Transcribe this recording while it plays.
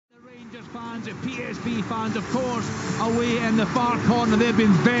fans, the PSV fans, of course, away in the far corner. They've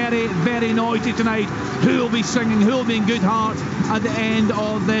been very, very noisy tonight. Who will be singing, who will be in good heart at the end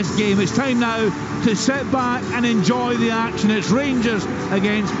of this game? It's time now to sit back and enjoy the action. It's Rangers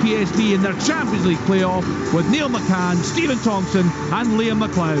against PSV in their Champions League playoff with Neil McCann, Stephen Thompson and Liam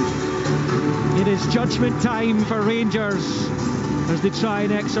McLeod. It is judgment time for Rangers as they try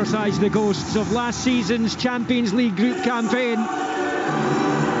and exorcise the ghosts of last season's Champions League group campaign.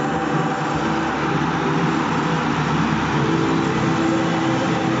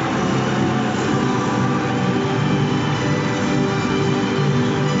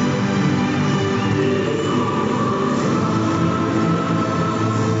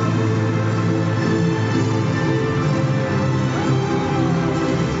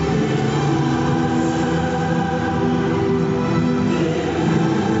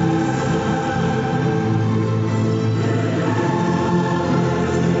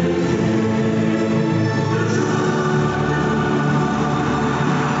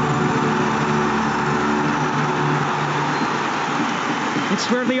 It's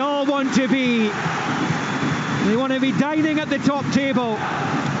where they all want to be. They want to be dining at the top table.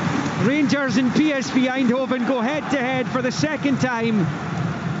 Rangers and PSV Eindhoven go head-to-head for the second time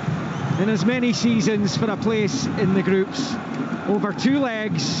in as many seasons for a place in the groups. Over two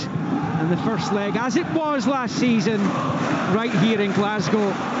legs, and the first leg, as it was last season, right here in Glasgow.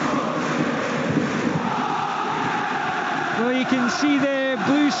 Well, you can see the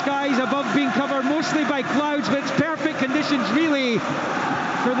blue skies above being covered mostly by clouds, but it's perfect conditions really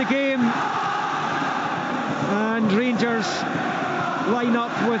for the game. And Rangers line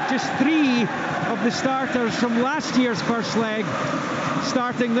up with just three of the starters from last year's first leg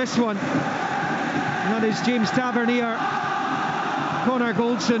starting this one. And that is James Tavernier, Connor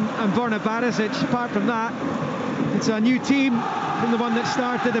Goldson and Borna Barisic. Apart from that, it's a new team from the one that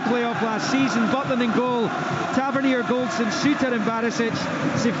started the playoff last season. Butland in goal, Tavernier, Goldson, Suter and Barisic,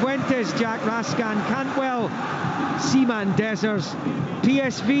 Cifuentes, Jack Raskan, Cantwell, Seaman, Dessers.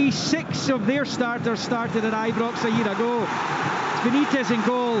 PSV, 6 of their starters started at Ibrox a year ago. Benitez in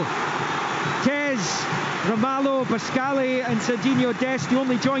goal, Tez, Ramallo, Pascali and Serginho Dest, who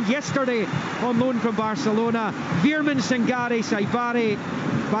only joined yesterday on loan from Barcelona. Veerman, Sangare, Saibari,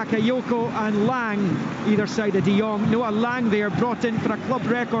 Bakayoko and Lang either side of De Jong. Noah Lang there, brought in for a club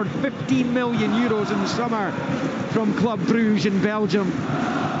record 15 million euros in the summer from Club Bruges in Belgium.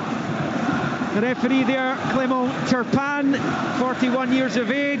 The referee there, Clement Turpin, 41 years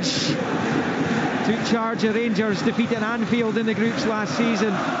of age, took charge of Rangers' defeat at Anfield in the groups last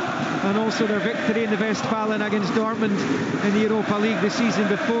season, and also their victory in the Westfalen against Dortmund in the Europa League the season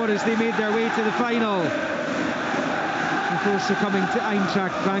before as they made their way to the final. Of course, succumbing to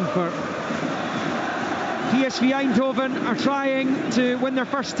Eintracht Frankfurt. PSV Eindhoven are trying to win their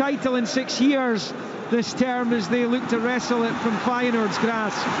first title in 6 years this term as they look to wrestle it from Feyenoord's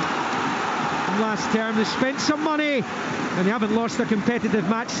grasp. Last term they spent some money and they haven't lost a competitive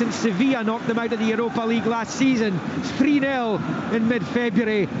match since Sevilla knocked them out of the Europa League last season. 3-0 in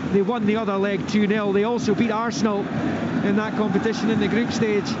mid-February. They won the other leg 2-0. They also beat Arsenal in that competition in the group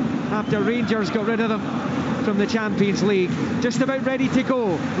stage after Rangers got rid of them from the Champions League. Just about ready to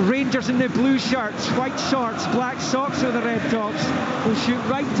go. Rangers in the blue shirts, white shorts, black socks with the red tops. Will shoot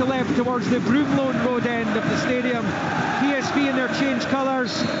right to left towards the Broomloan Road end of the stadium. PSV in their change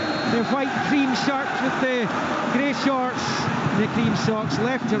colours, their white cream shirts with the grey shorts and the cream socks,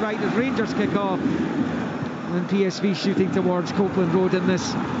 left to right as Rangers kick off. And PSV shooting towards Copeland Road in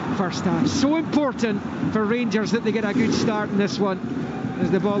this first half. So important for Rangers that they get a good start in this one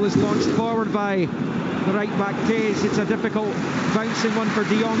as the ball is launched forward by the right back Taze. It's a difficult bouncing one for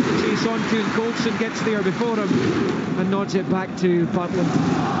De Jong to chase onto, and Goldson gets there before him and nods it back to Butland.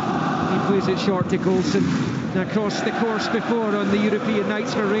 He plays it short to Goldson. Across the course before on the European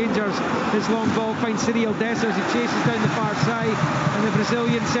nights for Rangers, his long ball finds Cyril Dessers, who chases down the far side, and the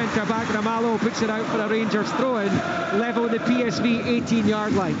Brazilian centre-back Ramallo puts it out for a Rangers throw-in, level the PSV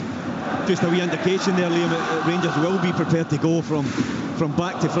 18-yard line. Just a wee indication there, Liam, Rangers will be prepared to go from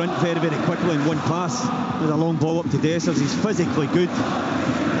back to front very, very quickly in one pass. With a long ball up to Dessers, he's physically good,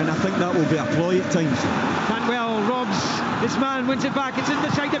 and I think that will be a ploy at times. Cantwell robs his man, wins it back, it's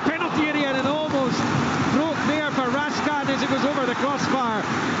inside the penalty area and almost broke there for Raskan as it goes over the crossbar.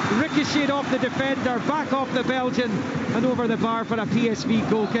 Ricocheted off the defender, back off the Belgian and over the bar for a PSV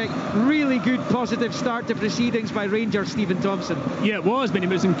goal kick. Really good positive start to proceedings by Rangers, Stephen Thompson. Yeah, it was, but it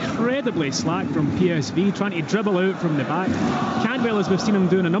was incredibly slack from PSV, trying to dribble out from the back. Can't Cantwell, as we've seen him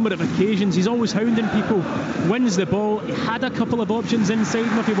do on a number of occasions, he's always hounding people, wins the ball. He had a couple of options inside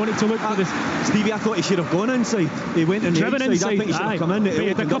him if he wanted to look for this. Stevie, I thought he should have gone inside. He went in the inside. I think he should have come in. But he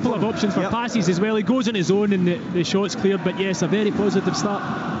had a couple of options for passes as well. He goes on his own and the shot's cleared. But yes, a very positive start.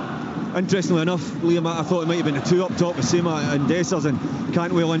 Interestingly enough, Liam, I thought it might have been the two up top with Seema and Dessers, and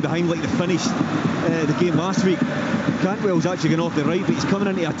Cantwell in behind like the finish the game last week. Cantwell's actually going off the right, but he's coming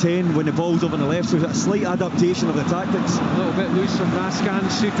into a 10 when the ball's over on the left, so it's a slight adaptation of the tactics. A little bit loose from Raskan.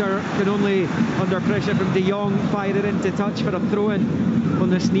 Suter can only, under pressure from De Jong, fire it into touch for a throw-in on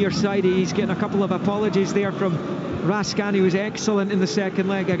this near side. He's getting a couple of apologies there from Raskan, who was excellent in the second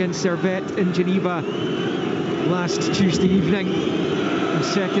leg against Servette in Geneva last Tuesday evening.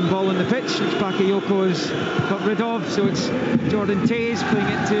 Second ball on the pitch, which Bakayoko has got rid of, so it's Jordan Tays playing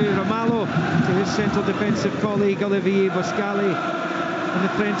it to Ramalho, to his central defensive colleague Olivier Boscali, and the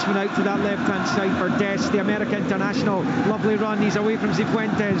Frenchman out to that left-hand side for Dest, the American international. Lovely run, he's away from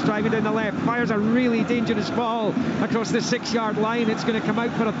Cifuentes, driving down the left, fires a really dangerous ball across the 6-yard line. It's going to come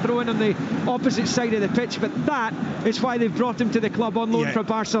out for a throw-in on the opposite side of the pitch, but that is why they've brought him to the club on loan for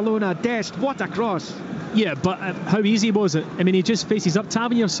Barcelona. Dest, what a cross! Yeah, but how easy was it? I mean, he just faces up.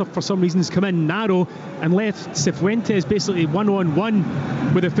 Tavernier, for some reason, has come in narrow and left Cifuentes basically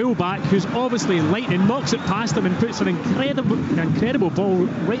one-on-one with a full-back who's obviously lightning, knocks it past him and puts an incredible ball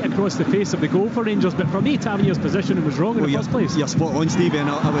right across the face of the goal for Rangers. But for me, Tavernier's position was wrong in the first place. You're spot on, Stevie, and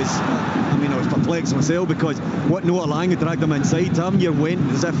I was perplexed myself, because what Noah Lang had dragged him inside, Tavernier went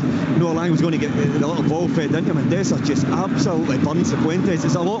as if Noah Lang was going to get the little ball fed into him, and Dessers just absolutely burned Cifuentes.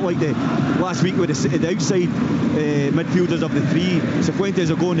 It's a lot like the last week with the outside midfielders of the three. Cifuentes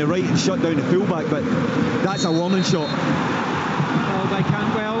will go on the right and shut down the fullback, but that's a warning shot. Foul by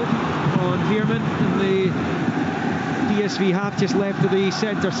Cantwell on Veerman, and the PSV half just left of the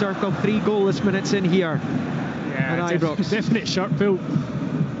centre circle. 3 goalless minutes in here. Yeah, definite sharp pull,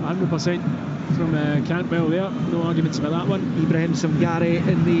 100% from Cantwell there, no arguments about that one. Ibrahim Sangare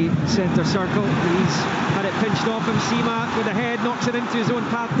in the centre circle. He's had it pinched off him. Seema with a head knocks it into his own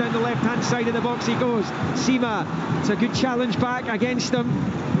path. Down the left hand side of the box he goes. Seema, it's a good challenge back against him.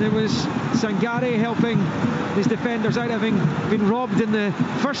 There was Sangare helping his defenders out, having been robbed in the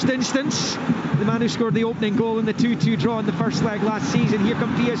first instance. The man who scored the opening goal in the 2-2 draw in the first leg last season. Here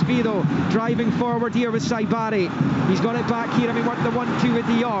come PSV though, driving forward here with Saibari. He's got it back here, having worked the 1-2 with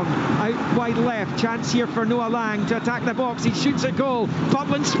De Jong. Out wide left, chance here for Noah Lang to attack the box. He shoots a goal,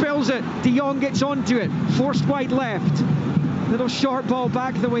 Butland spills it, De Jong gets onto it, forced wide left. Little short ball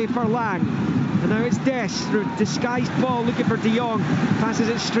back the way for Lang. And now it's Dest, disguised ball looking for De Jong, passes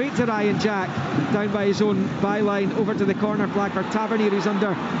it straight to Ryan Jack, down by his own byline, over to the corner flag for Tavernier, who's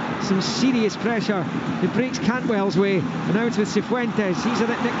under some serious pressure. It breaks Cantwell's way, and now it's with Cifuentes. He's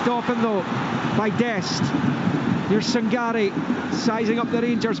had it nicked off him though by Dest. Here's Sangare sizing up the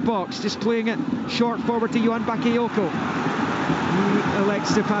Rangers box, just playing it short forward to Johan Bakayoko. He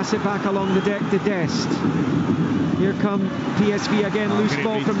elects to pass it back along the deck to Dest. Here come PSV again, loose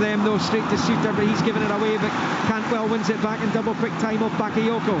ball from them though, straight to Suter, but he's given it away, but Cantwell wins it back in double quick time off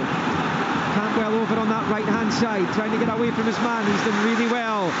Bakayoko. Cantwell over on that right hand side, trying to get away from his man. He's done really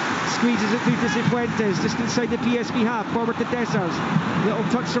well, squeezes it through to Cifuentes, just inside the PSV half, forward to Dessers. Little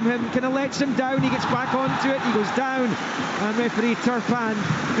touch from him, kind of lets him down, he gets back onto it, he goes down, and referee Turpan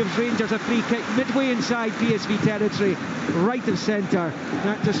gives Rangers a free kick midway inside PSV territory, right of centre.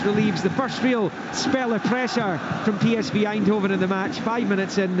 That just relieves the first real spell of pressure from PSV Eindhoven in the match. 5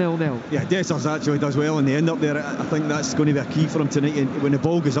 minutes in, 0-0. Yeah, Dessers actually does well in the end up there. I think that's going to be a key for him tonight, and when the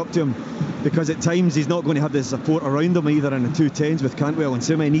ball goes up to him, because at times he's not going to have the support around him either in the 2-10s with Cantwell, and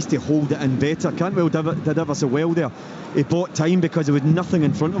Seema needs to hold it in better. Cantwell did ever so well there. He bought time because there was nothing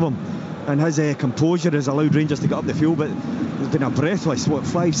in front of him, and his composure has allowed Rangers to get up the field, but there's been a breathless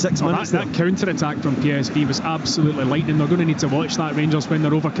 5-6 minutes. That counter-attack from PSV was absolutely lightning. They're going to need to watch that, Rangers, when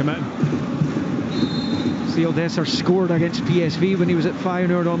they're overcommitting. Steele Dessers scored against PSV when he was at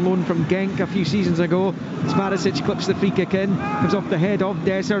Feyenoord on loan from Genk a few seasons ago. Sparicic clips the free kick in, comes off the head of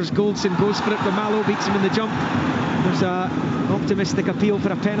Dessers. Goldson goes for it, Ramalho beats him in the jump. There's an optimistic appeal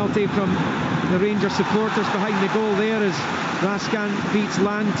for a penalty from the Rangers supporters behind the goal there as Raskan beats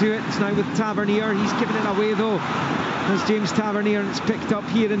Lang to it. It's now with Tavernier, he's given it away though as James Tavernier, and it's picked up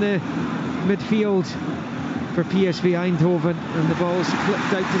here in the midfield for PSV Eindhoven, and the ball's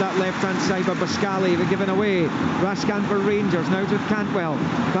flipped out to that left-hand side by Pascali, but given away. Raskan for Rangers, now with Cantwell,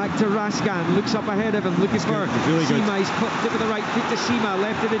 back to Raskan, looks up ahead of him, looking for really Sima. He's clipped it with the right foot to Sima,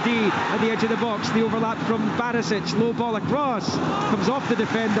 left of the D, at the edge of the box, the overlap from Barisic, low ball across, comes off the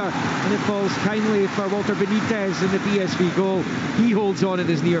defender, and it falls kindly for Walter Benitez in the PSV goal. He holds on at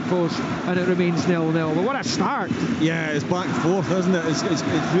his near post, and it remains 0-0. But what a start! Yeah, it's back and forth, isn't it?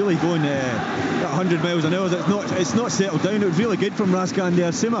 It's really going at 100 miles an hour. It's not settled down. It was really good from Raskan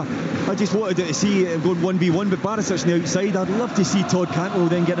there. Sima, I just wanted to see it going 1v1, but Barisic on the outside. I'd love to see Todd Cantwell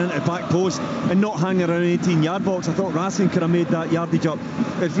then get into the back post and not hang around 18-yard box. I thought Raskan could have made that yardage up.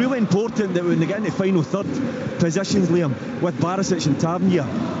 It's really important that when they get into the final third positions, Liam, with Barisic and Tavernier,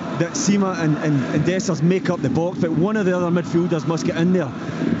 that Sima and Dessers make up the box, but one of the other midfielders must get in there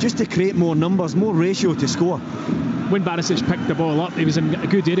just to create more numbers, more ratio to score. When Barisic picked the ball up, he was in a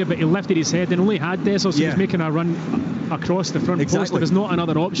good area, but he lifted his head and only had Dessers, so he was making a run across the front post. There was not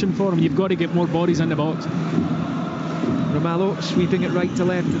another option for him. You've got to get more bodies in the box. Ramallo sweeping it right to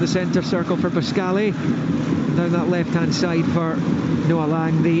left to the centre circle for Pascali. Down that left-hand side for Noah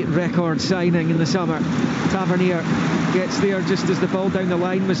Lang, the record signing in the summer. Tavernier gets there just as the ball down the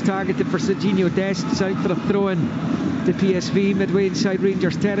line was targeted for Serginho Dest. It's out for a throw-in to PSV midway inside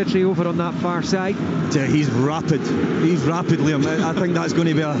Rangers territory over on that far side. Yeah, he's rapid, Liam. I think that's going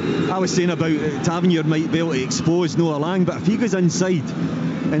to be I was saying about Tavernier might be able to expose Noah Lang, but if he goes inside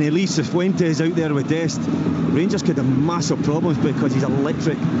and he leaves Fuentes out there with Dest, Rangers could have massive problems because he's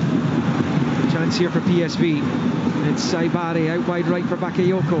electric. Chance here for PSV. It's Saibari out wide right for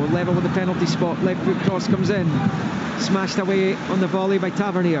Bakayoko, level with the penalty spot, left foot cross comes in, smashed away on the volley by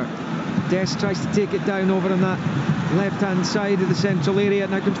Tavernier. Dest tries to take it down over on that left-hand side of the central area.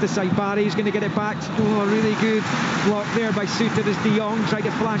 Now comes to Saibari, he's going to get it back. Oh, really good block there by Suter as De Jong tried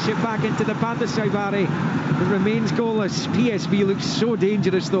to flash it back into the path of Saibari. It remains goalless. PSV looks so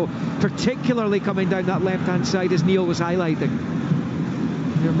dangerous though, particularly coming down that left-hand side as Neil was highlighting.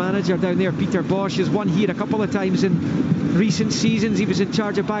 Their manager down there, Peter Bosch, has won here a couple of times in recent seasons. He was in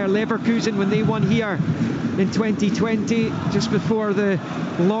charge of Bayer Leverkusen when they won here in 2020, just before the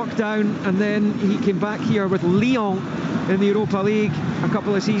lockdown, and then he came back here with Lyon in the Europa League a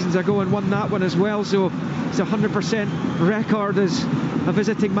couple of seasons ago and won that one as well. So it's a 100% record as a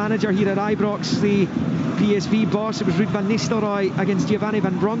visiting manager here at Ibrox. The PSV boss, it was Ruud van Nistelrooy against Giovanni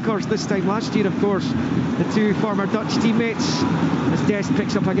van Bronckhorst this time last year, of course, the two former Dutch teammates. As Dest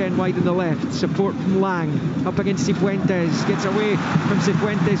picks up again wide on the left, support from Lang, up against Cifuentes, gets away from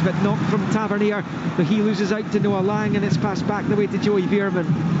Cifuentes but knocked from Tavernier, but he loses out to Noah Lang and it's passed back the way to Joey Veerman.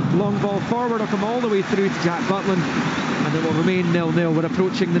 Long ball forward, will come all the way through to Jack Butland, and it will remain 0-0. We're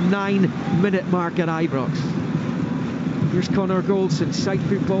approaching the 9-minute mark at Ibrox. Here's Connor Goldson, side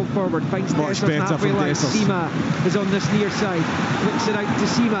foot ball forward, finds Dessers halfway line. Sima is on this near side, flicks it out to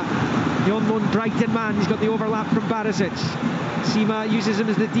Sima, the unknown Brighton man. He's got the overlap from Barisic. Sima uses him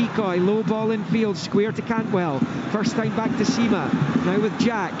as the decoy, low ball in field, square to Cantwell, first time back to Sima, now with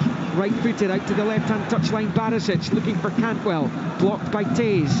Jack, right footed out to the left hand touchline. Barisic looking for Cantwell, blocked by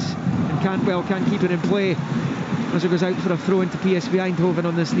Taze, and Cantwell can't keep it in play as it goes out for a throw into PSV Eindhoven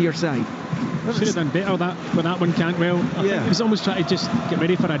on this near side. Should have done better with that one, Cantwell. I think he was almost trying to just get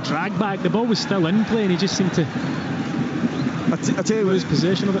ready for a drag back. The ball was still in play and he just seemed to I tell you, lose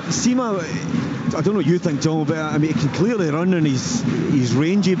possession of it. Sima, I don't know what you think, John, but I mean, he can clearly run and he's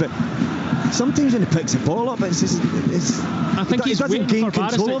rangy, but sometimes when he picks the ball up, I think he doesn't gain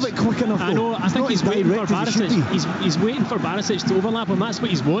control of it quick enough. I know. I think he's waiting for Barisic. He's waiting for Barisic to overlap him. That's what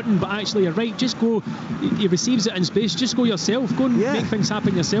he's wanting. But actually, you're right. Just go. He receives it in space. Just go yourself. Go and make things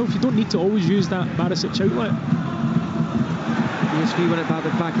happen yourself. You don't need to always use that Barisic outlet. PSV won it back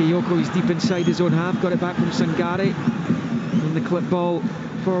with Bakayoko. He's deep inside his own half. Got it back from Sangare. And the clip ball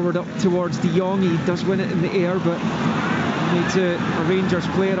forward up towards De Jong. He does win it in the air, but needs a Rangers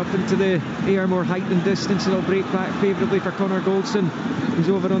player up into the air, more height than distance. It'll break back favourably for Connor Goldson, who's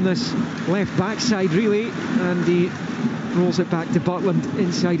over on this left backside really, and he rolls it back to Butland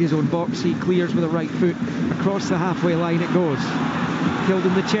inside his own box. He clears with a right foot across the halfway line. It goes, killed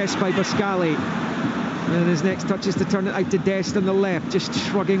in the chest by Pascali, and his next touch is to turn it out to Dest on the left, just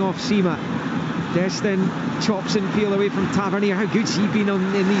shrugging off Sima. Dest then chops in field away from Tavernier. How good's he been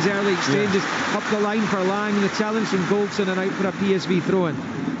in these early exchanges? Up the line for Lang, the challenge from Goldson, and out for a PSV throw-in.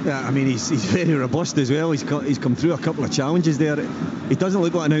 Yeah, I mean, he's very robust as well. He's come through a couple of challenges there. He doesn't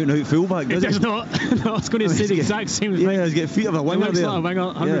look like an out-and-out fullback, does he? He does not. No, I was going to say the exact same thing. Yeah, he's got feet of a winger there. He looks like a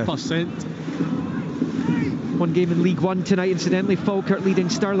winger, 100%. One game in League One tonight, incidentally. Falkirk leading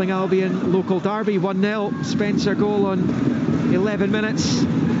Stirling Albion local derby 1-0. Spencer goal on 11 minutes.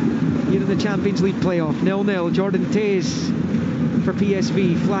 here in the Champions League playoff. 0-0. Jordan Tays for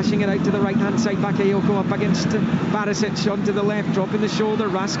PSV, flashing it out to the right hand side. Bakayoko up against Barisic, onto the left, dropping the shoulder.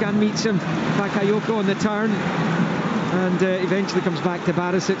 Raskan meets him. Bakayoko on the turn, and eventually comes back to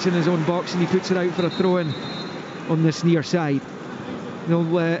Barisic in his own box, and he puts it out for a throw-in on this near side. They'll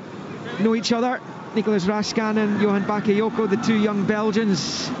know each other, Nicolas Raskan and Johan Bakayoko, the two young Belgians.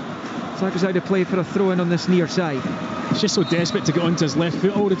 So that goes out of play for a throw-in on this near side. He's just so desperate to get onto his left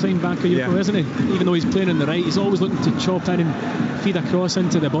foot all the time, Bakayoko, isn't he? Even though he's playing on the right, he's always looking to chop in and feed a cross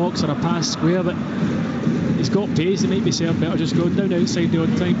into the box or a pass square, but he's got pace. He might be served better just going down outside the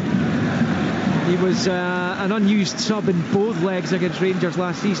odd time. He was an unused sub in both legs against Rangers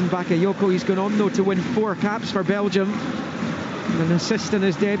last season, Bakayoko. He's gone on though to win 4 caps for Belgium, an assist in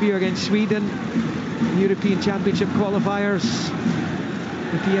his debut against Sweden, European Championship qualifiers.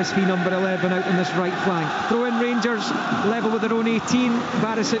 The PSV number 11 out on this right flank. Throw in Rangers, level with their own 18.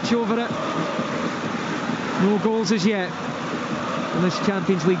 Barisic over it. No goals as yet in this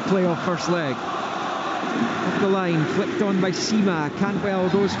Champions League playoff first leg. Up the line, flicked on by Sima. Cantwell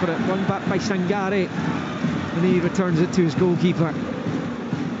goes for it, one back by Sangare, and he returns it to his goalkeeper.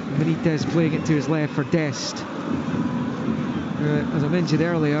 Benitez playing it to his left for Dest. As I mentioned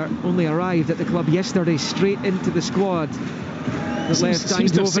earlier, only arrived at the club yesterday, straight into the squad. Seems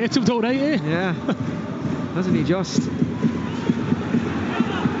to have settled all right, eh? Yeah, hasn't he just?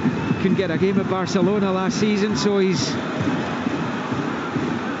 Couldn't get a game at Barcelona last season, so he's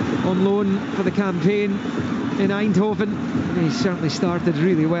on loan for the campaign in Eindhoven. And he's certainly started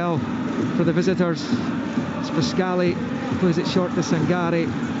really well for the visitors. It's Pascali, plays it short to Sangare,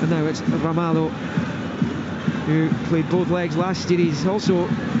 and now it's Ramalho, who played both legs last year. He's also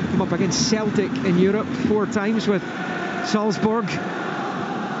come up against Celtic in Europe 4 times with Salzburg.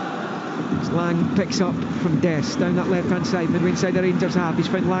 Lang picks up from Dest down that left hand side, midway inside the Rangers half. He's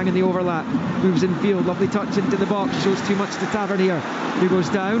found Lang in the overlap, moves in field, lovely touch into the box, shows too much to Tavernier, who goes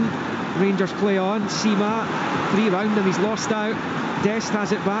down. Rangers play on. Sima 3 round him, he's lost out. Dest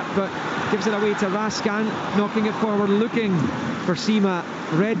has it back but gives it away to Raskan, knocking it forward, looking for Sima,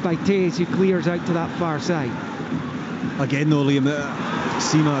 read by Tays, who clears out to that far side. Again though, Liam,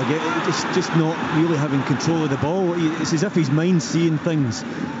 Sima just not really having control of the ball. It's as if his mind's seeing things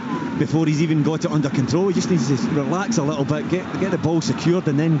before he's even got it under control. He just needs to relax a little bit, get the ball secured,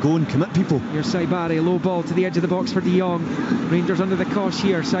 and then go and commit people. Here's Saibari, low ball to the edge of the box for De Jong. Rangers under the cosh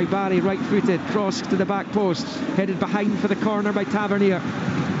here. Saibari right-footed, cross to the back post, headed behind for the corner by Tavernier.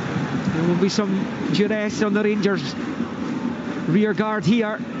 There will be some duress on the Rangers rear guard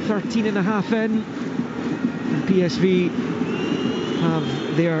here. 13 and a half in. And PSV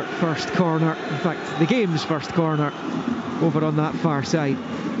have their first corner, in fact the game's first corner, over on that far side.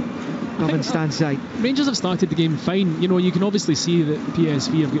 Stand side. Rangers have started the game fine. You know, you can obviously see that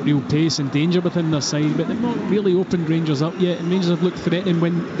PSV have got real pace and danger within their side, but they've not really opened Rangers up yet, and Rangers have looked threatening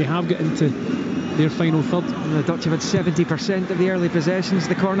when they have got into their final third. And the Dutch have had 70% of the early possessions.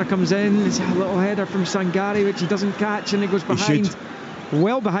 The corner comes in, it's a little header from Sangare which he doesn't catch, and it goes behind.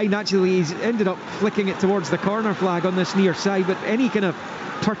 Well behind actually. He's ended up flicking it towards the corner flag on this near side, but any kind of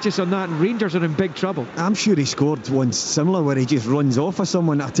purchase on that and Rangers are in big trouble. I'm sure he scored one similar where he just runs off of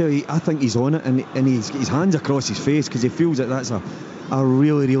someone. I tell you, I think he's on it, and he's got his hands across his face because he feels that that's a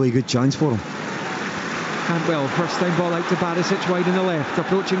really good chance for him. Cantwell, first time ball out to Barisic wide in the left,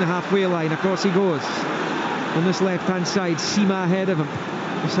 approaching the halfway line, across he goes. On this left hand side, Sima ahead of him,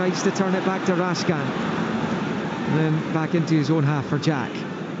 decides to turn it back to Raskan, and then back into his own half for Jack.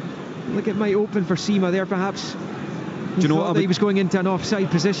 Look, it might open for Sima there perhaps. Do you know what? He was going into an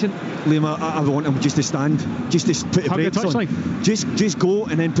offside position. Liam, I want him just to stand, just to put the brakes on. Just go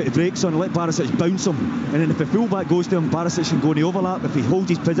and then put the brakes on and let Barisic bounce him. And then if the fullback goes to him, Barisic can go in the overlap. If he holds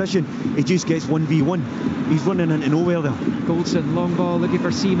his position, he just gets 1v1. He's running into nowhere there. Goldson, long ball, looking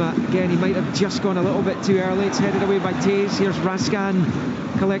for Sima. Again, he might have just gone a little bit too early. It's headed away by Tays. Here's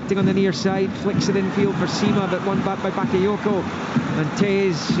Raskan collecting on the near side, flicks it infield for Sima, but one back by Bakayoko. And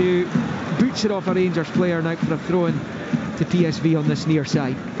Tays, who boots it off a Rangers player now for a throw-in to PSV on this near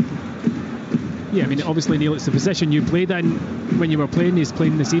side. Yeah, I mean, obviously, Neil, it's the position you played in when you were playing. He's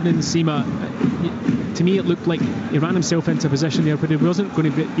playing this evening. Sima, to me, it looked like he ran himself into a position there, but he wasn't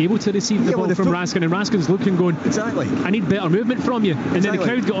going to be able to receive the ball from Raskin. And Raskin's looking, going, exactly, I need better movement from you. And then the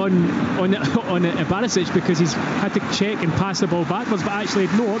crowd got on Barisic because he's had to check and pass the ball backwards, but actually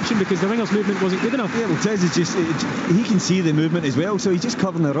had no option because the winger's movement wasn't good enough. Yeah, well, Tez is just, he can see the movement as well, so he's just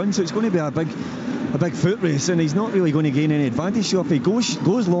covering the run, so it's going to be a big foot race, and he's not really going to gain any advantage. So if he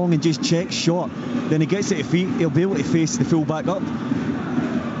goes long and just checks shot, then he gets it to feet, he'll be able to face the full back up.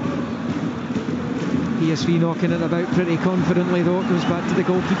 PSV knocking it about pretty confidently though. It goes back to the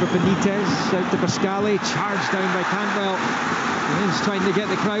goalkeeper Benitez, out to Pascali, charged down by Cantwell. He's trying to get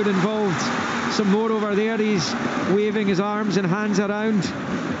the crowd involved some more over there. He's waving his arms and hands around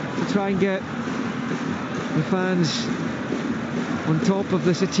to try and get the fans on top of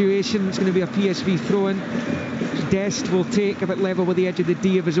the situation. It's going to be a PSV throw-in. Dest will take about level with the edge of the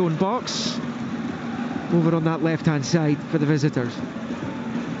D of his own box. Over on that left-hand side for the visitors.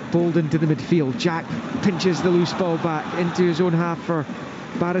 Bolden to the midfield. Jack pinches the loose ball back into his own half for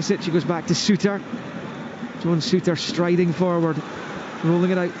Barisic. He goes back to Suter. John Suter striding forward,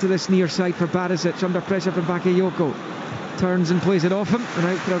 rolling it out to this near side for Barisic, under pressure from Bakayoko. Turns and plays it off him, and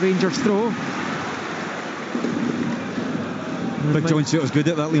out for a Rangers throw. Big John Suter's good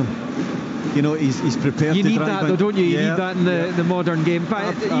at that, Liam. You know, he's prepared you to need drive that in. though, don't you? You Yeah, need that in the modern game.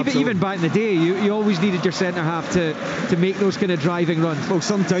 But even back in the day, you always needed your centre half to make those kind of driving runs. Well,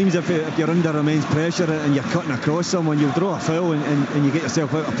 sometimes if you're under immense pressure and you're cutting across someone, you'll draw a foul and you get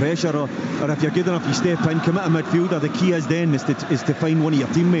yourself out of pressure, or if you're good enough, you step in, commit a midfielder. The key is then is to find one of your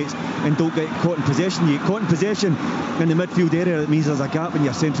teammates and don't get caught in possession. You get caught in possession in the midfield area, it means there's a gap in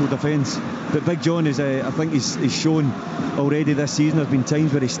your central defence. But Big John is, I think he's shown already this season. There's been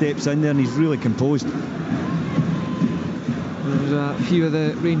times where he steps in there and he's really composed. There's a few of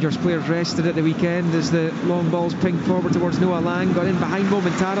the Rangers players rested at the weekend as the long balls pinged forward towards Noah Lang. Got in behind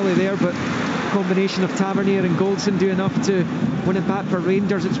momentarily there, but combination of Tavernier and Goldson do enough to win it back for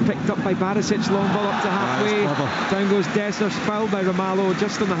Rangers. It's picked up by Barisic, long ball up to halfway. Down goes Dessers, fouled by Romalo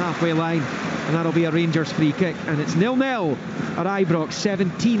just on the halfway line, and that'll be a Rangers free kick. And it's 0-0 at Ibrox,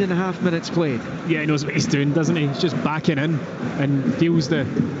 17 and a half minutes played. Yeah, he knows what he's doing, doesn't he? He's just backing in and feels the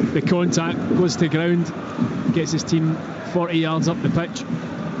contact, goes to ground, gets his team 40 yards up the pitch.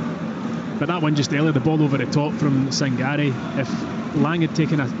 But that one just earlier, the ball over the top from Sangare, if Lang had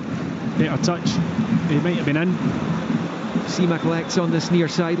taken a better touch, he might have been in. Seema collects on this near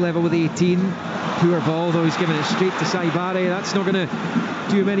side, level with 18. Poor ball though, he's giving it straight to Saibari. That's not going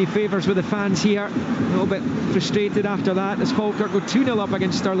to do many favours with the fans here. A little bit frustrated after that as Falkirk go 2-0 up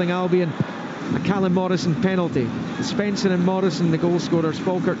against Stirling Albion. A Callum Morrison penalty. Spencer and Morrison the goal scorers.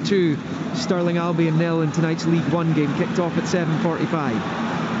 Falkirk 2, Stirling Albion 0 in tonight's League One game, kicked off at 7:45.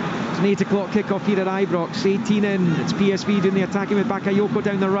 It's an 8 o'clock kick-off here at Ibrox. 18 in, it's PSV doing the attacking with Bakayoko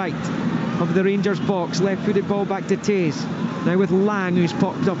down the right of the Rangers box. Left-footed ball back to Taze. Now with Lang, who's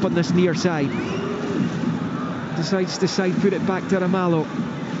popped up on this near side. Decides to side-foot it back to Romalo.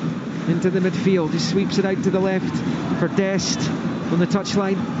 Into the midfield, he sweeps it out to the left for Dest on the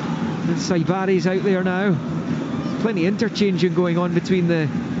touchline. And Saibari's out there now. Plenty of interchanging going on between the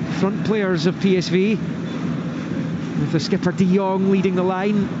front players of PSV, with the skipper De Jong leading the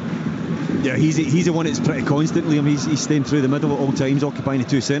line. Yeah, he's the one that's pretty constant, Liam. He's staying through the middle at all times, occupying the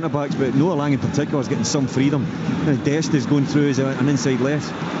two centre-backs, but Noah Lang in particular is getting some freedom. Dest is going through as an inside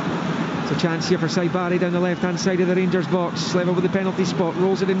left. It's a chance here for Saibari down the left-hand side of the Rangers box, level with the penalty spot,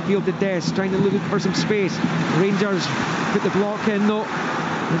 rolls it infield to Dest, trying to look for some space. Rangers put the block in though.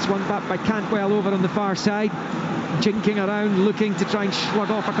 It's one back by Cantwell over on the far side, jinking around, looking to try and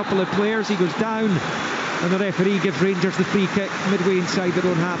shrug off a couple of players. He goes down, and the referee gives Rangers the free kick midway inside their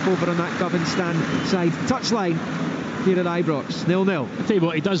own half over on that Govan stand side. Touchline here at Ibrox, 0-0. I tell you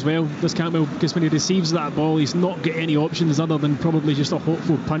what, he does well, does Cantwell, because when he receives that ball, he's not got any options other than probably just a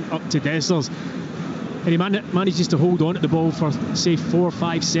hopeful punt up to Dessers. And he manages to hold on to the ball for, say, 4 or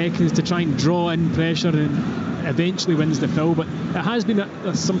 5 seconds to try and draw in pressure, and eventually wins the foul. But it has been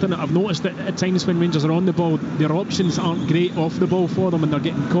something that I've noticed that at times when Rangers are on the ball, their options aren't great off the ball for them, and they're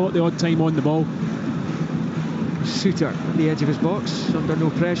getting caught the odd time on the ball. Suter at the edge of his box, under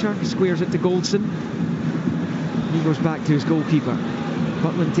no pressure, squares it to Goldson. He goes back to his goalkeeper.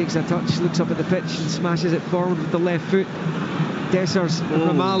 Butland takes a touch, looks up at the pitch and smashes it forward with the left foot. Dessers,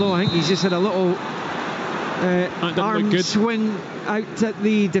 Romalo, I think he's just had a little arm swing out at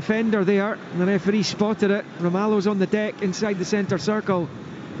the defender there. The referee spotted it. Romalo's on the deck inside the centre circle.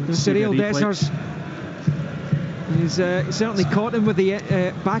 Cyril Dessers. He's certainly caught him with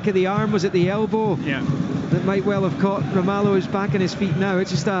the back of the arm. Was it the elbow? Yeah. That might well have caught Romalo. Is back on his feet now.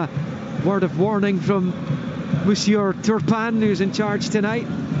 It's just a word of warning from Monsieur Turpin, who's in charge tonight.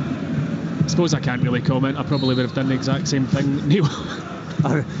 I suppose I can't really comment. I probably would have done the exact same thing, Neil.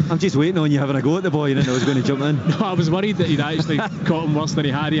 I'm just waiting on you having a go at the ball. You didn't know I was going to jump in. No, I was worried that he'd actually caught him worse than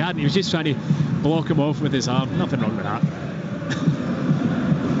he had. He hadn't. He was just trying to block him off with his arm. Nothing wrong with that.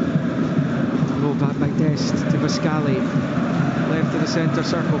 Roll back by Dest to Pascali. Left of the centre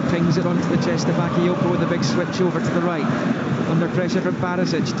circle, pings it onto the chest of Bakayoko with a big switch over to the right. Under pressure from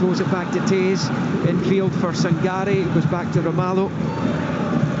Barisic, toes it back to Taze. Infield for Sangare, it goes back to Romalo.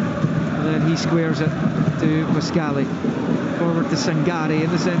 And then he squares it to Pascali. Forward to Sangari in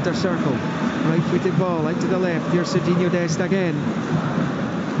the centre circle. Right-footed ball out to the left. Here's Serginho Dest again.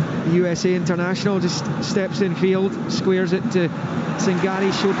 The USA international just steps in field, squares it to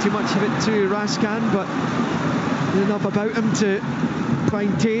Sangari. Showed too much of it to Raskan, but enough about him to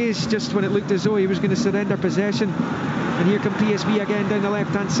find Taze just when it looked as though he was going to surrender possession. And here come PSV again down the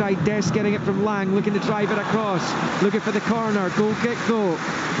left-hand side. Dest getting it from Lang, looking to drive it across, looking for the corner. Goal kick, goal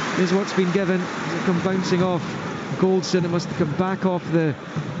is what's been given. It come bouncing off Goldson. It must have come back off the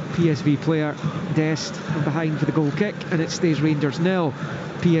PSV player. Dest from behind for the goal kick, and it stays Rangers 0,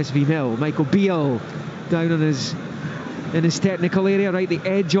 PSV 0. Michael Beale down on in his technical area, right the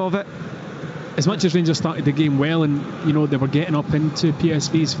edge of it. As much as Rangers started the game well, and you know they were getting up into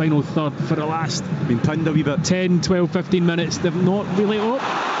PSV's final third for the last been pinned a wee bit, 10, 12, 15 minutes, they've not really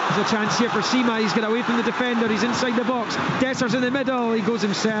There's a chance here for Sima. He's got away from the defender, he's inside the box. Desser's in the middle, he goes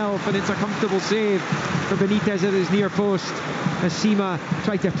himself, and it's a comfortable save for Benitez at his near post as Sima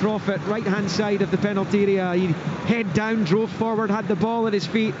tried to profit right hand side of the penalty area. He head down, drove forward, had the ball at his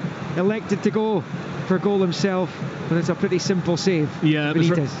feet, elected to go for goal himself, and it's a pretty simple save. Yeah,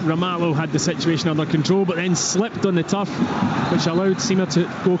 Ramalho had the situation under control, but then slipped on the turf, which allowed Sima to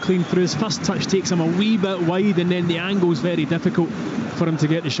go clean through. His first touch takes him a wee bit wide, and then the angle's very difficult for him to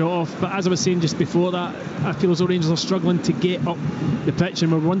get the shot off. But as I was saying just before that, I feel as though Rangers are struggling to get up the pitch,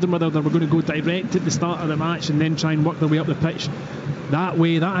 and we're wondering whether they were going to go direct at the start of the match and then try and work their way up the pitch that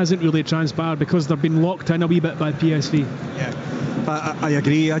way. That hasn't really transpired because they've been locked in a wee bit by PSV. Yeah, I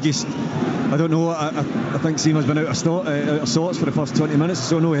agree. I don't know. I think Seaman's been out of sorts for the first 20 minutes.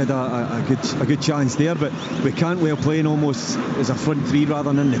 So no, he had a good chance there, but we can't well playing almost as a front three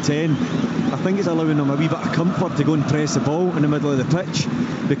rather than in the 10. I think it's allowing them a wee bit of comfort to go and press the ball in the middle of the pitch,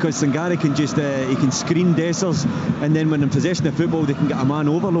 because Sangari can just he can screen Dessers, and then when in possession of football they can get a man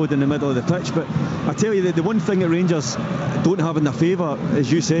overload in the middle of the pitch. But I tell you, the one thing that Rangers don't have in their favour, as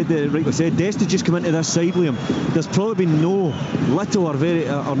you said, rightly said, Dest has just come into this side, Liam. There's probably been little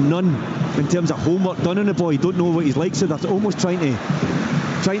or none in terms of homework done on the boy. Don't know what he's like, so they're almost trying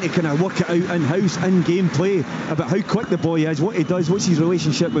to kind of work it out in-house, in-game play, about how quick the boy is, what he does, what's his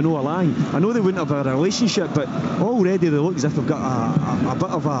relationship with Noah Lang. I know they wouldn't have a relationship, but already they look as if they've got a bit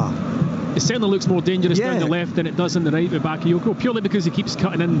of a... It certainly looks more dangerous down the left than it does on the right with Bakayoko, purely because he keeps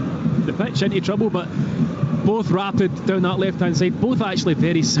cutting in the pitch into trouble. But both rapid down that left-hand side, both actually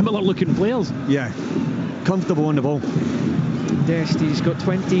very similar looking players. Yeah, comfortable on the ball. Dest, he's got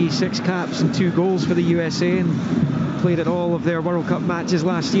 26 caps and 2 goals for the USA, and played at all of their World Cup matches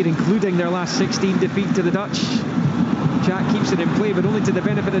last year, including their last 16 defeat to the Dutch. Jack keeps it in play, but only to the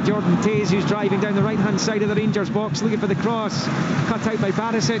benefit of Jordan Taze, who's driving down the right-hand side of the Rangers box, looking for the cross, cut out by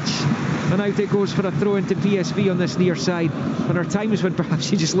Barisic, and out it goes for a throw into PSV on this near side. And there are times when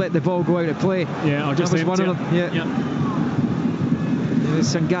perhaps you just let the ball go out of play. Yeah, or just that was one of them. Yeah.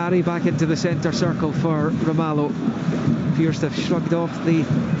 Sangari back into the centre circle for Ramalho. Appears to have shrugged off the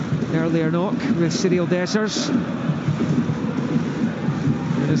earlier knock with Cyril Dessers.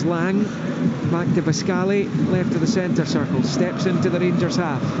 There's Lang back to Pascali, left of the centre circle, steps into the Rangers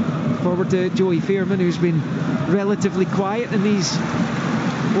half, forward to Joey Fairman, who's been relatively quiet in these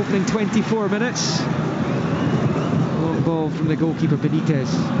opening 24 minutes. Long ball from the goalkeeper Benitez.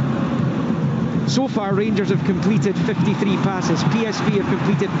 So far Rangers have completed 53 passes, PSV have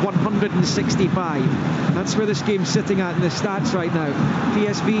completed 165. That's where this game's sitting at in the stats right now.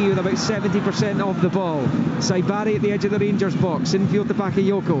 PSV with about 70% of the ball. Saibari at the edge of the Rangers box, infield to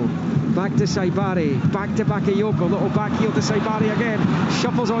Bakayoko, back to Saibari, back to Bakayoko, little back heel to Saibari again,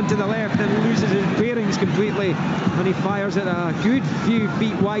 shuffles onto the left and loses his bearings completely, and he fires it a good few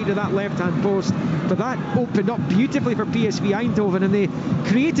feet wide of that left hand post. But that opened up beautifully for PSV Eindhoven, and they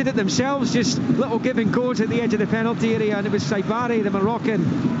created it themselves, just little give and goes at the edge of the penalty area, and it was Saibari, the Moroccan,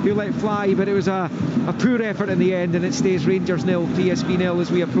 who let fly, but it was a poor effort in the end, and it stays Rangers 0, PSV 0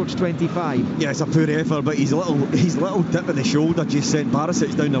 as we approach 25. Yeah, it's a poor effort, but his little dip in the shoulder just sent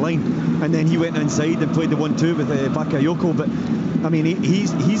Barisic down the line, and then he went inside and played the 1-2 with Bakayoko. But I mean,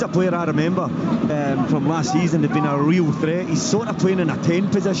 he's a player I remember from last season. They've been a real threat. He's sort of playing in a 10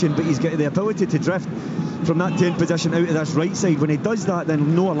 position, but he's got the ability to drift from that 10 position out of this right side. When he does that,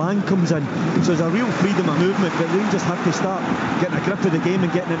 then Noah Lang comes in, so there's a real freedom of movement. But Rangers have to start getting a grip of the game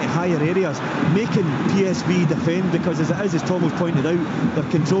and getting into higher areas, making PSV defend, because as Tom was pointed out,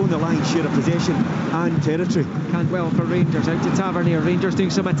 they're controlling the lion's share of possession and territory. Cantwell for Rangers, out to Tavernier. Rangers doing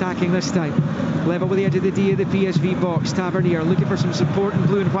some attacking this time, level with the edge of the D of the PSV box. Tavernier looking for some support in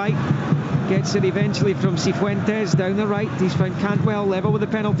blue and white, gets it eventually from Cifuentes down the right. He's found Cantwell level with the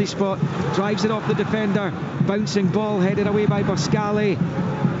penalty spot, drives it off the defender, Tavernier. Bouncing ball headed away by Boscali.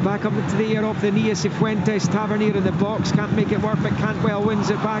 Back up into the air off the knee of Cifuentes. Tavernier in the box, can't make it work, but Cantwell wins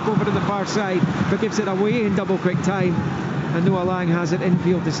it back over to the far side, but gives it away in double quick time. And Noah Lang has it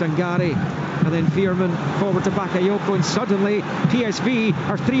infield to Sangare. And then Fearman forward to Bakayoko, and suddenly PSV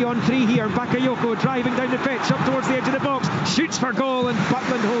are 3-on-3 here. Bakayoko driving down the pitch up towards the edge of the box, shoots for goal, and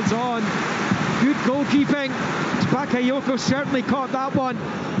Butland holds on. Good goalkeeping. Bakayoko certainly caught that one.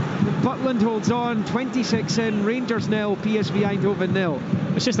 And Butland holds on. 26 in, Rangers 0, PSV Eindhoven 0.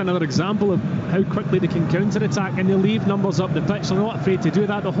 It's just another example of how quickly they can counter-attack, and they leave numbers up the pitch. They're not afraid to do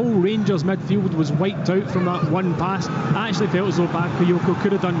that. The whole Rangers midfield was wiped out from that one pass. I actually felt as though Bakayoko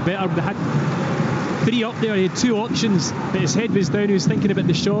could have done better. They had 3 up there, he had 2 options, but his head was down, he was thinking about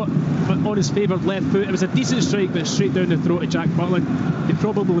the shot, but on his favoured left foot. It was a decent strike, but straight down the throat of Jack Butland. They'd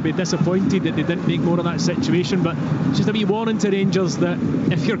probably be disappointed that they didn't make more of that situation, but it's just a wee warning to Rangers that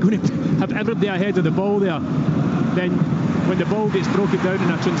if you're going to have everybody ahead of the ball there, then when the ball gets broken down in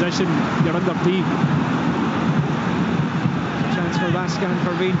a transition, you're under P. Chance for Rascan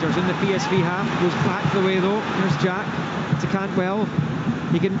for Rangers in the PSV half. Goes back the way though. Here's Jack to Cantwell.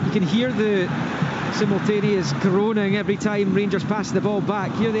 You can hear the simultaneous groaning every time Rangers pass the ball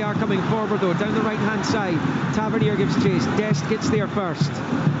back. Here they are coming forward though, down the right hand side. Tavernier gives chase. Dest gets there first.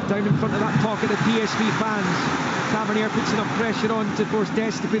 Down in front of that pocket of PSV fans. Tavernier puts enough pressure on to force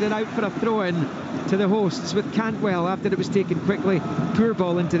Dest to put it out for a throw-in to the hosts with Cantwell after it was taken quickly. Poor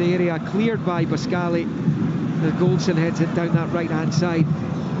ball into the area, cleared by Boscali. The Goldson heads it down that right hand side,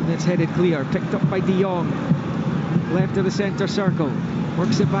 and it's headed clear, picked up by De Jong. Left of the centre circle,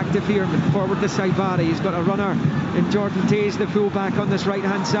 works it back to Veerman, forward to Saibari. He's got a runner in Jordan Tays, the full-back on this right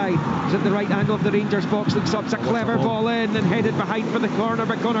hand side. He's at the right angle of the Rangers box, looks up, it's a clever ball in and headed behind for the corner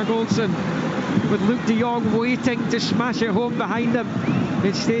by Connor Goldson, with Luke De Jong waiting to smash it home behind him.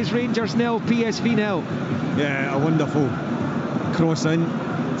 It stays Rangers 0, PSV 0. Yeah, a wonderful cross in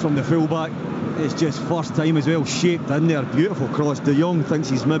from the full-back. It's just first time as well, shaped in there, beautiful cross. De Jong thinks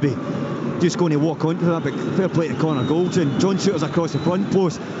he's maybe just going to walk onto that, but fair play to Connor Goldson. John Shooter's across the front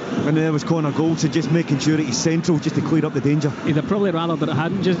post, and there was Connor Goldson just making sure that he's central just to clear up the danger. He'd have probably rather that it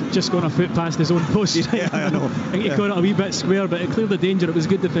hadn't just gone a foot past his own post. Yeah, I know. I think he got it a wee bit square, but it cleared the danger. It was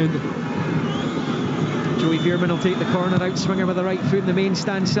good defending. Joey Veerman will take the corner out, swinger with the right foot in the main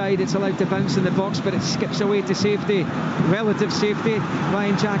stand side. It's allowed to bounce in the box, but it skips away to safety, relative safety.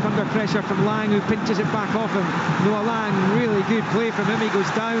 Ryan Jack under pressure from Lang, who pinches it back off him. Noah Lang, really good play from him. He goes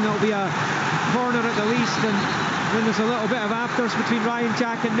down. It'll be a corner at the least, and then there's a little bit of afters between Ryan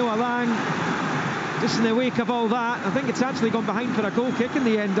Jack and Noah Lang. Just in the wake of all that, I think it's actually gone behind for a goal kick in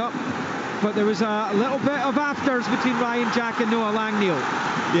the end up, but there was a little bit of afters between Ryan Jack and Noah Lang, Neil.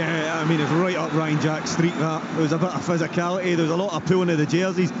 Yeah, I mean, it's right up Ryan Jack's street, that. There was a bit of physicality, there was a lot of pulling of the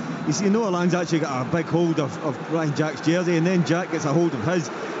jerseys. You see, Noah Lang's actually got a big hold of Ryan Jack's jersey, and then Jack gets a hold of his.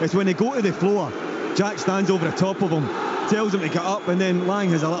 It's when they go to the floor, Jack stands over the top of him, tells him to get up, and then Lang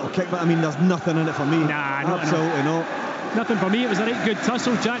has a little kick, but I mean, there's nothing in it for me. Nah, absolutely not. Nothing for me. It was a right good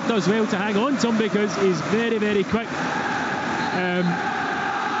tussle. Jack does well to hang on to him because he's very, very quick.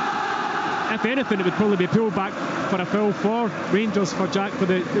 If anything, it would probably be pulled back for a foul for Rangers for Jack, for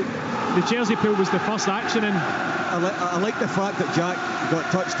the jersey pull was the first action. And I like the fact that Jack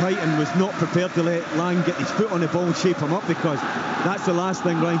got touched tight and was not prepared to let Lang get his foot on the ball and shape him up, because that's the last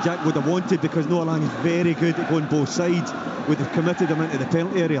thing Ryan Jack would have wanted, because Noah Lang is very good at going both sides, would have committed him into the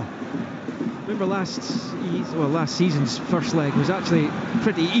penalty area. Remember last season's first leg was actually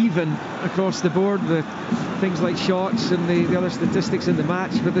pretty even across the board with things like shots and the other statistics in the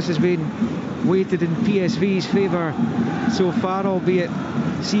match, but this has been weighted in PSV's favour so far, albeit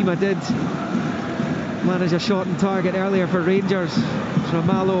Sima did manage a shot on target earlier for Rangers.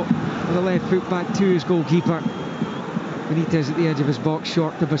 Ramalo with a left foot back to his goalkeeper. Benitez at the edge of his box,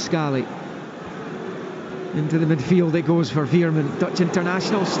 short to Boscali. Into the midfield it goes for Veerman. Dutch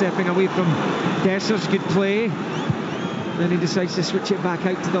international stepping away from Desser's good play. Then he decides to switch it back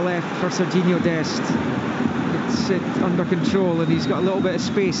out to the left for Serginho Dest. It's under control, and he's got a little bit of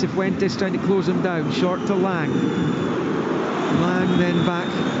space. If Fuentes trying to close him down, short to Lang. Lang then back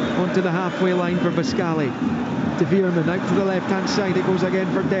onto the halfway line for Boscali. To Veerman, out to the left hand side it goes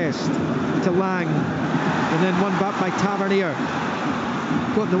again for Dest. To Lang, and then one back by Tavernier.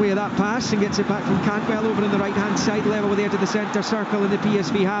 got in the way of that pass and gets it back from Cantwell over in the right-hand side, level with the edge of the centre circle in the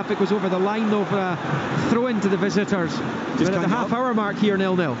PSV half. It goes over the line though for a throw-in to the visitors. We're at the half-hour mark here,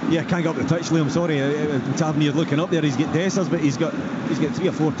 0-0. Yeah, can't get up the touch, Liam, sorry. Tavernier's looking up there, he's got Dessers, but he's got 3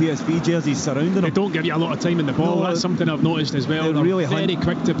 or 4 PSV jerseys surrounding him. They don't give you a lot of time in the ball. No, that's something I've noticed as well. They're really very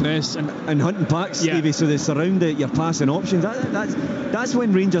quick to press. And hunting packs, Stevie, so they surround your passing options. That's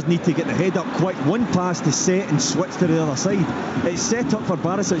when Rangers need to get the head up quick. One pass to set and switch to the other side. It's set up for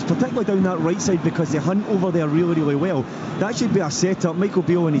Barisic, particularly down that right side, because they hunt over there really, really well. That should be a set-up. Michael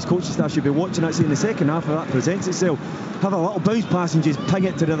Beale and his coaching staff should be watching that. So in the second half, of that presents itself, have a little bounce pass and just ping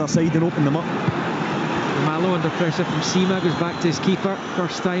it to the other side and open them up. Malo under pressure from Sima, goes back to his keeper.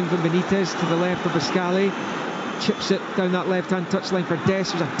 First time from Benitez to the left of Pascali. Chips it down that left-hand touchline for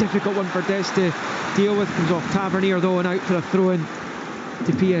Dest. It was a difficult one for Dest to deal with. Comes off Tavernier though and out for a throw-in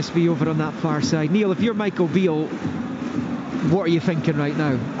to PSV over on that far side. Neil, if you're Michael Beale, what are you thinking right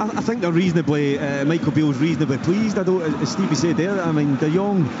now? I think they're reasonably, Michael Beale's reasonably pleased. I don't, as Stevie said there, I mean, De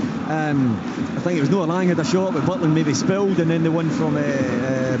Jong, I think it was Noah Lang had a shot, but Butland maybe spilled, and then the one from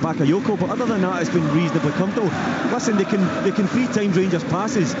Bakayoko. But other than that, it's been reasonably comfortable. Listen, they can 3 times Rangers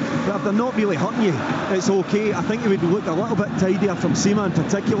passes, but if they're not really hurting you, it's okay. I think it would look a little bit tidier from Seema in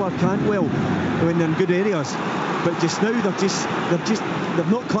particular, Cantwell, when they're in good areas. But just now they're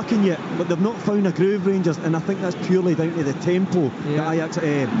not clicking yet, but they've not found a groove, Rangers, and I think that's purely down to the tempo that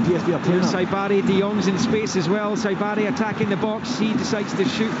PSV are playing. Saibari, De Jong's in space as well. Saibari attacking the box, he decides to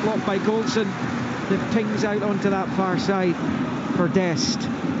shoot, blocked by Goldson. That pings out onto that far side for Dest.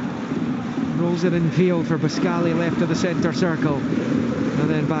 Rolls it in field for Pascali, left of the centre circle. And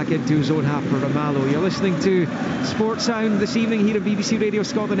then back into his own half for Romalo. You're listening to Sports Sound this evening here at BBC Radio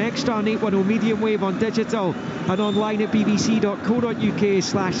Scotland Extra on 810 medium wave on digital and online at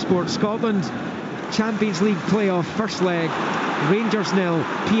bbc.co.uk/Sports Scotland. Champions League playoff first leg, Rangers 0,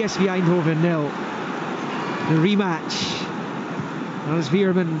 PSV Eindhoven 0. The rematch as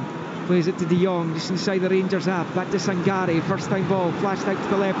Veerman plays it to De Jong just inside the Rangers half, back to Sangare, first time ball flashed out to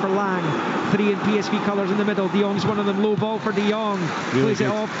the left for Lang. 3 in PSV colours in the middle. De Jong's one of them, low ball for De Jong, plays it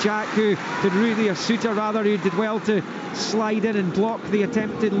off Jack, who did really a Suter rather, who did well to slide in and block the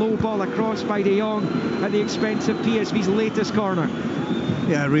attempted low ball across by De Jong at the expense of PSV's latest corner.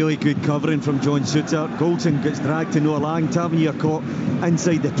 Yeah, really good covering from John Suter. Goldson gets dragged to Noah Lang. Tavernier caught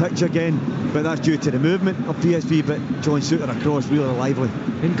inside the pitch again, but that's due to the movement of PSV. But John Suter across, really lively.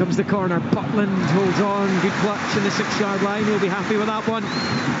 In comes the corner. Butland holds on. Good clutch in the 6-yard line. He'll be happy with that one.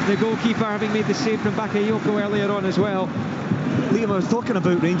 The goalkeeper having made the save from Bakayoko earlier on as well. Liam, I was talking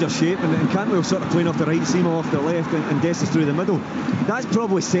about Rangers shape, and Cantwell sort of playing off the right, Seema off the left, and Dessers through the middle. That's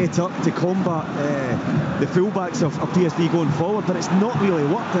probably set up to combat the fullbacks of PSV going forward, but it's not really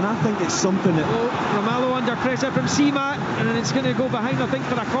worked, and I think it's something that... Romalo under pressure from Seema, and it's going to go behind, I think,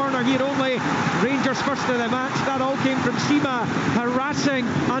 for a corner here only. Rangers first of the match. That all came from Seema harassing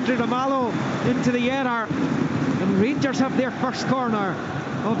Andre Romalo into the error, and Rangers have their first corner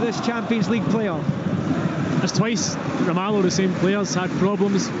of this Champions League playoff. There's twice Romalo, the same players, had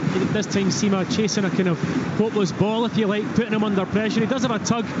problems. This time Seema chasing a kind of hopeless ball, if you like, putting him under pressure. He does have a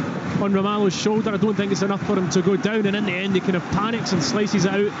tug on Romalo's shoulder. I don't think it's enough for him to go down, and in the end he kind of panics and slices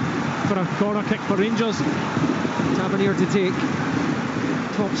it out for a corner kick for Rangers. Tavernier to take.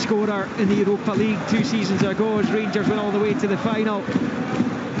 Top scorer in the Europa League 2 seasons ago as Rangers went all the way to the final.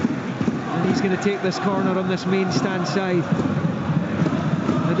 And he's going to take this corner on this main stand side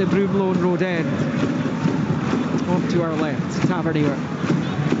at the Broomloan Road end. Off to our left, Tavernier,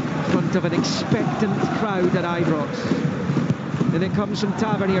 in front of an expectant crowd at Ibrox. And it comes from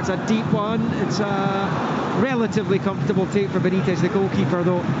Tavernier. It's a deep one. It's a relatively comfortable take for Benitez, the goalkeeper,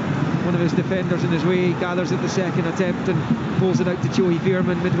 though. One of his defenders in his way, he gathers at the second attempt and pulls it out to Joey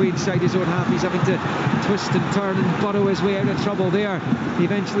Veerman midway inside his own half. He's having to twist and turn and burrow his way out of trouble there. He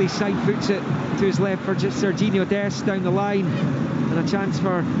eventually side foots it to his left for Serginho Dest down the line. And a chance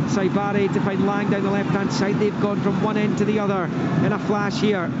for Saibari to find Lang down the left-hand side. They've gone from one end to the other in a flash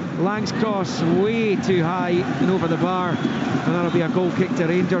here. Lang's cross way too high and over the bar. And that'll be a goal kick to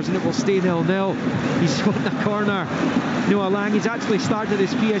Rangers, and it will stay 0-0. He's won the corner. Noah Lang, he's actually started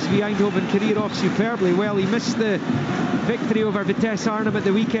his PSV Eindhoven career off superbly well. He missed the victory over Vitesse Arnhem at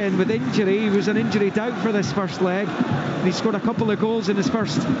the weekend with injury. He was an injury out for this first leg. And he scored a couple of goals in his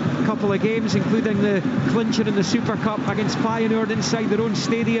first couple of games, including the clincher in the Super Cup against Feyenoord inside their own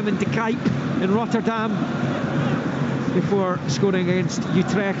stadium in De Kuip in Rotterdam, before scoring against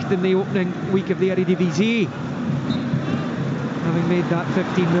Utrecht in the opening week of the Eredivisie, having made that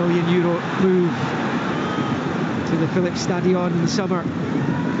 €15 million move to the Philips Stadion in the summer.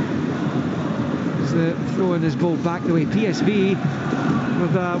 As the throw-in is bowled back the way PSV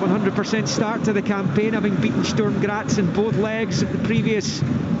with a 100% start to the campaign, having beaten Sturm Graz in both legs of the previous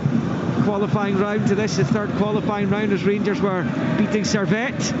qualifying round to this, the third qualifying round, as Rangers were beating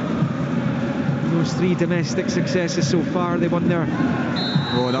Servette. Those 3 domestic successes so far. They won their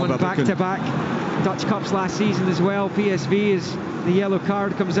one back-to-back Dutch Cups last season as well. PSV, as the yellow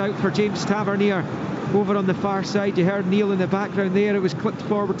card comes out for James Tavernier over on the far side. You heard Neil in the background there. It was clipped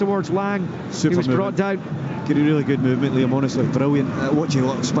forward towards Lang. Super he was movement. brought down. Really good movement, Liam, honestly, brilliant. Watching a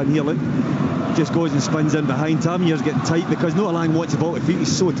little spin here, look. Just goes and spins in behind. Tavernier's getting tight because Noah Lang wants the ball to feet.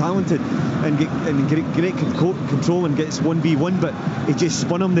 He's so talented and great control and gets 1v1, but he just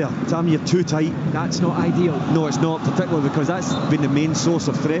spun him there. Tavernier too tight. That's not ideal. No, it's not, particularly because that's been the main source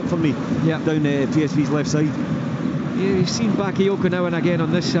of threat for me down PSV's left side. Yeah, you've seen Bakayoko now and again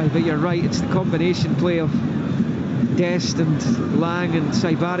on this side, but you're right, it's the combination play of Dest and Lang and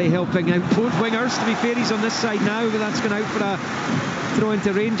Saibari helping out both wingers. To be fair, he's on this side now, but that's gone out for a throw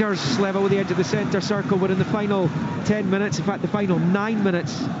into Rangers, level with the edge of the centre circle. We're in the final 10 minutes, in fact the final 9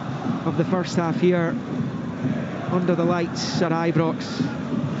 minutes of the first half here under the lights at Ibrox,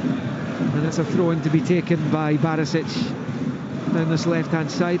 and it's a throw-in to be taken by Barisic down this left hand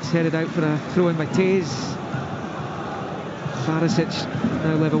side. It's headed out for a throw-in by Taze. Barisic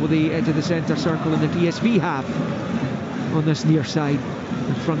now level with the edge of the centre circle in the PSV half on this near side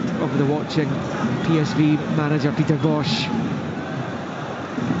in front of the watching PSV manager Peter Bosch.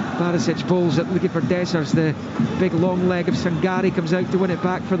 Barisic bowls it, looking for Dessers. The big long leg of Sangari comes out to win it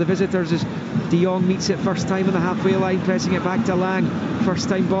back for the visitors as De Jong meets it first time on the halfway line, pressing it back to Lang. First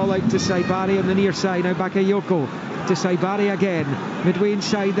time ball out to Saibari on the near side. Now Bakayoko to Saibari again, midway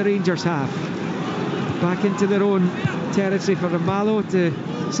inside the Rangers half. Back into their own territory for Ramalho to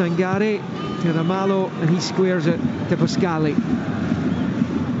Sangari to Ramalho, and he squares it to Boscali.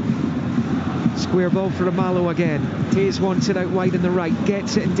 Square ball for Ramalho again. Taze wants it out wide on the right,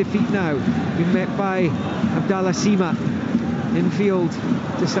 gets it into feet now. Been met by Abdallah Sima. Infield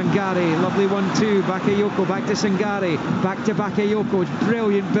to Sangari, lovely 1-2. Bakayoko back to Sangari, back to Bakayoko. It's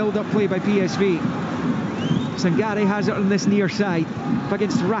brilliant build-up play by PSV. Sangari has it on this near side, up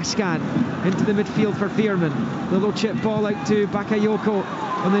against Raskan, into the midfield for Veerman. Little chip ball out to Bakayoko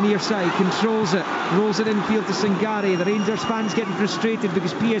on the near side, controls it, rolls it infield to Sangari. The Rangers fans getting frustrated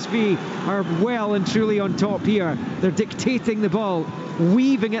because PSV are well and truly on top here. They're dictating the ball,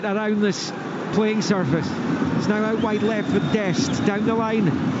 weaving it around this playing surface. It's now out wide left with Dest, down the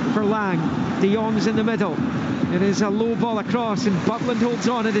line for Lang. De Jong's in the middle. It is a low ball across, and Butland holds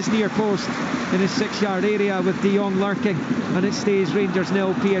on at his near post in his 6-yard area with De Jong lurking, and it stays Rangers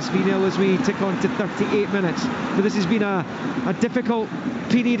 0, PSV 0 as we tick on to 38 minutes. But this has been a difficult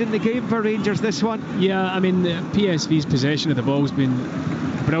period in the game for Rangers, this one. Yeah, I mean, PSV's possession of the ball has been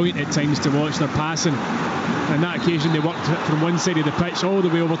brilliant at times to watch. Their passing, on that occasion they worked from one side of the pitch all the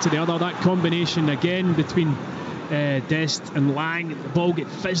way over to the other. That combination again between Dest and Lang, the ball get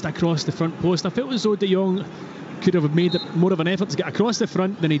fizzed across the front post. I felt as though De Jong could have made more of an effort to get across the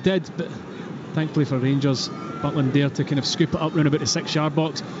front than he did, but thankfully for Rangers, Butland there to kind of scoop it up round about the 6-yard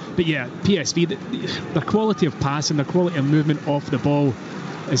box. But yeah, PSV, their quality of passing, their quality of movement off the ball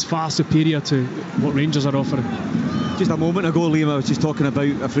is far superior to what Rangers are offering. Just a moment ago, Liam, I was just talking about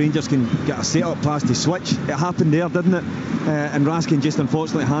if Rangers can get a set-up pass to switch. It happened there, didn't it? And Raskin just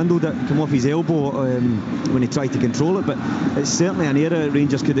unfortunately handled it, come off his elbow when he tried to control it. But it's certainly an area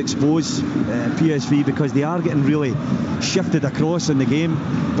Rangers could expose PSV, because they are getting really shifted across in the game.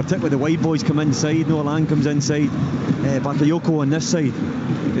 Particularly the wide boys come inside, Noah Lang comes inside, Bakayoko on this side.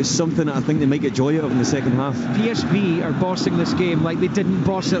 It's something that I think they might get joy out of in the second half. PSV are bossing this game like they didn't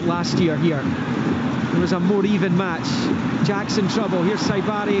boss it last year here. It was a more even match. Jackson trouble. Here's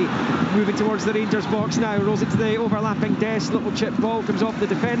Saibari moving towards the Rangers box now. Rolls it to the overlapping Dest. Little chip ball comes off the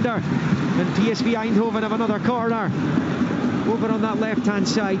defender. And PSV Eindhoven have another corner over on that left-hand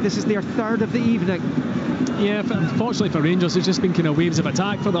side. This is their third of the evening. Yeah, unfortunately for Rangers, it's just been kind of waves of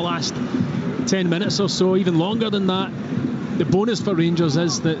attack for the last 10 minutes or so, even longer than that. The bonus for Rangers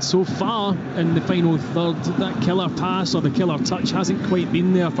is that so far in the final third, that killer pass or the killer touch hasn't quite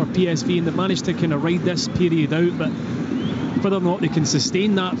been there for PSV, and they've managed to kind of ride this period out. But whether or not they can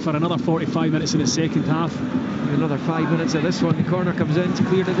sustain that for another 45 minutes in the second half. Another 5 minutes of this one. The corner comes in, it's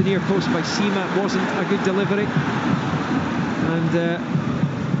cleared at the near post by Sima. It wasn't a good delivery, and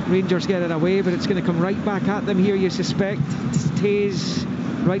Rangers get it away, but it's going to come right back at them here, you suspect. Taze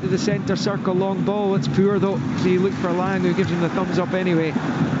right to the centre circle, long ball. It's poor though. They look for Lang, who gives him the thumbs up anyway,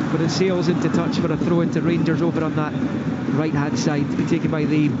 but it sails into touch for a throw into Rangers over on that right hand side, to be taken by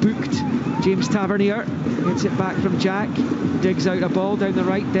the booked James Tavernier. Gets it back from Jack, digs out a ball down the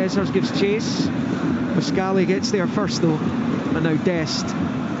right. Dessers gives chase. Pascali gets there first though. and now Dest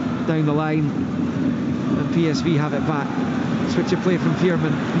down the line, and PSV have it back. Switch of play from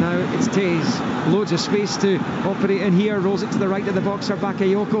Veerman. Now it's Taze. Loads of space to operate in here. Rolls it to the right of the boxer.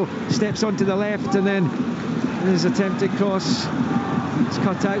 Bakayoko steps onto the left, and then his attempted cross. It's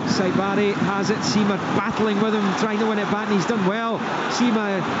cut out. Saibari has it. Sima battling with him, trying to win it back, and he's done well.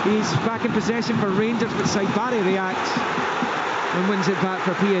 Sima is back in possession for Rangers, but Saibari reacts and wins it back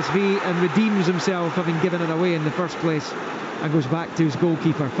for PSV and redeems himself, having given it away in the first place, and goes back to his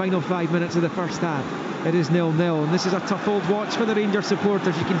goalkeeper. Final 5 minutes of the first half. It is 0-0, and this is a tough old watch for the Rangers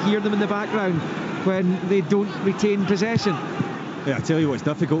supporters. You can hear them in the background when they don't retain possession. Yeah, I tell you what's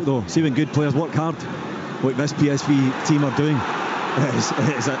difficult though. See, when good players work hard, what this PSV team are doing,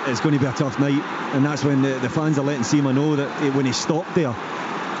 it's going to be a tough night, and that's when the fans are letting Sima know that when he stopped there,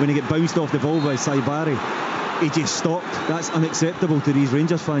 when he get bounced off the ball by Saibari, he just stopped. That's unacceptable to these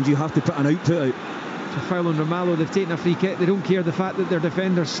Rangers fans. You have to put an output out. It's a foul on Romalo. They've taken a free kick. They don't care the fact that their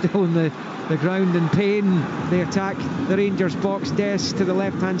defender's still in the ground in pain. They attack the Rangers box. Dest to the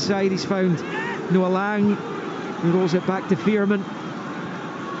left hand side. He's found Noah Lang, who rolls it back to Veerman.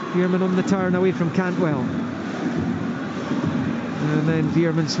 Veerman on the turn away from Cantwell, and then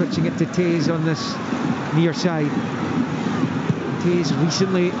Veerman switching it to Taze on this near side. Taze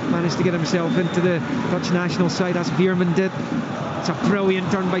recently managed to get himself into the Dutch national side, as Veerman did. It's a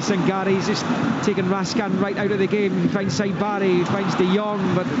brilliant turn by Sangare. He's just taken Raskan right out of the game. He finds Saibari, he finds De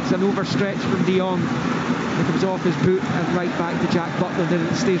Jong, but it's an overstretch from De Jong. It comes off his boot and right back to Jack Butland, and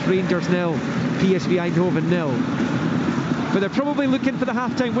it stays Rangers 0, PSV Eindhoven 0. But they're probably looking for the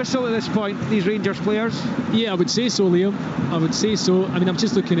half-time whistle at this point, these Rangers players. Yeah, I would say so, Liam. I would say so. I mean, I'm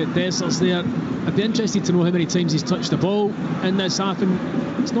just looking at Dessers there. I'd be interested to know how many times he's touched the ball in this half, and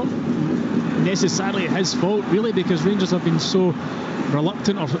it's not necessarily his fault, really, because Rangers have been so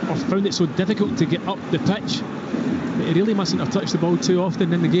reluctant or found it so difficult to get up the pitch. But he really mustn't have touched the ball too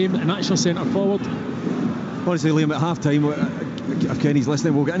often in the game, an actual centre forward. Honestly, Liam, at half-time, if Kenny's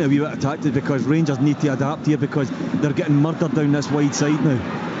listening, we'll get in a wee bit of tactics, because Rangers need to adapt here, because they're getting murdered down this wide side now.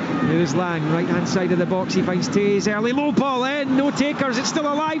 There's Lang, right hand side of the box. He finds Taze early, low ball in, no takers. It's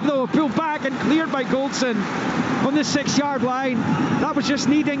still alive though, pulled back and cleared by Goldson on the 6-yard line. That was just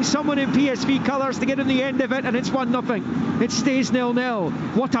needing someone in PSV colours to get in the end of it, and it's 1-0. It stays 0-0.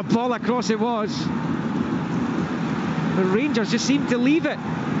 What a ball across it was. The Rangers just seemed to leave it.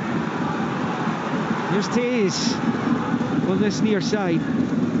 Here's Taze on this near side.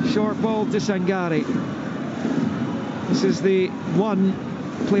 Short ball to Sangare. This is the one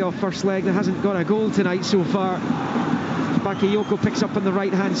playoff first leg that hasn't got a goal tonight so far. Bakayoko picks up on the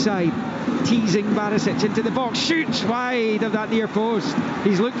right hand side, teasing Barisic into the box, shoots wide of that near post.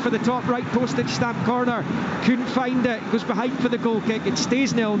 He's looked for the top right postage stamp corner, couldn't find it, goes behind for the goal kick. It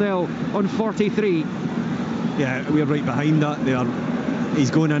stays 0-0 on 43. Yeah, we're right behind that there.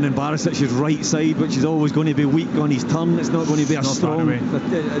 He's going in Barisic's right side, which is always going to be weak on his turn. It's not going to be a strong.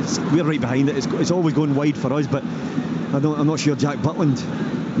 We're right behind it. It's always going wide for us, but I'm not sure Jack Butland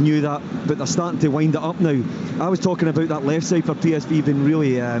knew that, but they're starting to wind it up now. I was talking about that left side for PSV being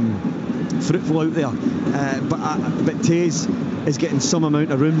really fruitful out there, but Taze is getting some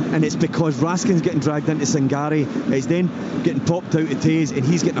amount of room, and it's because Raskin's getting dragged into Sangare. It's then getting popped out to Taze, and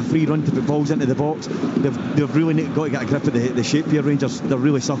he's getting a free run to put balls into the box. They've really got to get a grip of the shape here, Rangers. They're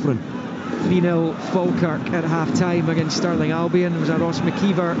really suffering. 3-0 Falkirk at half-time against Stirling Albion. It was a Ross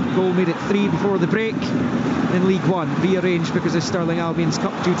McKeever goal, made it 3 before the break in League One, rearranged because of Stirling Albion's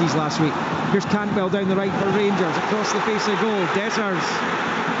cup duties last week. Here's Cantwell down the right for Rangers, across the face of goal. Dessers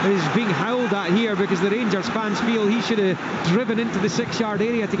is being howled at here because the Rangers fans feel he should have driven into the 6-yard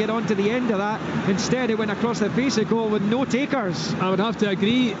area to get onto the end of that. Instead, it went across the face of goal with no takers. I would have to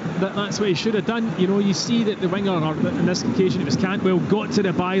agree that that's what he should have done. You know, you see that the winger, or in this occasion it was Cantwell, got to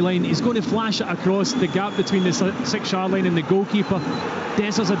the byline. He's going to flash it across the gap between the 6-yard line and the goalkeeper.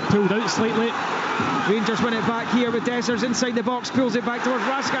 Dessers had pulled out slightly. Rangers win it back here with Dessers inside the box, pulls it back towards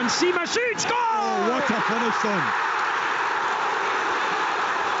Raskan. Sima shoots, goal! Oh, what a finish, son!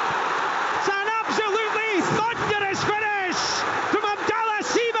 Thunderous finish from Abdallah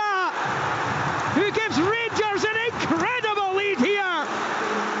Sima, who gives Rangers an incredible lead here.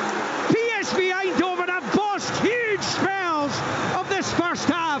 PSV Eindhoven have bossed huge spells of this first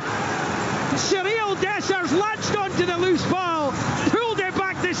half. Cyril Dessers latched onto the loose ball, pulled it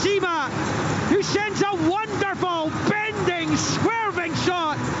back to Sima, who sends a wonderful, bending, swerving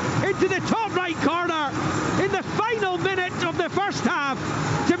shot into the top right corner in the final minute of the first half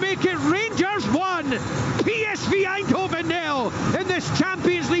to make it Rangers 1, PSV Eindhoven 0 in this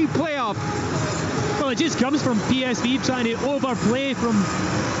Champions League playoff. Well, it just comes from PSV trying to overplay from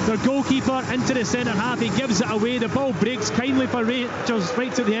their goalkeeper into the centre half. He gives it away. The ball breaks kindly for Rangers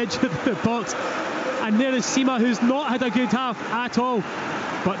right to the edge of the box. And there is Sima, who's not had a good half at all.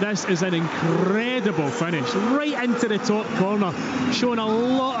 But this is an incredible finish, right into the top corner, showing a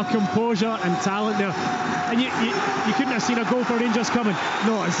lot of composure and talent there. And you couldn't have seen a goal for Rangers coming.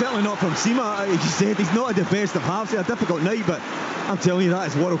 No, it's certainly not from Sima. As you said, he's not at the best of halves. It's a difficult night, but I'm telling you, that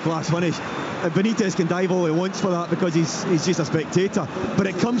is world-class finish. Benitez can dive all he wants for that because he's just a spectator. But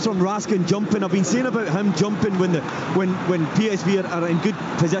it comes from Raskin jumping. I've been saying about him jumping when PSV are in good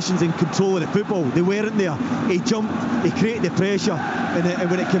positions in control of the football. They weren't there. He jumped, he created the pressure, and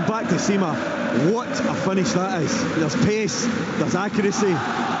when it came back to Sima, what a finish that is. There's pace, there's accuracy.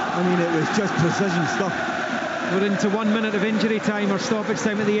 I mean, it was just precision stuff. We're into 1 minute of injury time or stoppage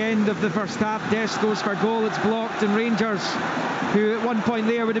time at the end of the first half. Dest goes for goal, it's blocked, and Rangers, who at one point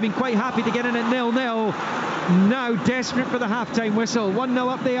there would have been quite happy to get in at 0-0, now desperate for the half-time whistle. 1-0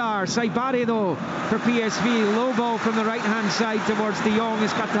 up they are. Saibari though for PSV, low ball from the right-hand side towards De Jong,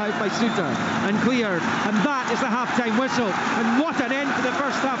 is cut out by Suter and cleared, and that is the half-time whistle. And what an end to the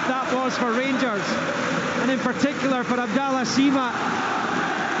first half that was for Rangers, and in particular for Abdallah Sima,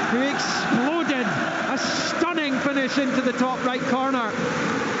 who exploded a stunning finish into the top right corner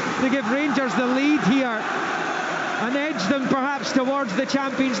to give Rangers the lead here and edge them perhaps towards the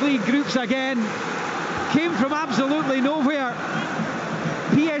Champions League groups again. Came from absolutely nowhere.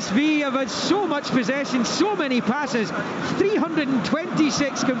 PSV have had so much possession, so many passes,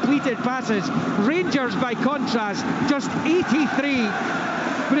 326 completed passes. Rangers, by contrast, just 83.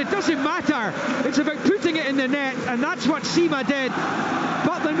 But it doesn't matter. It's about putting it in the net, and that's what Sima did.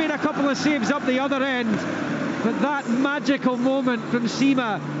 Butler made a couple of saves up the other end, but that magical moment from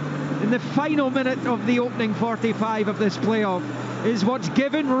Sima in the final minute of the opening 45 of this playoff is what's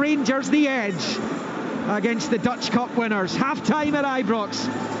given Rangers the edge against the Dutch Cup winners. Half-time at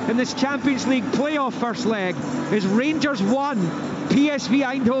Ibrox in this Champions League playoff first leg is Rangers 1, PSV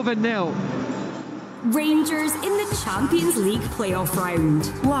Eindhoven 0. Rangers in the Champions League playoff round.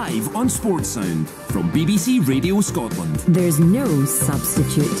 Live on Sports Sound from BBC Radio Scotland. There's no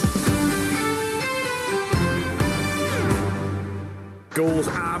substitute. Goals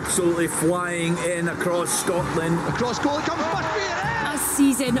absolutely flying in across Scotland. Across goal it comes, must be it! A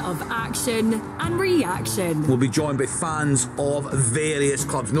season of action and reaction. We'll be joined by fans of various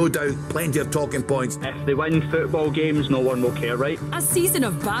clubs. No doubt, plenty of talking points. If they win football games, no one will care, right? A season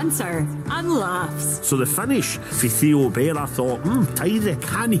of banter and laughs. So the finish for Theo Bair, I thought, tidy.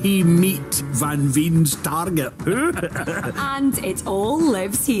 Can he meet Van Veen's target? And it all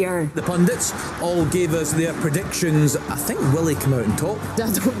lives here. The pundits all gave us their predictions. I think Willie came out on top. I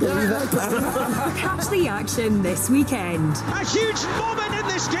don't believe it. Catch the action this weekend. A huge moment in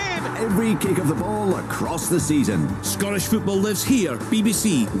this game. Every kick of the ball across the season. Scottish football lives here.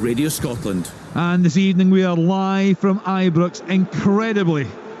 BBC Radio Scotland. And this evening we are live from Ibrox. Incredibly,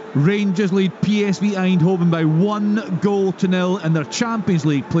 Rangers lead PSV Eindhoven by 1-0 in their Champions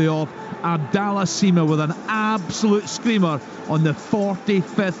League playoff. Abdallah Sima with an absolute screamer on the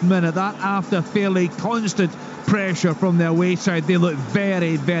 45th minute. That after fairly constant pressure from the away side. They look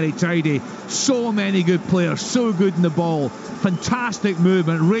very, very tidy. So many good players, so good in the ball. Fantastic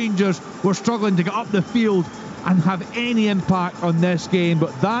movement. Rangers were struggling to get up the field and have any impact on this game,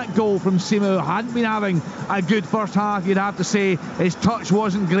 but that goal from Sima, who hadn't been having a good first half, you'd have to say. His touch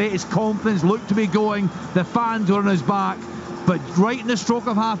wasn't great, his confidence looked to be going, the fans were on his back, but right in the stroke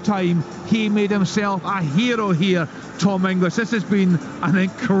of half time he made himself a hero here. Tom Inglis, this has been an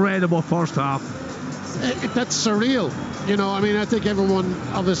incredible first half. That's surreal. You know, I mean, I think everyone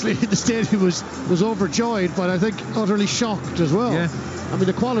obviously in the stadium was overjoyed, but I think utterly shocked as well. Yeah. I mean,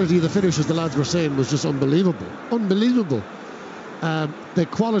 the quality of the finishes the lads were saying was just unbelievable. Unbelievable. The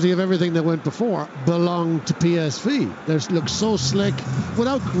quality of everything that went before belonged to PSV. They looked so slick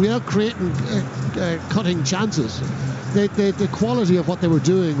without creating cutting chances. The quality of what they were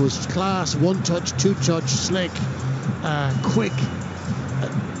doing was class, one touch, two touch, slick, quick.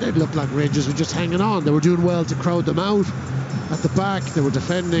 It looked like Rangers were just hanging on. They were doing well to crowd them out at the back. They were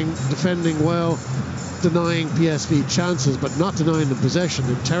defending well, denying PSV chances, but not denying them possession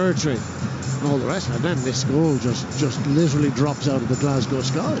and territory and all the rest. And then this goal just literally drops out of the Glasgow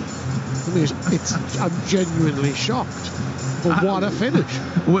sky. I mean, I'm genuinely shocked. But what a finish.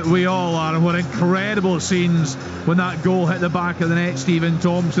 We all are, and what incredible scenes when that goal hit the back of the net, Stephen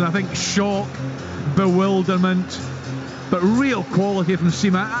Thompson. I think shock, bewilderment, but real quality from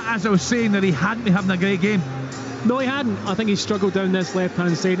Sima. As I was saying, that he hadn't been having a great game. No, he hadn't. I think he struggled down this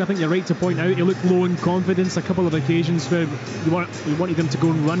left-hand side. I think you're right to point out he looked low in confidence a couple of occasions where we wanted him to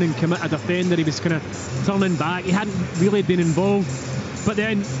go and run and commit a defender. He was kind of turning back. He hadn't really been involved. But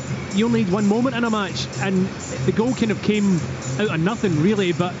then you only need one moment in a match, and the goal kind of came out of nothing,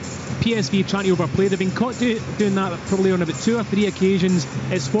 really. But PSV trying to overplay. They've been caught doing that probably on about 2 or 3 occasions.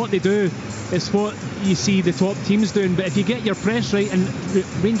 It's what they do. It's what you see the top teams doing. But if you get your press right, and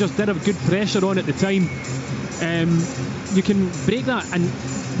Rangers did have good pressure on at the time, you can break that. And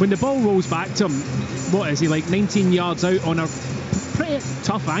when the ball rolls back to him, what is he, like 19 yards out on a pretty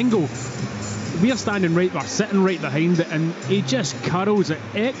tough angle? We're sitting right behind it, and he just curls it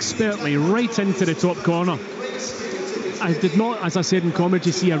expertly right into the top corner. I did not, as I said in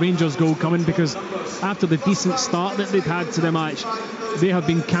commentary, see a Rangers goal coming, because after the decent start that they'd had to the match, they have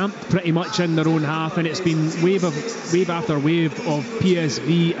been camped pretty much in their own half, and it's been wave after wave of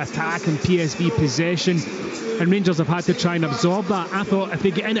PSV attack and PSV possession, and Rangers have had to try and absorb that. I thought if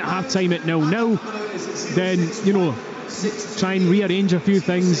they get in at half-time at 0-0, then, you know, try and rearrange a few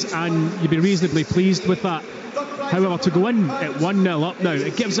things and you'd be reasonably pleased with that. However, to go in at 1-0 up now,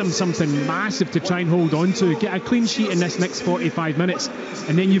 it gives them something massive to try and hold on to, get a clean sheet in this next 45 minutes,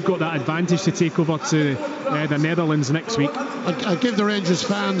 and then you've got that advantage to take over to the Netherlands next week. I give the Rangers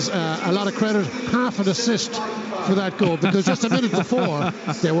fans a lot of credit, half an assist for that goal, because just a minute before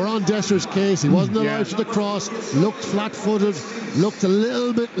they were on Desser's case. He wasn't alive to the cross, looked flat-footed, looked a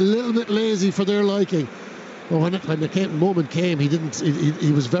little bit lazy for their liking. But when the moment came,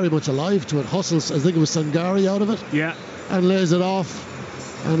 he was very much alive to it. Hustles, I think it was Sangari out of it. Yeah. And lays it off.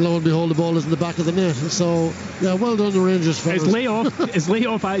 And lo and behold, the ball is in the back of the net. So, yeah, well done, the Rangers fans. His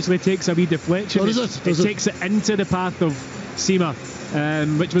layoff actually takes a wee deflection. Oh, does it? It takes it into the path of Sima,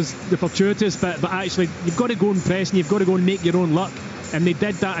 which was the fortuitous bit. But actually, you've got to go and press, and you've got to go and make your own luck. And they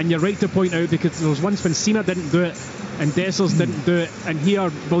did that, and you're right to point out, because there was once when Sima didn't do it, and Dessers didn't do it. And here,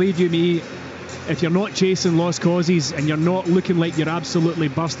 believe you me, if you're not chasing lost causes and you're not looking like you're absolutely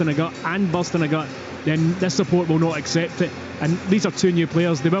busting a gut, then this support will not accept it. And these are 2 new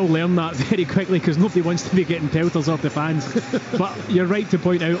players. They will learn that very quickly, because nobody wants to be getting pelters off the fans. But you're right to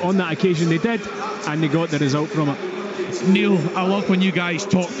point out, on that occasion they did, and they got the result from it. Neil, I love when you guys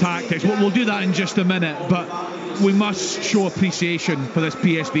talk tactics. We'll do that in just a minute, but we must show appreciation for this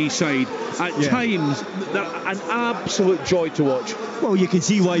PSV side. At times, they're an absolute joy to watch. Well, you can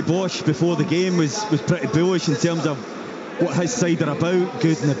see why Bosch before the game was pretty bullish in terms of what his side are about.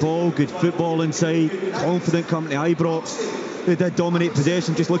 Good in the ball, good football inside, confident coming to Ibrox. They did dominate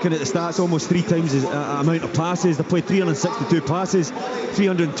possession. Just looking at the stats, almost 3 times the amount of passes. They played 362 passes,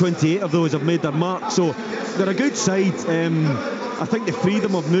 328 of those have made their mark. So they're a good side. I think the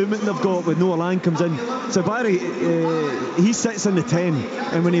freedom of movement they've got when Noah Lang comes in. Sabari, he sits in the 10,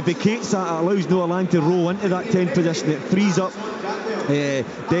 and when he vacates that, it allows Noah Lang to roll into that 10 position. It frees up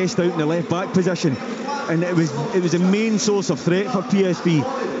Dest out in the left back position, and it was a main source of threat for PSV.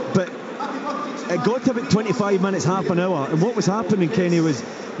 But it got to about 25 minutes, half an hour, and what was happening, Kenny, was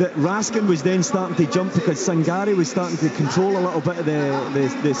that Raskin was then starting to jump, because Sangari was starting to control a little bit of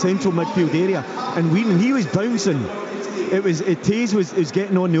the central midfield area, and when he was bouncing, Taze was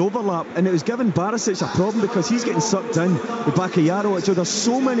getting on the overlap, and it was giving Barisic a problem, because he's getting sucked in the back of Yarrow. So there's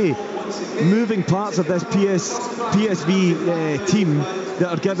so many moving parts of this PSV team that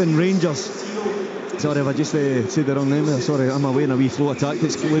are giving Rangers. Sorry if I just said the wrong name there. Sorry, I'm away in a wee flow of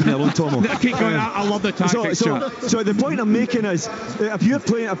tactics. Leave me alone, Tomo. Keep going. I love the tactics. So the point I'm making is, if you're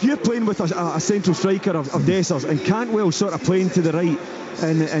playing with a central striker of Dessers, and Cantwell sort of playing to the right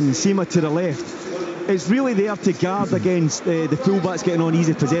and Sima to the left, it's really there to guard against the fullbacks getting on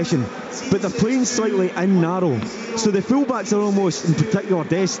easy possession, but they're playing slightly in narrow, so the fullbacks are almost, in particular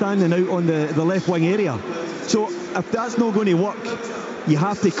Des, standing out on the left wing area. So if that's not going to work, you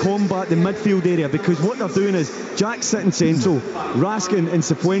have to combat the midfield area, because what they're doing is Jack's sitting central, Raskin and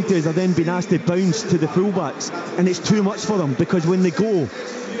Cifuentes are then being asked to bounce to the fullbacks, and it's too much for them, because when they go,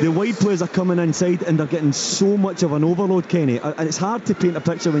 the wide players are coming inside and they're getting so much of an overload, Kenny, and it's hard to paint a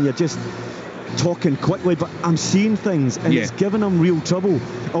picture when you're just talking quickly, but I'm seeing things, and it's giving them real trouble.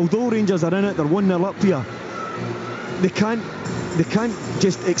 Although Rangers are in it, they're 1-0 up here, they can't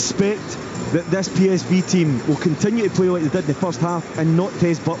just expect that this PSV team will continue to play like they did in the first half and not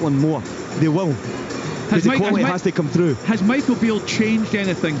test Butland more. They will. because the quality has to come through. Has Michael Beale changed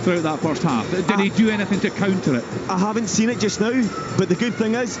anything throughout that first half? Did he do anything to counter it? I haven't seen it just now, but the good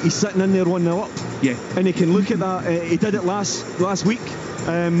thing is he's sitting in there 1-0 up. Yeah. And he can look at that. He did it last week.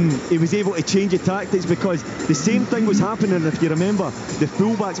 He was able to change the tactics because the same thing was happening. If you remember, the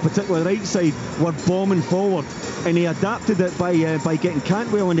fullbacks, particularly right side, were bombing forward, and he adapted it by getting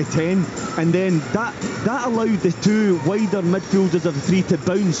Cantwell in the 10, and then that allowed the two wider midfielders of the three to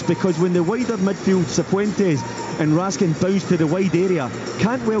bounce, because when the wider midfield, Cifuentes and Raskin, bounced to the wide area,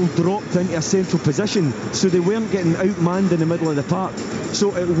 Cantwell dropped into a central position, so they weren't getting outmanned in the middle of the park.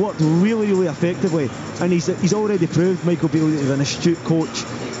 So it worked really, really effectively, and he's already proved, Michael Beale, is an astute coach.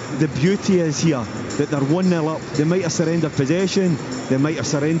 The beauty is here that they're 1-0 up. They might have surrendered possession, they might have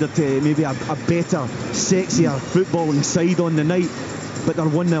surrendered to maybe a better, sexier footballing side on the night, but they're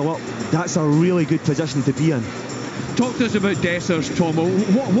 1-0 up. That's a really good position to be in. Talk to us about Dessers, Tomo.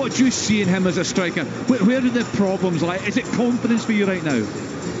 What do you see in him as a striker? Where are the problems lie? Is it confidence for you right now?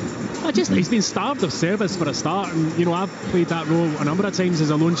 He's been starved of service for a start, and you know, I've played that role a number of times as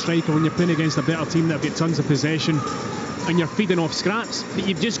a lone striker when you're playing against a better team that have got tons of possession and you're feeding off scraps. But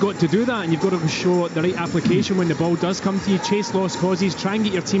you've just got to do that, and you've got to show the right application when the ball does come to you. Chase lost causes, try and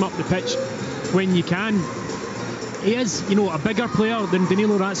get your team up the pitch when you can. He is, you know, a bigger player than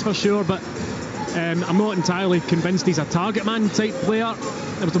Danilo, that's for sure, but I'm not entirely convinced he's a target man type player.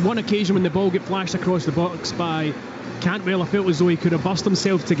 There was one occasion when the ball got flashed across the box by Cantwell. I felt as though he could have burst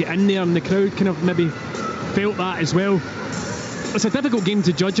himself to get in there, and the crowd kind of maybe felt that as well. It's a difficult game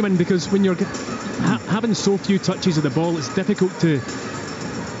to judge him in, because when you're having so few touches of the ball, it's difficult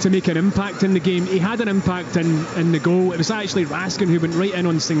to make an impact in the game. He had an impact in the goal. It was actually Raskin who went right in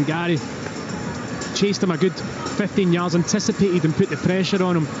on Singari, chased him a good 15 yards, anticipated and put the pressure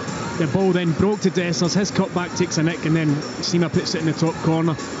on him. The ball then broke to Dessers, his cutback takes a nick, and then Sima puts it in the top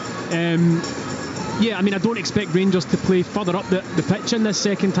corner. Yeah, I mean, I don't expect Rangers to play further up the pitch in this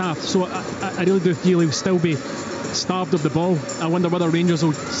second half, so I really do feel he'll still be starved of the ball. I wonder whether Rangers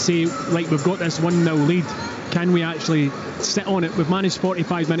will say, right, we've got this 1-0 lead, can we actually sit on it? We've managed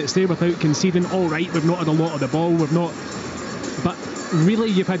 45 minutes there without conceding. All right, we've not had a lot of the ball, but really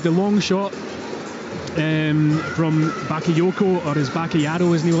you've had the long shot from Bakayoko, or his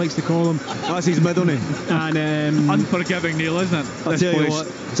Bakayaro as Neil likes to call him. That's his middle name. And unforgiving, Neil, isn't it? I tell you what,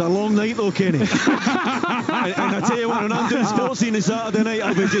 it's a long night though, Kenny. and I tell you what, when I'm doing sports scene on Saturday night,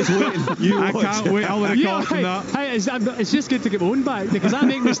 I'll be just waiting. I can't wait. I'll record from that. Hey, it's just good to get my own back, because I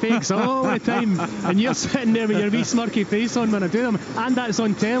make mistakes all the time, and you're sitting there with your wee smirky face on when I do them, and that's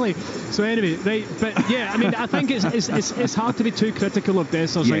on telly. So anyway, right, but yeah, I mean, I think it's hard to be too critical of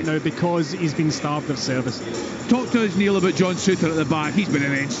Dessers right now, because he's been starved of service. Talk to us, Neil, about John Souttar at the back. He's been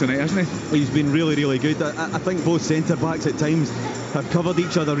immense tonight, hasn't he? He's been really, really good. I think both centre-backs at times have covered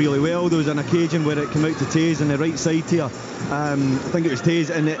each other really well. There was an occasion where it came out to Taze on the right side here. I think it was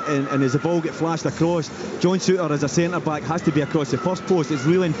Taze, and as the ball get flashed across, John Souttar as a centre-back has to be across the first post. It's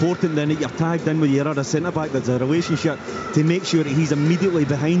really important then that you're tagged in with your other centre-back. There's a relationship to make sure that he's immediately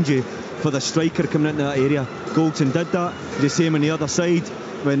behind you for the striker coming into that area. Goldson did that. The same on the other side.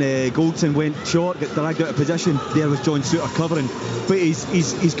 When Goldson went short, got dragged out of position, there was John Souttar covering. But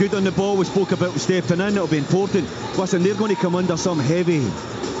he's good on the ball. We spoke about stepping in, it'll be important. Listen, they're going to come under some heavy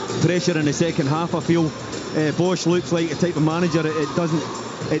pressure in the second half, I feel. Bosch looks like a type of manager,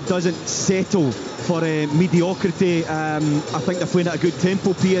 it doesn't settle for mediocrity. I think they're playing at a good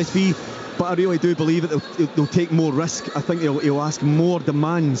tempo, PSV, but I really do believe that they'll take more risk. I think he'll ask more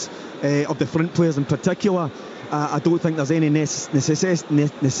demands of the front players in particular. I don't think there's any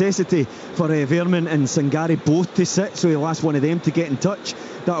necessity for Vermin and Sangari both to sit, so he'll ask one of them to get in touch.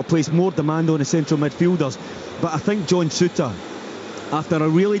 That'll place more demand on the central midfielders. But I think John Souttar, after a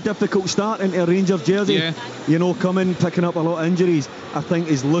really difficult start into a Rangers jersey, you know, picking up a lot of injuries, I think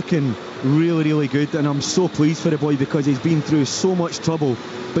is looking really, really good. And I'm so pleased for the boy, because he's been through so much trouble,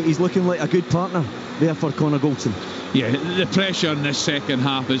 but he's looking like a good partner there for Connor Goldson. Yeah, the pressure in this second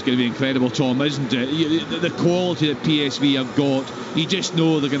half is going to be incredible, Tom, isn't it? The quality that PSV have got, you just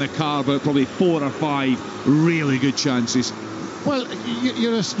know they're going to carve out probably 4 or 5 really good chances. Well,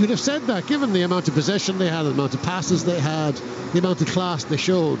 you'd have said that, given the amount of possession they had, the amount of passes they had, the amount of class they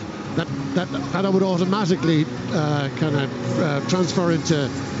showed, that would automatically transfer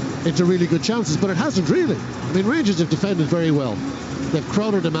into really good chances. But it hasn't really. I mean, Rangers have defended very well. They've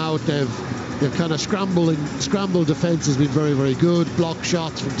crowded them out. They've kind of scrambled defence has been very, very good. Block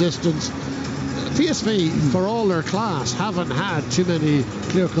shots from distance. PSV, for all their class, haven't had too many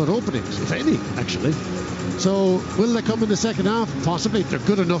clear-cut openings, if any, actually. So will they come in the second half? Possibly. They're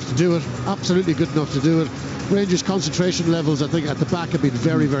good enough to do it. Absolutely good enough to do it. Rangers' concentration levels, I think, at the back have been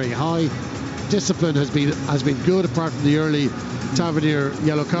very, very high. discipline has been good, apart from the early Tavernier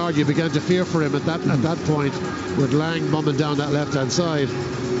yellow card. You began to fear for him at that point, with Lang mumming down that left-hand side.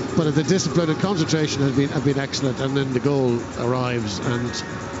 But the discipline and concentration have been excellent, and then the goal arrives, and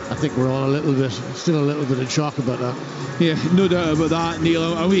I think we're all still a little bit in shock about that. Yeah, no doubt about that,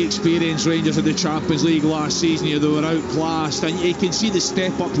 Neil. And we experienced Rangers in the Champions League last season. They were outclassed, and you can see the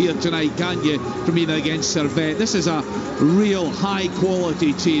step up here tonight, can't you, from being against Servette. This is a real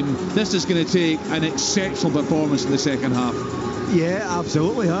high-quality team. This is going to take an exceptional performance in the second half. Yeah,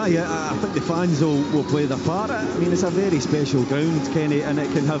 absolutely. Yeah, I think the fans will play their part. I mean, it's a very special ground, Kenny, and it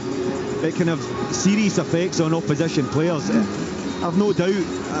can have serious effects on opposition players. I've no doubt,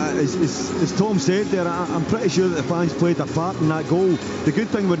 as Tom said there, I'm pretty sure that the fans played their part in that goal. The good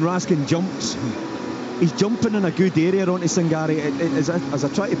thing when Raskin jumps, he's jumping in a good area onto Sangare. As I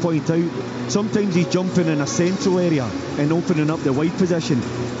try to point out, sometimes he's jumping in a central area and opening up the wide position.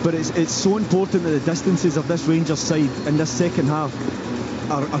 But it's so important that the distances of this Rangers side in this second half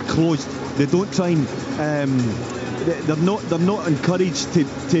are closed. They don't try and they're not encouraged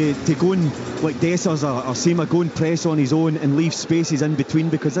to go and, like Dessers or Sima, go and press on his own and leave spaces in between,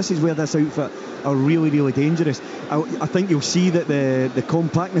 because this is where this outfit are really, really dangerous. I think you'll see that the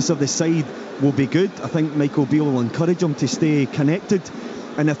compactness of the side will be good. I think Michael Beale will encourage them to stay connected,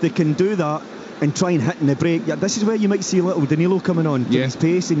 and if they can do that and try and hit in the break, this is where you might see little Danilo coming on, his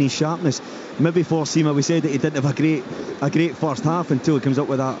pace and his sharpness. Maybe for Sima, we said that he didn't have a great first half until he comes up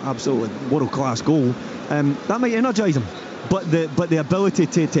with that absolutely world-class goal. That might energise him, but the ability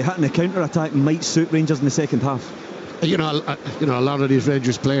to hit in the counter-attack might suit Rangers in the second half. A lot of these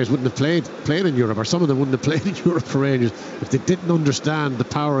Rangers players wouldn't have played in Europe, or some of them wouldn't have played in Europe for Rangers, if they didn't understand the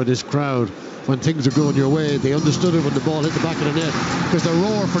power of this crowd. When things are going your way, they understood it when the ball hit the back of the net, because the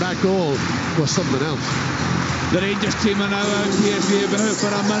roar for that goal was something else. The Rangers team are now out PSV about for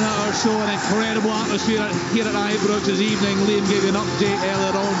a minute or so. An incredible atmosphere here at Ibrox this evening. Liam gave you an update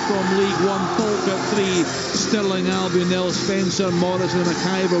earlier on from League One. Falkirk 3, Stirling Albion 0. Spencer, Morrison and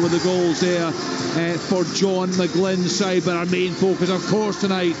McIver with the goals there for John McGlynn's side. But our main focus, of course,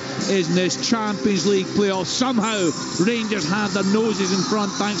 tonight is in this Champions League playoff. Somehow Rangers have their noses in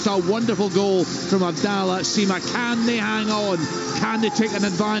front thanks to a wonderful goal from Abdallah Sima. Can they hang on? Can they take an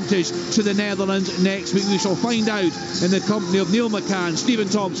advantage to the Netherlands next week? We shall find out in the company of Neil McCann, Stephen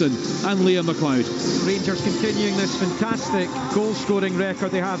Thompson and Liam McLeod. Rangers continuing this fantastic goal-scoring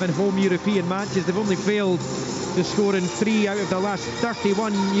record they have in home European matches. They've only failed to score in 3 out of the last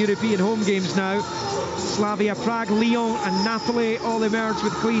 31 European home games now. Slavia Prague, Lyon and Napoli all emerged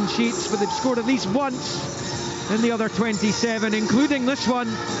with clean sheets, but they've scored at least once in the other 27, including this one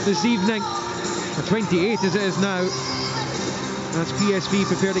this evening, or 28 as it is now. That's PSV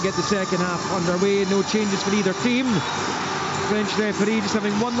prepared to get the second half underway. No changes for either team. French referee just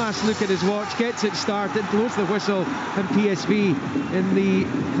having one last look at his watch, gets it started, blows the whistle, and PSV in the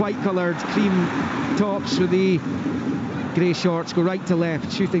white-coloured cream tops with the grey shorts go right to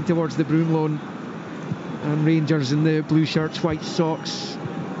left, shooting towards the Broomloan. And Rangers in the blue shirts, white socks,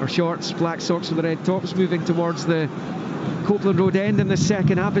 or shorts, black socks with the red tops, moving towards the Copeland Road end in the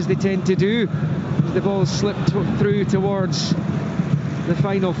second half, as they tend to do. The ball slipped through towards the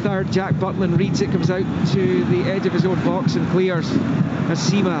final third. Jack Butland reads it, comes out to the edge of his own box and clears.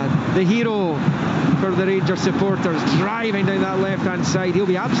 Asima, the hero for the Rangers supporters, driving down that left-hand side. He'll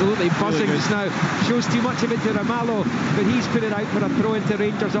be absolutely buzzing just now. Shows too much of it to Ramallo, but he's put it out for a throw into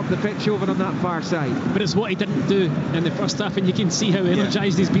Rangers up the pitch over on that far side. But it's what he didn't do in the first half, and you can see how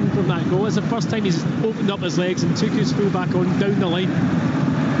energised he's been from that goal. It's the first time he's opened up his legs and took his full back on down the line.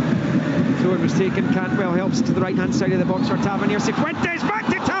 Throw was taken. Cantwell helps to the right-hand side of the box for Tavernier. Cifuentes back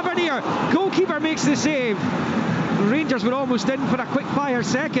to Tavernier. Goalkeeper makes the save. Rangers were almost in for a quick-fire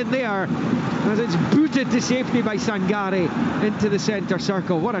second there, as it's booted to safety by Sangare into the centre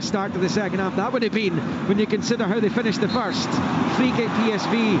circle. What a start to the second half that would have been when you consider how they finished the first. Free kick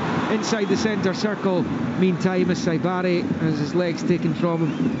PSV inside the centre circle. Meantime, as Saibari has his legs taken from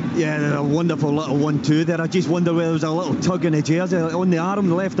him. Yeah, a wonderful little 1-2 there. I just wonder whether there was a little tug in the jersey on the arm,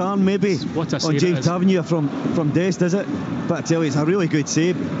 the left arm maybe. What a on James Tavernier from Dest, is it? But I tell you, it's a really good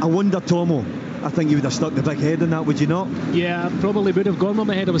save. I wonder, Tomo, I think you would have stuck the big head in that, would you not? Yeah, probably would have gone on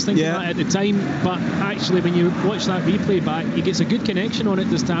my head. I was thinking that at the time, but actually when you watch that replay back, he gets a good connection on it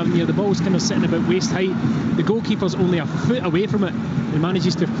this time. The ball's kind of sitting about waist height. The goalkeeper's only a foot away from it. He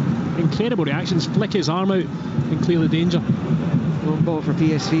manages to, incredible reactions, flick his arm out and clear the danger. Long ball for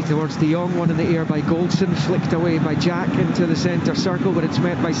PSV towards De Jong, one in the air by Goldson, flicked away by Jack into the centre circle, but it's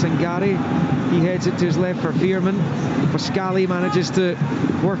met by Sangare. He heads it to his left for Veerman. Pascali manages to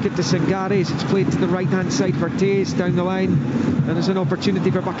work it to Sangare. It's played to the right hand side for Tays down the line, and there's an opportunity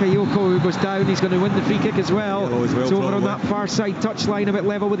for Bakayoko, who goes down. He's going to win the free kick as well. It's over on that far side touchline, a bit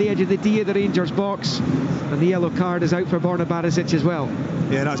level with the edge of the D of the Rangers box, and the yellow card is out for Borna Barisic as well.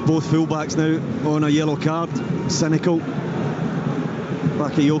 Yeah, that's both fullbacks now on a yellow card. Cynical.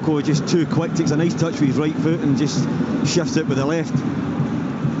 Bakayoko just too quick, takes a nice touch with his right foot and just shifts it with the left.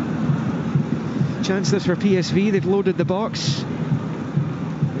 Chance this for PSV, they've loaded the box.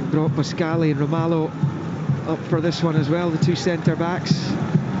 They've brought Pascali and Romalo up for this one as well, the two centre backs.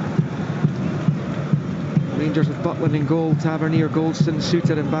 Rangers with Butland in goal, Tavernier, Goldston,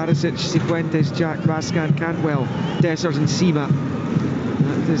 Suter and Barisic, Cifuentes, Jack, Rascan, Cantwell, Dessers and Sima.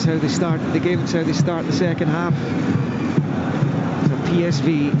 That is how they start the game, it's how they start the second half.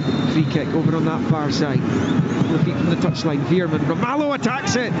 PSV free kick over on that far side. The feet from the touchline. Veerman, Romalo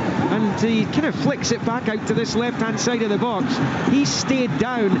attacks it, and he kind of flicks it back out to this left-hand side of the box. He stayed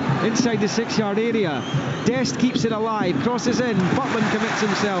down inside the 6-yard area. Dest keeps it alive, crosses in. Butland commits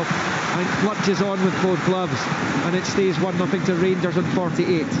himself and clutches on with both gloves, and it stays 1-0 to Rangers on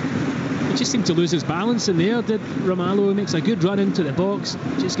 48. He just seemed to lose his balance in there, did Romalo. He makes a good run into the box,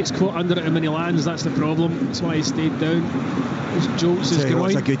 just gets caught under it, and when he lands, that's the problem. That's why he stayed down. Just jolts his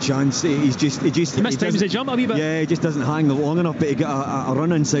groin. It's a good chance. He missed times to jump a wee bit. Yeah, he just doesn't hang long enough, but he got a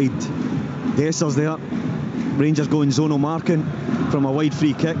run inside Dessers there. Rangers going zonal marking from a wide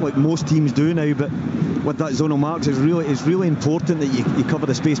free kick like most teams do now, but with that zonal marks, it's really important that you cover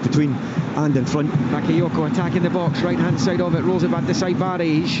the space between and in front. Bakayoko attacking the box, right hand side of it, rolls it back to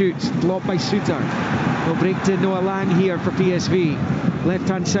Saibari, he shoots, blocked by Suter. They'll break to Noah Lang here for PSV. Left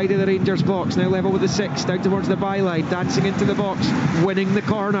hand side of the Rangers box, now level with the 6, down towards the byline, dancing into the box, winning the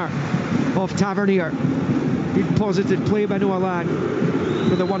corner off Tavernier. Good positive play by Noah Lang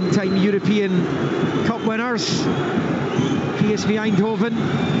for the one-time European Cup winners, PSV Eindhoven,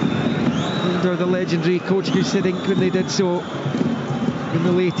 under the legendary coach Guus Hiddink when they did so in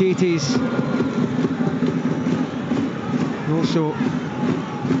the late 80s. Also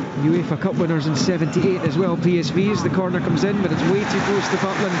UEFA Cup winners in 78 as well, PSV, as the corner comes in, but it's way too close to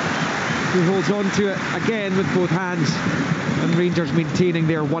Butland, who holds on to it again with both hands, and Rangers maintaining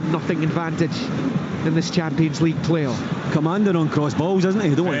their 1-0 advantage in this Champions League playoff. Commanding on cross balls, isn't he?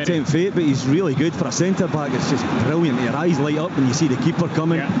 You don't want to tempt fate, but he's really good for a centre back. It's just brilliant. Your eyes light up when you see the keeper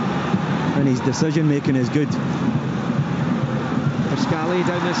coming, and his decision making is good. Pascali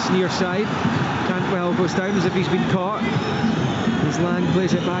down this near side. Cantwell goes down as if he's been caught. As Lang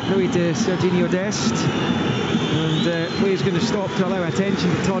plays it back away to Serginho Dest, and play is going to stop to allow attention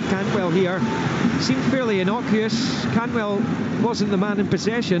to Todd Cantwell here. Seemed fairly innocuous. Cantwell wasn't the man in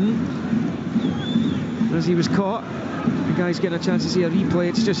possession as he was caught. The guy's getting a chance to see a replay.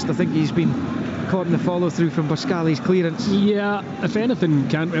 It's just, I think he's been caught in the follow-through from Pascali's clearance. Yeah, if anything,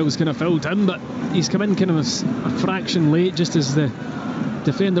 Cantwell's kind of fouled him, but he's come in kind of a fraction late, just as the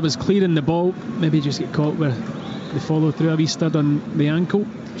defender was clearing the ball. Maybe just get caught with the follow-through, a wee stud on the ankle.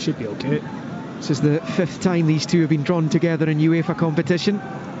 Should be okay. This is the 5th time these two have been drawn together in UEFA competition.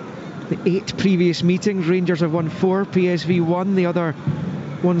 The 8 previous meetings, Rangers have won 4, PSV 1, the other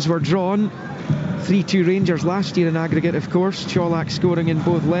ones were drawn. 3-2 Rangers last year in aggregate, of course. Cholak scoring in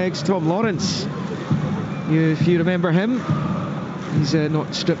both legs. Tom Lawrence, if you remember him, he's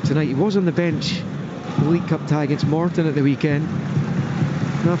not stripped tonight. He was on the bench the League Cup tie against Morton at the weekend.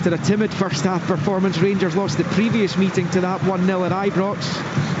 And after a timid first half performance, Rangers lost the previous meeting to that 1-0 at Ibrox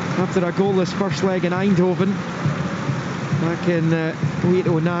after a goalless first leg in Eindhoven back in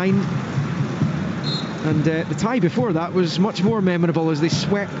 08-09. And the tie before that was much more memorable as they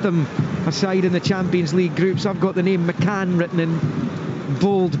swept them aside in the Champions League groups. I've got the name McCann written in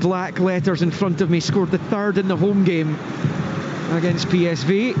bold black letters in front of me. Scored the 3rd in the home game against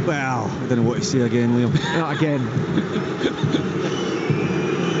PSV. Well, I don't know what to say again, Liam. Not again.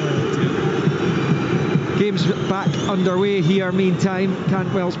 Game's back underway here meantime.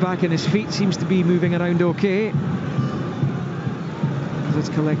 Cantwell's back on his feet, seems to be moving around okay. It's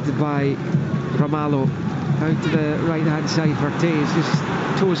collected by Romalo out to the right hand side for Tays,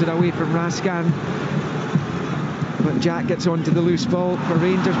 just toes it away from Rascan, but Jack gets onto the loose ball for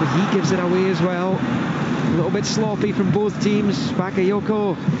Rangers, but he gives it away as well. A little bit sloppy from both teams.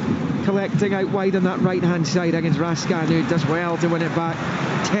 Bakayoko collecting out wide on that right hand side against Rascan, who does well to win it back.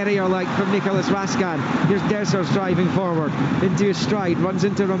 Terrier like from Nicholas Rascan. Here's Dessers driving forward into his stride, runs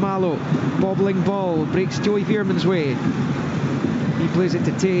into Romalo, bobbling ball, breaks Joey Veerman's way. He plays it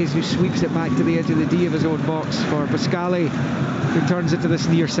to Taze, who sweeps it back to the edge of the D of his own box for Pascali, who turns it to this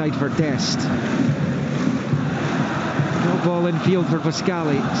near side for Dest. No ball in field for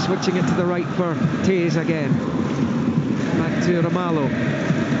Pascali, switching it to the right for Taze again. Back to Ramalho.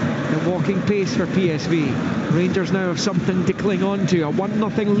 The walking pace for PSV. Rangers now have something to cling on to. A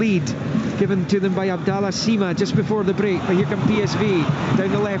 1-0 lead given to them by Abdallah Sima just before the break. But here come PSV.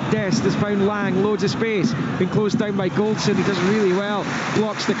 Down the left, Dest has found Lang. Loads of space. Been closed down by Goldson. He does really well.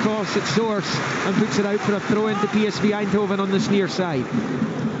 Blocks the cross at source and puts it out for a throw into PSV Eindhoven on this near side.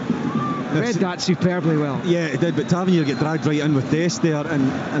 Read that superbly well. Yeah, it did, but Tavernier get dragged right in with Dest there,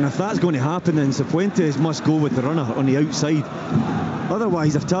 and if that's going to happen, then Cifuentes must go with the runner on the outside.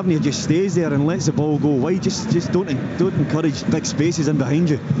 Otherwise, if Tavernier just stays there and lets the ball go wide, just don't encourage big spaces in behind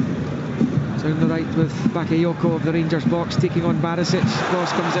you. Down the right with Bakayoko of the Rangers box taking on Barisic.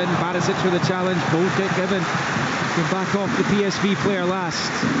 Cross comes in, Barisic with a challenge, goal kick given. Can back off the PSV player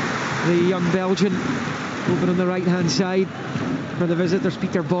last. The young Belgian over on the right hand side. For the visitors,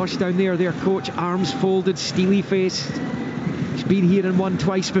 Peter Bosch down there, their coach, arms folded, steely faced. He's been here and won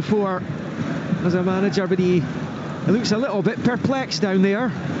twice before as a manager, but he looks a little bit perplexed down there.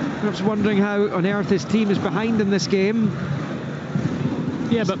 Perhaps wondering how on earth his team is behind in this game.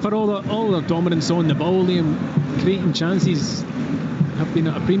 Yeah, but for all their dominance on the ball, Liam, creating chances have been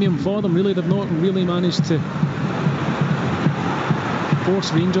at a premium for them. Really, they've not really managed to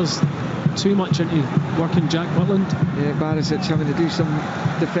force Rangers too much into working Jack Butland. Yeah, Barisic having to do some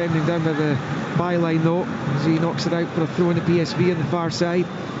defending down by the byline though, as he knocks it out for a throw in the PSV on the far side.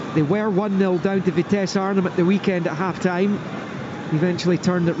 They were 1-0 down to Vitesse Arnhem at the weekend at half time. Eventually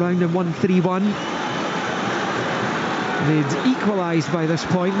turned it round and won 3-1. They'd equalised by this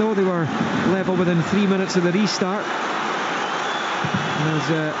point though. They were level within 3 minutes of the restart. As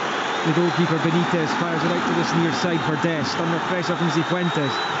the goalkeeper Benitez fires it out to this near side for Dest, under pressure from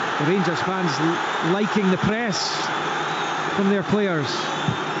Cifuentes. The Rangers fans liking the press from their players.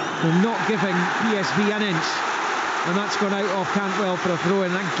 They're not giving PSV an inch, and that's gone out off Cantwell for a throw.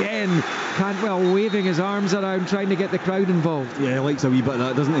 And again, Cantwell waving his arms around, trying to get the crowd involved. Yeah, he likes a wee bit of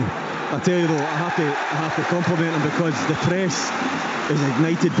that, doesn't he? I tell you though, I have to compliment him, because the press is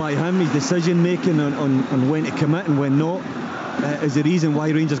ignited by him. His decision making on when to commit and when not is the reason why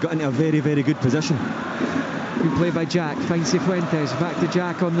Rangers got into a very, very good position. Good play by Jack, finds Cifuentes, back to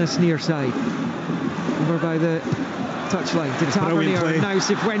Jack on this near side. Over by the touchline to Tavernier. Now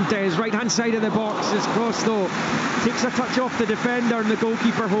Cifuentes, right hand side of the box. His cross though takes a touch off the defender, and the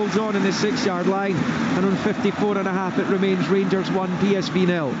goalkeeper holds on in the 6-yard line. And on 54.5 it remains Rangers 1, PSV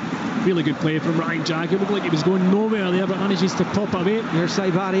 0. Really good play from Ryan Jack. It looked like he was going nowhere there, but manages to pop it away. Here's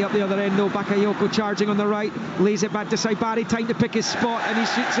Saibari up the other end though. Bakayoko charging on the right, lays it back to Saibari, time to pick his spot, and he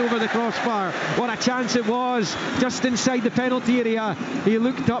shoots over the crossbar. What a chance it was, just inside the penalty area. He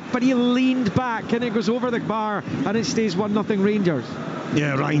looked up, but he leaned back, and it goes over the bar, and it stays 1-0 Rangers.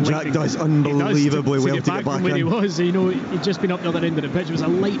 Yeah, Ryan Jack does unbelievably well to get back in. Where he was, you know, he'd just been up the other end of the pitch. It was a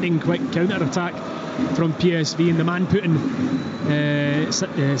lightning quick counter-attack from PSV, and the man putting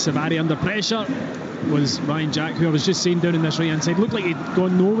Savari under pressure was Ryan Jack, who I was just saying down in this right hand side looked like he'd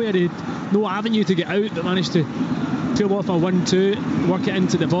gone nowhere. He had no avenue to get out, but managed to pull off a 1-2, work it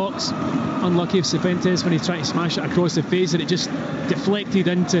into the box. Unlucky of Cifuentes when he tried to smash it across the face, and it just deflected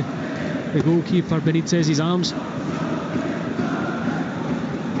into the goalkeeper Benitez's arms.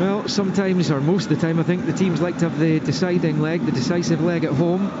 Well, sometimes, or most of the time, I think the teams like to have the deciding leg, the decisive leg at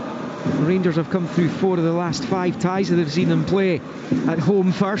home. The Rangers have come through 4 of the last 5 ties that they've seen them play at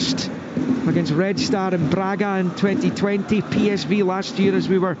home first, against Red Star and Braga in 2020, PSV last year as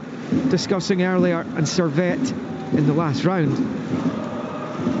we were discussing earlier, and Servette in the last round.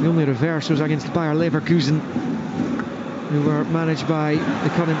 The only reverse was against Bayer Leverkusen, who were managed by the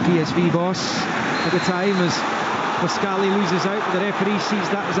current PSV boss at the time, as Pascali loses out, but the referee sees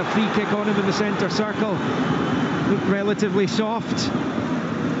that as a free kick on him in the centre circle. Looked relatively soft.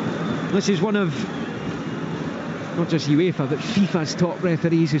 This is one of not just UEFA but FIFA's top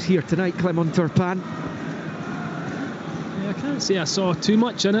referees who's here tonight, Clement Turpin. Yeah, I can't say I saw too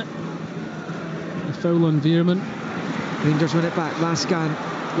much in it. A foul on Veerman. Rangers win it back. Lascan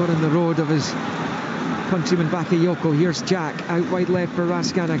got in the road of his countryman Bakayoko. Here's Jack out wide left for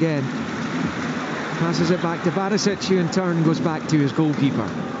Raskan again. Passes it back to Barisic, who in turn goes back to his goalkeeper.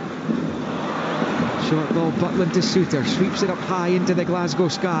 Short ball, Butland to Suter, sweeps it up high into the Glasgow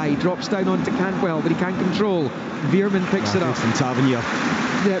sky, drops down onto Cantwell, but he can't control. Veerman picks it up. From Tavernier.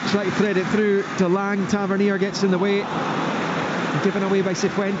 Yep, try to thread it through to Lang. Tavernier gets in the way. Given away by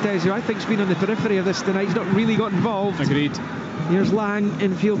Cifuentes, who I think's been on the periphery of this tonight. He's not really got involved. Agreed. Here's Lang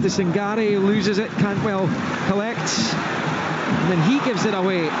infield to Singari, who loses it. Cantwell collects. and then he gives it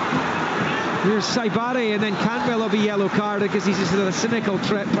away. Here's Saibari, and then Cantwell will be yellow carded because he's just a cynical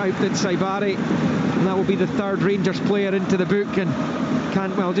trip out at Saibari, and that will be the third Rangers player into the book. And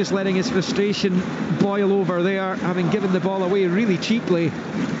Cantwell just letting his frustration boil over there, having given the ball away really cheaply.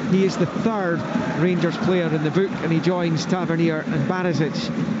 He is the third Rangers player in the book, and he joins Tavernier and Barisic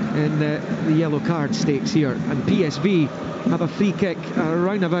in the yellow card stakes here. And PSV have a free kick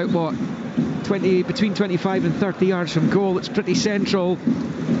around about between 25 and 30 yards from goal. It's pretty central,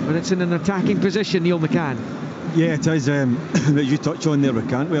 and it's in an attacking position. Neil McCann. Yeah, it is. That you touch on there with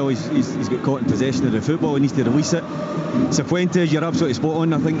Cantwell, he's got caught in possession of the football. He needs to release it. Cifuentes, you're absolutely spot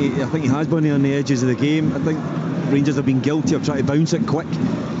on. I think he has been on the edges of the game. I think Rangers have been guilty of trying to bounce it quick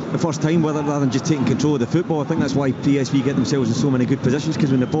the first time rather than just taking control of the football. I think that's why PSV get themselves in so many good positions,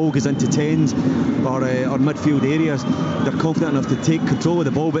 because when the ball goes into 10s or midfield areas, they're confident enough to take control of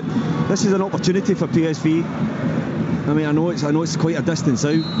the ball. But this is an opportunity for PSV. I mean, I know it's quite a distance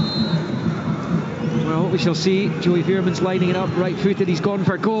out. Well, we shall see. Joey Veerman's lining it up, right-footed. He's gone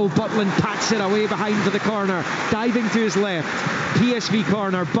for goal. Butland pats it away behind for the corner. Diving to his left. PSV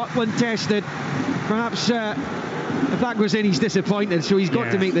corner. Butland tested. Perhaps if that goes in, he's disappointed, so he's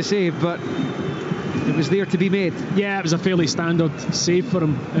got to make the save, but it was there to be made. Yeah, it was a fairly standard save for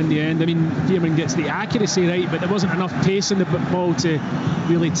him in the end. I mean, Veerman gets the accuracy right, but there wasn't enough pace in the ball to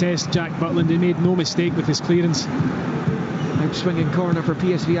really test Jack Butland. He made no mistake with his clearance. Out-swinging corner for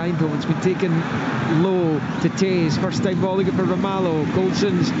PSV Eindhoven. It's been taken low to Taze. First time ball looking for Ramalho.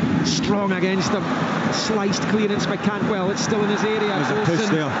 Goldson's strong against him. Sliced clearance by Cantwell. It's still in his area.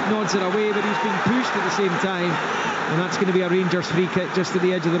 Golson nods it away, but he's being pushed at the same time. And that's going to be a Rangers free kick just to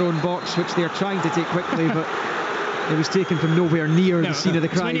the edge of their own box, which they're trying to take quickly, but it was taken from nowhere near the scene of the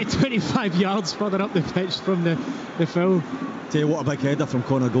crime. 25 yards further up the pitch from the foul. Tell you what, a big header from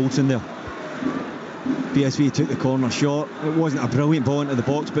Connor Goldson there. PSV took the corner shot. It wasn't a brilliant ball into the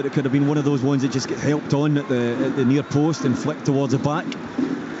box, but it could have been one of those ones that just get helped on at the near post and flicked towards the back.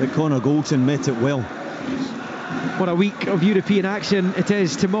 But Connor Goldson met it well. What a week of European action it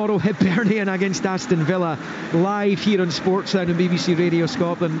is. Tomorrow, Hibernian against Aston Villa, live here on Sportsound on BBC Radio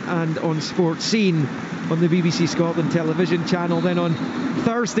Scotland and on Sports Scene on the BBC Scotland television channel. Then on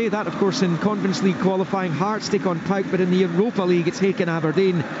Thursday, that of course in Conference League qualifying, Hearts take on Pauk, but in the Europa League it's Haken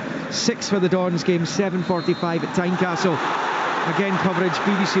Aberdeen. 6 for the Dons game, 7:45 at Tynecastle. Again, coverage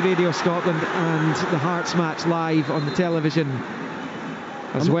BBC Radio Scotland and the Hearts match live on the television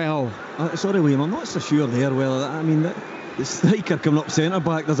as well. Sorry, William, I'm not so sure there. Well, I mean, the striker coming up centre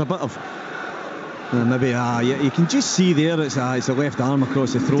back, there's a bit of you can just see there it's a left arm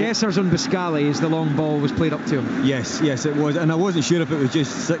across the throat. Dessers on Buscali as the long ball was played up to him. Yes, it was, and I wasn't sure if it was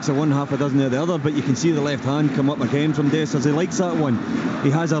just 6 of one, half a dozen of the other, but you can see the left hand come up again from Dessers. He likes that one. He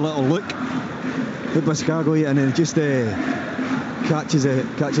has a little look at Buscali and then just catches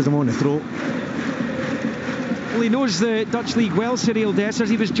him on the throat. Well, he knows the Dutch League well, Cyril Dessers.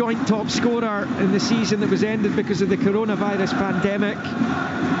 He was joint top scorer in the season that was ended because of the coronavirus pandemic.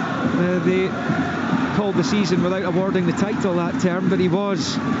 They called the season without awarding the title that term, but he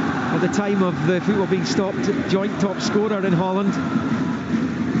was, at the time of the football being stopped, joint top scorer in Holland.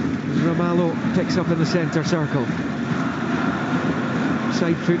 Ramalho picks up in the centre circle.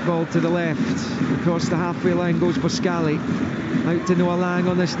 Side football to the left. Across the halfway line goes Buscali. Out to Noah Lang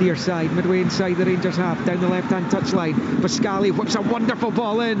on this near side. Midway inside the Rangers half. Down the left-hand touchline. Buscali whips a wonderful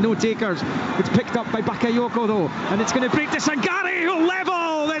ball in. No takers. It's picked up by Bakayoko though. And it's going to break to Sangare, who'll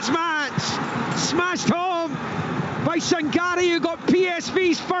level this match. Smashed home by Sangare, who got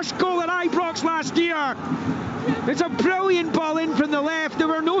PSV's first goal at Ibrox last year. It's a brilliant ball in from the left. There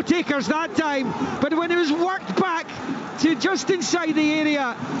were no takers that time. But when it was worked back to just inside the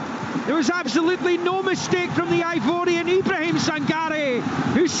area, there was absolutely no mistake from the Ivorian Ibrahim Sangare,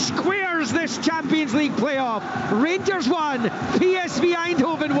 who squares this Champions League playoff. Rangers 1, PSV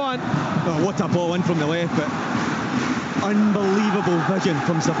Eindhoven 1. Oh, what a ball in from the left, but unbelievable vision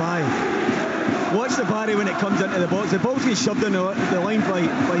from Sabay. Watch Sabay when it comes into the box. The ball's getting shoved in the line by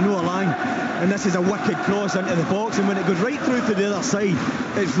Noah Lang, and this is a wicked cross into the box, and when it goes right through to the other side,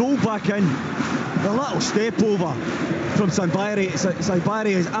 it's rolled back in. A little step over from Sangare. Sangare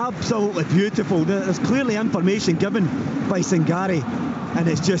is absolutely beautiful. There's clearly information given by Sangare, and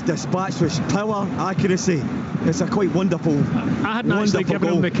it's just dispatched with power, accuracy. It's a quite wonderful. I hadn't actually given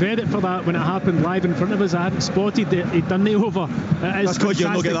him the credit for that when it happened live in front of us. I hadn't spotted that he'd done the over. That's because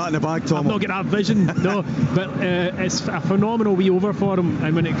you've not got that in the bag, Tom. I've not got that vision, no. But it's a phenomenal wee over for him.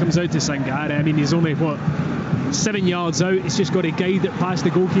 And when it comes out to Sangare, I mean, he's only 7 yards out. He's just got to guide it past the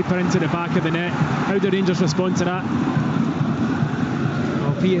goalkeeper into the back of the net. How do Rangers respond to that?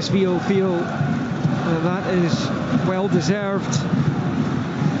 Well, PSV will feel That is well deserved.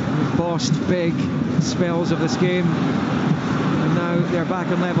 We've bossed big spells of this game, and now they're back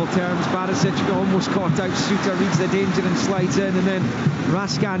on level terms. Barisic almost caught out. Suter reads the danger and slides in, and then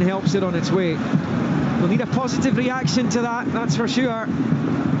Raskan helps it on its way. We'll need a positive reaction to that, that's for sure.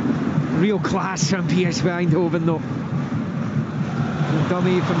 Real class from PSV Eindhoven though. The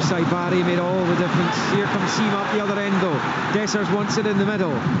dummy from Saibari made all the difference. Here comes Sima up the other end though. Dessers wants it in the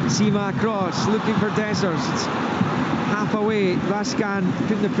middle. Sima across, looking for Dessers. It's half away. Raskan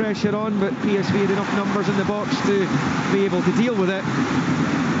putting the pressure on, but PSV had enough numbers in the box to be able to deal with it.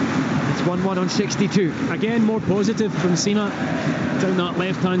 It's 1-1 on 62. Again, more positive from Sima down that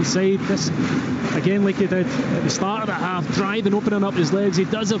left-hand side. This, again, like he did at the start of the half, driving, opening up his legs. He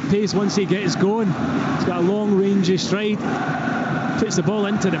does have pace once he gets going. He's got a long rangy stride. Puts the ball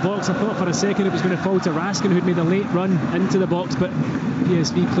into the box. I thought for a second it was going to fall to Raskin, who'd made a late run into the box, but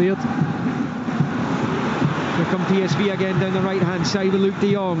PSV cleared. Here come PSV again down the right-hand side with Luke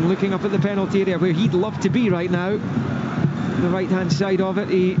de Jong looking up at the penalty area where he'd love to be right now. The right-hand side of it,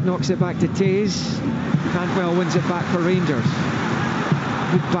 he knocks it back to Taze. Cantwell wins it back for Rangers.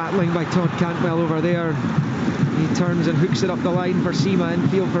 Good battling by Todd Cantwell over there. He turns and hooks it up the line for Sima,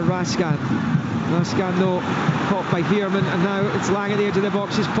 infield for Raskan. Raskan though caught by Veerman, and now it's Lang at the edge of the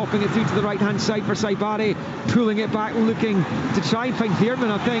box, just popping it through to the right-hand side for Saibari, pulling it back, looking to try and find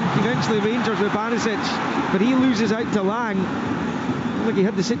Veerman, I think. Eventually Rangers with Barisic, but he loses out to Lang. Look, he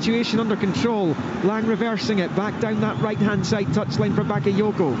had the situation under control. Lang reversing it back down that right-hand side touchline for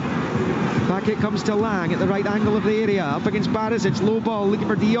Bakayoko. Back it comes to Lang at the right angle of the area, up against Barisic, low ball, looking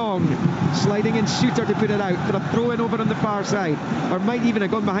for de Jong, sliding in Suter to put it out for a throw-in over on the far side, or might even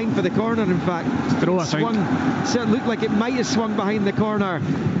have gone behind for the corner. In fact, throw, I think. So it looked like it might have swung behind the corner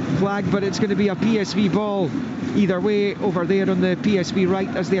flag, but it's going to be a PSV ball either way over there on the PSV right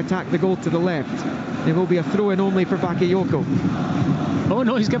as they attack the goal to the left. There will be a throw-in only for Bakayoko. Oh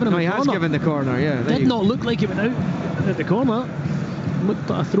no, he's given him a corner. He has given the corner, yeah. Did not look like it went out at the corner.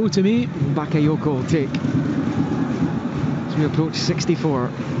 Looked at a throw to me. Bakayoko will take. As we approach 64.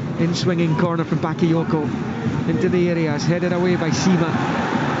 In swinging corner from Bakayoko into the area. It's headed away by Sima.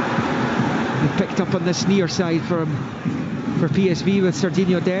 He picked up on this near side for PSV with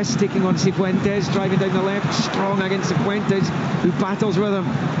Serginho Dest taking on Cifuentes, driving down the left, strong against Cifuentes, who battles with him.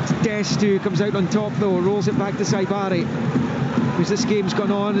 It's Dest who comes out on top though, rolls it back to Saibari. As this game's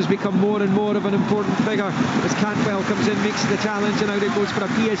gone on, has become more and more of an important figure as Cantwell comes in, makes the challenge, and out it goes for a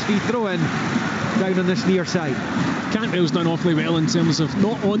PSV throw-in down on this near side. Cantwell's done awfully well in terms of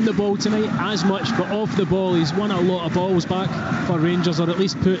not on the ball tonight as much, but off the ball he's won a lot of balls back for Rangers, or at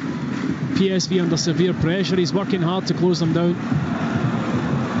least put PSV under severe pressure. He's working hard to close them down.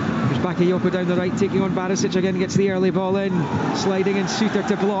 Bakayoko down the right, taking on Barisic again, gets the early ball in, sliding in Suter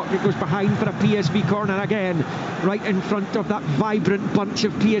to block. It goes behind for a PSV corner again, right in front of that vibrant bunch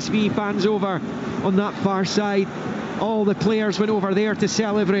of PSV fans over on that far side. All the players went over there to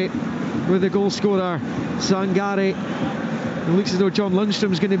celebrate with the goal scorer, Sangare. It looks as though John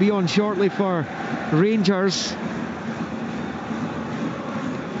Lundstrom's going to be on shortly for Rangers.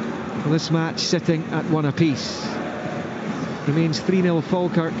 This match sitting at 1 apiece. Remains 3-0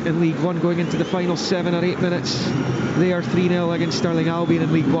 Falkirk in League One going into the final 7 or 8 minutes. They are 3-0 against Stirling Albion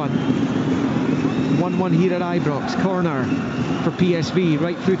in League One. 1-1 here at Ibrox. Corner for PSV,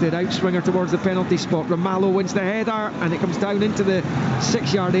 right-footed outswinger towards the penalty spot. Ramallo wins the header and it comes down into the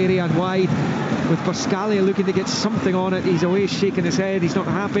 6-yard area and wide, with Pascalia looking to get something on it. He's away shaking his head, he's not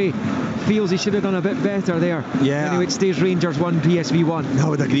happy, feels he should have done a bit better there. Yeah. Anyway, it stays Rangers 1, PSV 1. I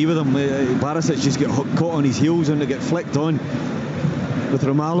would agree with him. Barisic just got caught on his heels and it get flicked on. With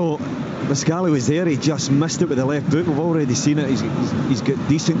Ramallo, Pascalia was there, he just missed it with the left boot. We've already seen it. He's got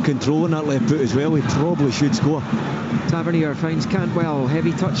decent control on that left boot as well. He probably should score. Tavernier finds Cantwell,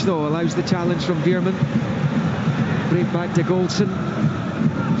 heavy touch though, allows the challenge from Veerman. Break back to Goldson,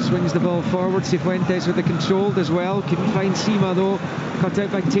 swings the ball forward. Cifuentes with the control as well, couldn't find Sima though, cut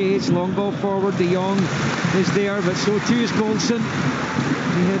out by Taze. Long ball forward, de Jong is there, but so too is Goldson.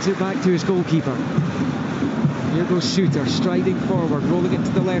 He heads it back to his goalkeeper. Here goes Suter, striding forward, rolling it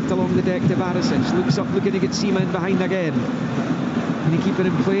to the left along the deck to Barisic. Looks up, looking to get Sima in behind again. Can he keep it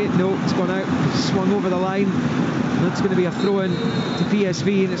in play? No, it's gone out, swung over the line. That's going to be a throw-in to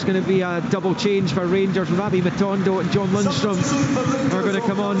PSV, and it's going to be a double change for Rangers. Rabi Matondo and John Lundstrom are going to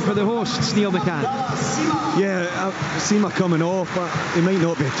come on for the hosts, Neil McCann. Yeah, Sima coming off. He might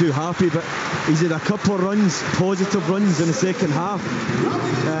not be too happy, but he's had a couple of runs, positive runs in the second half.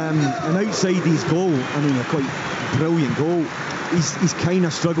 And outside his goal, I mean, a quite brilliant goal, he's kind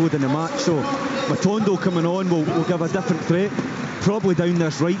of struggled in the match. So Matondo coming on will give a different threat, probably down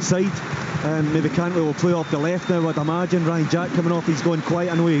this right side. Maybe Cantwell will play off the left now, I'd imagine. Ryan Jack coming off, he's gone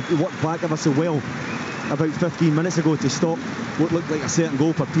quiet. I know he worked back ever so well about 15 minutes ago to stop what looked like a certain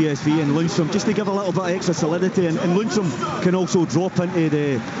goal for PSV, and Lundstrom just to give a little bit of extra solidity, and Lundstrom can also drop into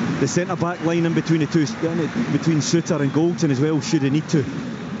the centre-back line in between the two, between Suter and Goldson as well, should he need to.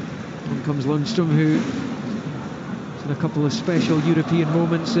 On comes Lundstrom, who's in a couple of special European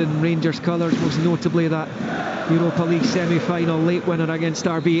moments in Rangers colours, most notably that Europa League semi-final late winner against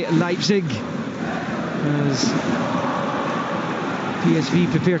RB Leipzig, as PSV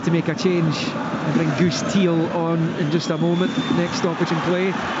prepare to make a change and bring Goose Teal on in just a moment. Next stoppage in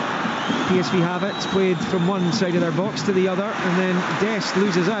play. PSV have it. It's played from one side of their box to the other, and then Dest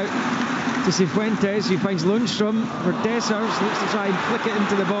loses out to Cifuentes, who finds Lundstrom for Dessers. Looks to try and flick it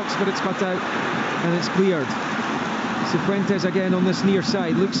into the box, but it's cut out and it's cleared. Cifuentes again on this near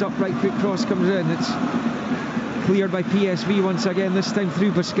side, looks up, right foot cross comes in. It's cleared by PSV once again, this time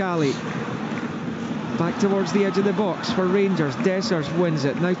through Pascali. Back towards the edge of the box for Rangers. Dessers wins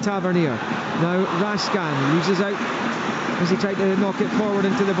it. Now Tavernier. Now Raskan loses out as he tried to knock it forward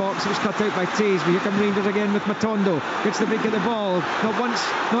into the box. It was cut out by Taze, but here come Rangers again with Matondo. Gets the break of the ball. Not once,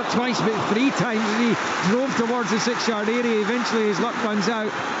 not twice, but 3 times as he drove towards the 6-yard area. Eventually his luck runs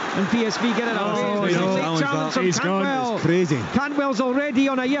out and PSV get it away. Challenge from Cantwell. It's crazy. Cantwell's already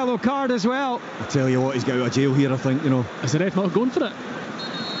on a yellow card as well. I tell you what, he's got out of jail here, I think, you know. Is the ref not going for it?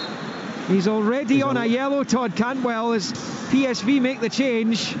 He's already on a yellow, Todd Cantwell, as PSV make the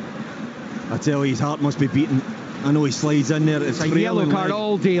change. I tell you, his heart must be beating. I know he slides in there. It's a yellow card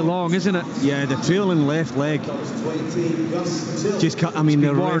all day long, isn't it? Yeah, the trailing left leg. Just cut. I mean,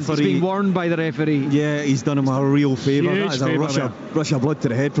 the referee. He's been warned by the referee. Yeah, he's done him a real favour. Huge That is a rush of blood to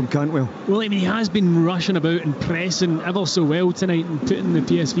the head from Cantwell. Well, I mean, he has been rushing about and pressing ever so well tonight and putting the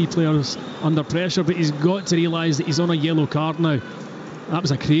PSV players under pressure, but he's got to realise that he's on a yellow card now. That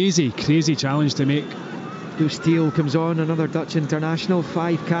was a crazy challenge to make. Goose Teal comes on, another Dutch international,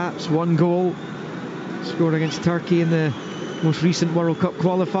 5 caps, 1 goal. Scored against Turkey in the most recent World Cup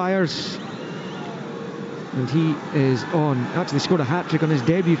qualifiers. And he is on. Actually scored a hat-trick on his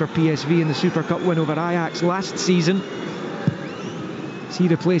debut for PSV in the Super Cup win over Ajax last season. As he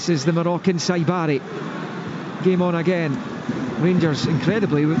replaces the Moroccan Saibari. Game on again. Rangers,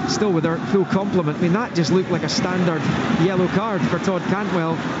 incredibly, still with their full complement. I mean, that just looked like a standard yellow card for Todd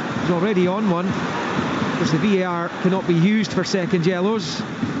Cantwell. He's already on one, because the VAR cannot be used for second yellows.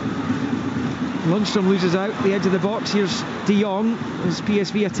 Lundstrom loses out the edge of the box. Here's De Jong as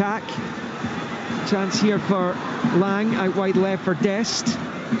PSV attack. Chance here for Lang, out wide left for Dest.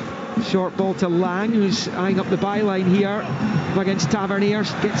 Short ball to Lang, who's eyeing up the byline here against Tavernier.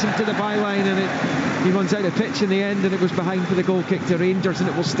 Gets him to the byline, and he runs out of pitch in the end, and it goes behind for the goal kick to Rangers, and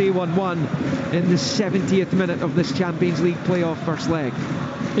it will stay 1-1 in the 70th minute of this Champions League playoff first leg.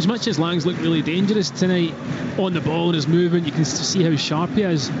 As much as Lang's looked really dangerous tonight on the ball and his movement, you can see how sharp he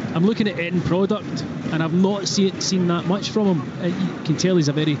is. I'm looking at end product, and I've not seen that much from him. You can tell he's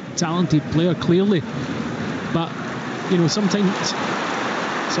a very talented player, clearly, but you know, sometimes.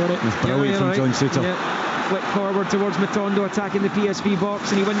 Sorry. It's brilliant from John Suter. Yeah. Flick forward towards Matondo, attacking the PSV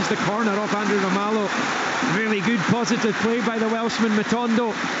box, and he wins the corner off Andrew Ramalho. Really good positive play by the Welshman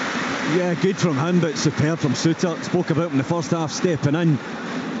Matondo. Yeah, good from him, but superb from Suter. Spoke about him in the first half, stepping in,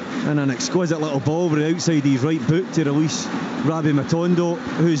 and an exquisite little ball with the outside his right boot to release Rabbi Matondo,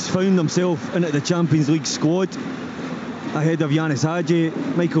 who's found himself into the Champions League squad ahead of Yanis Hadji.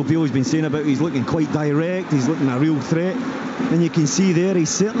 Michael Beale's been saying about he's looking quite direct, he's looking a real threat, and you can see there he's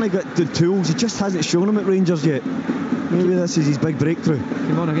certainly got the tools. He just hasn't shown them at Rangers yet. Maybe this is his big breakthrough.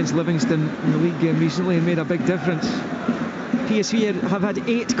 Came on against Livingston in the league game recently and made a big difference. PSV have had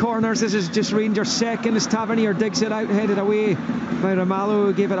 8 corners. This is just Rangers' second as Tavernier digs it out, headed away by Ramalho,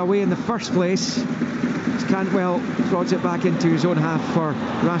 who gave it away in the first place. As Cantwell prods it back into his own half for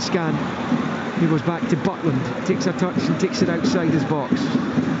Raskan. He goes back to Butland, takes a touch and takes it outside his box.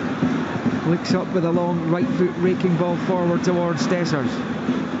 Licks up with a long right foot raking ball forward towards Dessers.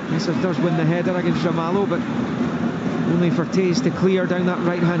 Dessers does win the header against Ramalho, but only for Taze to clear down that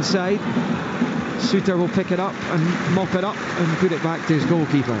right hand side. Suter will pick it up and mop it up and put it back to his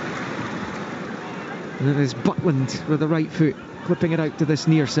goalkeeper. And it is Butland with the right foot, clipping it out to this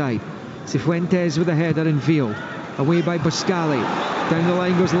near side. Cifuentes with a header in field. Away by Buscali. Down the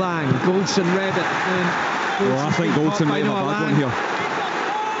line goes Lang. Goldson read it. And I think Goldson might have a bad one here.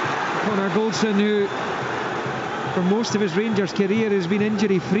 Connor Goldson, who for most of his Rangers career has been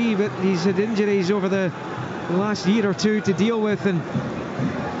injury free, but he's had injuries over the last year or two to deal with, and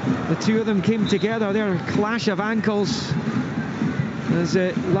the two of them came together. Their clash of ankles as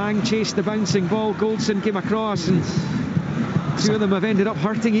Lang chased the bouncing ball. Goldson came across and Two of them have ended up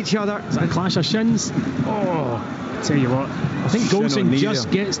hurting each other. Is that a clash of shins? Oh, tell you what, I think Goldson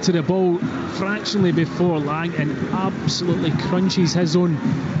just gets to the ball fractionally before Lang and absolutely crunches his own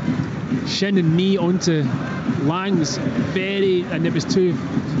shin and knee onto Lang's and it was two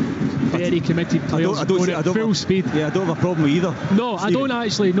very committed players going at full speed. Yeah, I don't have a problem with either. No, Stephen.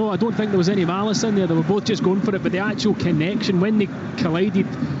 I don't think there was any malice in there. They were both just going for it, but the actual connection, when they collided,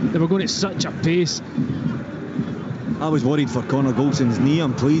 they were going at such a pace. I was worried for Connor Goldson's knee.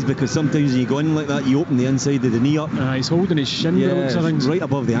 I'm pleased, because sometimes when you go in like that, you open the inside of the knee up. He's holding his shin. Yeah, right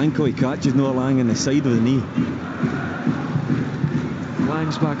above the ankle. He catches Noah Lang in the side of the knee.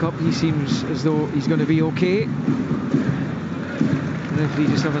 Lang's back up. He seems as though he's going to be okay. The referee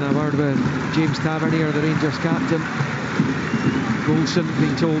just having a word with James Tavernier, the Rangers captain. Goldson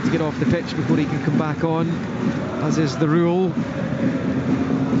being told to get off the pitch before he can come back on, as is the rule.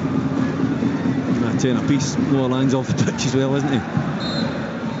 10 apiece. Noah Lang's off the pitch as well, isn't he?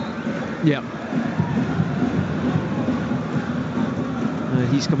 Yeah.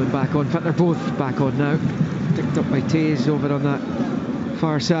 He's coming back on. In fact, they're both back on now. Picked up by Taze over on that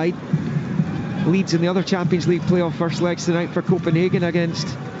far side. Leeds in the other Champions League playoff first legs tonight for Copenhagen against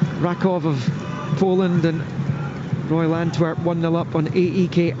Rakov of Poland, and Royal Antwerp 1-0 up on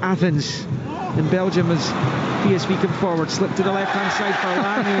AEK Athens in Belgium as PSV come forward. Slip to the left hand side for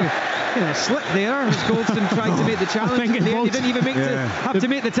Lang, who slip there as Goldson tried to make the challenge. He didn't even have to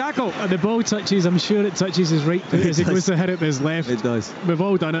make the tackle. The ball touches, I'm sure it touches his right foot as he goes to hit it with his left. It does. We've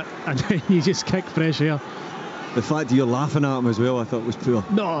all done it, and then you just kick fresh air. The fact that you're laughing at him as well, I thought was poor.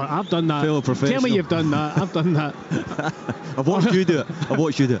 No, I've done that. Fellow professional. Tell me you've done that. I've done that. I've watched you do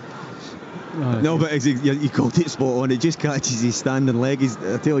it. No, but you called it spot on. It just catches his standing leg.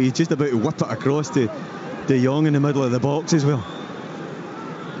 I tell you, he's just about to whip it across to De Jong in the middle of the box as well.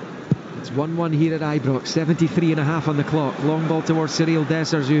 It's 1-1 here at Ibrox. 73.5 on the clock. Long ball towards Cyril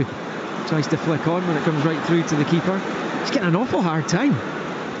Dessers, who tries to flick on when it comes right through to the keeper. He's getting an awful hard time,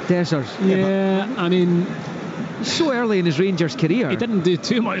 Dessers. Yeah, I mean, so early in his Rangers career. He didn't do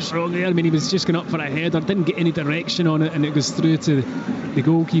too much wrong there. I mean, he was just going up for a header, didn't get any direction on it, and it goes through to the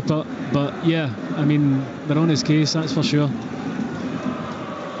goalkeeper. But yeah, I mean, they're on his case, that's for sure.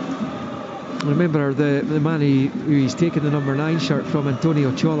 Remember, the man who he's taken the number 9 shirt from,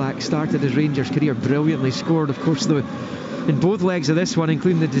 Antonio Cholak, started his Rangers career brilliantly, scored, of course, in both legs of this one,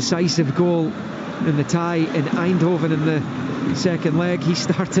 including the decisive goal in the tie in Eindhoven in the second leg. He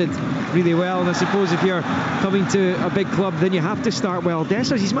started really well, and I suppose if you're coming to a big club, then you have to start well.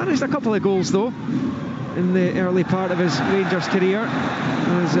 Dessers, he's managed a couple of goals though in the early part of his Rangers career.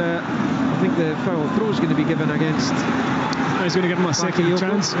 As I think the foul throw is going to be given against. He's going to give him a second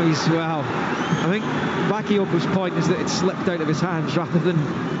chance. I think Bakayoko's point is that it slipped out of his hands rather than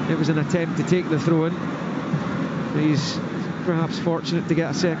it was an attempt to take the throw in. He's perhaps fortunate to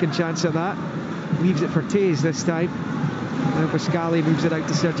get a second chance at that. Leaves it for Taze this time. Now Pascali moves it out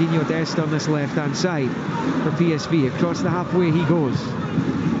to Serginho Dest on this left-hand side for PSV. Across the halfway he goes.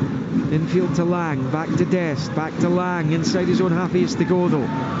 Infield to Lang, back to Dest, back to Lang. Inside his own half he is to go though.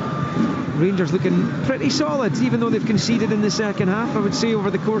 Rangers looking pretty solid, even though they've conceded in the second half. I would say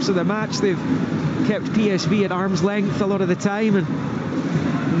over the course of the match they've kept PSV at arm's length a lot of the time, and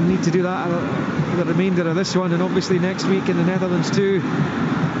we need to do that for the remainder of this one, and obviously next week in the Netherlands too,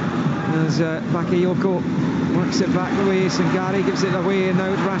 as Bakayoko works it back away. Sangare gives it away, and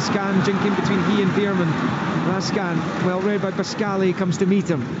now Raskan jinking between he and Veerman. Raskan, well read by Pascali, comes to meet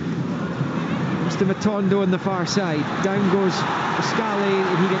him. Comes to Matondo on the far side. Down goes Pascali,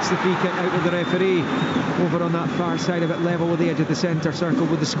 and he gets the free kick out of the referee over on that far side of it, level with the edge of the centre circle,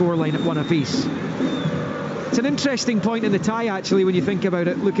 with the scoreline at 1 apiece. It's an interesting point in the tie, actually, when you think about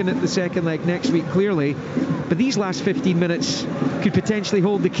it, looking at the second leg next week clearly. But these last 15 minutes could potentially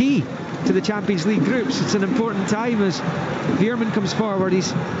hold the key to the Champions League groups. It's an important time as Veerman comes forward.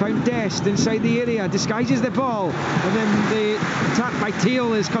 He's found Dest inside the area, disguises the ball, and then the attack by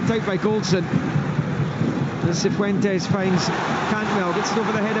Teal is cut out by Goldson. And Cifuentes finds Cantwell, gets it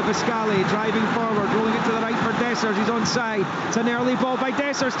over the head of Pascali, driving forward, rolling it to the right for Dessers. He's onside. It's an early ball by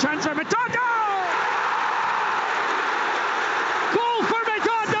Dessers. Chance for Matondo! Goal for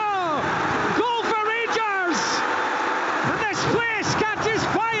Matondo! Goal for Rangers! And this place catches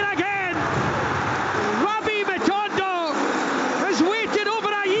fire again! Robbie Matondo has waited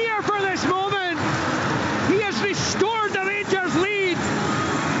over a year for this moment. He has restored the Rangers lead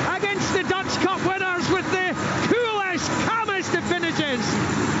against the Dutch Cup winners with the coolest, calmest of finishes.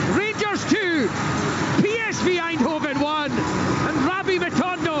 Rangers 2, PSV Eindhoven 1, and Robbie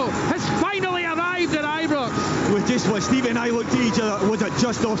Matondo has finally that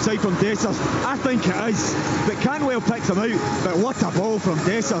just offside from Dessers? I think it is, but Cantwell picks him out. But what a ball from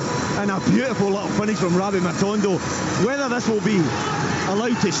Dessers, and a beautiful little finish from Ravi Matondo. Whether this will be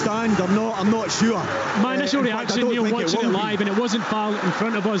allowed to stand or not, I'm not sure. My initial reaction, Neil, watching it live, and it wasn't far in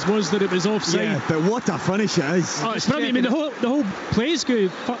front of us, was that it was offside. Yeah, but what a finish it is. Oh, it's brilliant. I mean, the whole play's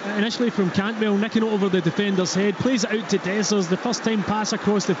good. Initially from Cantwell, nicking it over the defender's head, plays it out to Dessers, the first time pass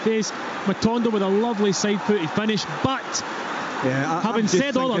across the face. Matondo with a lovely side-footed finish, but having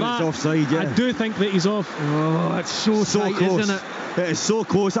said all of that, offside, I do think that he's off. Oh, it's so tight, close, isn't it? It is so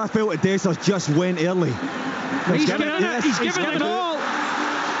close. I felt that Dessers just went early. He's given it. He's given it all.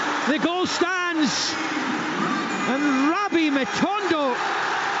 The goal stands, and Ravi Matondo,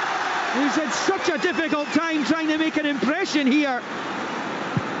 who's had such a difficult time trying to make an impression here,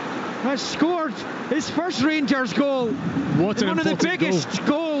 has scored his first Rangers goal. What an one of the biggest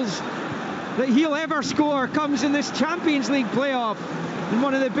goals that he'll ever score comes in this Champions League playoff, and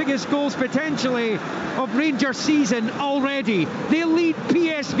one of the biggest goals potentially of Rangers season already. They lead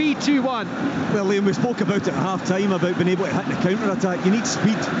PSV 2-1. Well, Liam, we spoke about it at half-time, about being able to hit the counter-attack. You need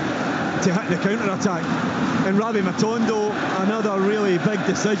speed to hit the counter-attack. And Ravi Matondo, another really big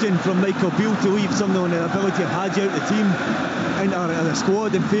decision from Michael Beale to leave something on the ability of Hadji out the team and the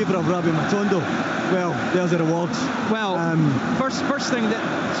squad in favour of Ravi Matondo. Well, there's the rewards. Well, first thing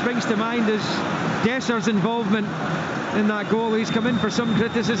that springs to mind is Dessers' involvement in that goal. He's come in for some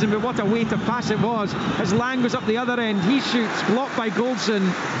criticism, but what a way to pass it was. As Lang was up the other end, he shoots, blocked by Goldson,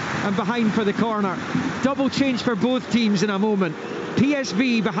 and behind for the corner. Double change for both teams in a moment.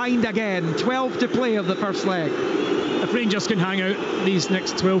 PSV behind again, 12 to play of the first leg. If Rangers can hang out these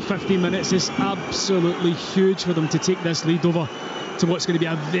next 12-15 minutes, it's absolutely huge for them to take this lead over to what's going to be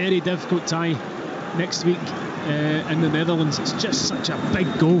a very difficult tie next week in the Netherlands. It's just such a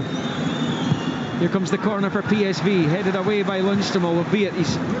big goal. Here comes the corner for PSV, headed away by Lundstrom, albeit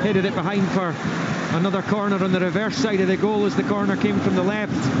he's headed it behind for another corner on the reverse side of the goal as the corner came from the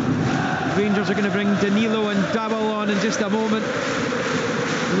left. Rangers are going to bring Danilo and Dabble on in just a moment.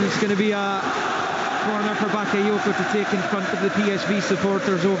 And it's going to be a corner for Bakayoko to take in front of the PSV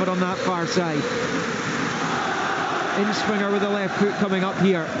supporters over on that far side. In swinger with the left foot coming up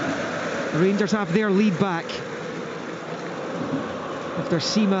here. The Rangers have their lead back after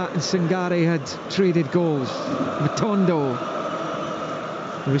Sima and Sangare had traded goals. Matondo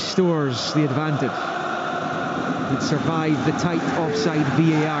restores the advantage. It survived the tight offside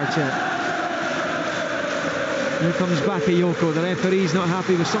VAR check. Here comes Bakayoko. The referee's not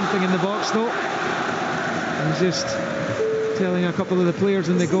happy with something in the box though. He's just telling a couple of the players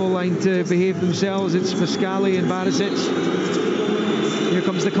in the goal line to behave themselves. It's Pascali and Barisic. Here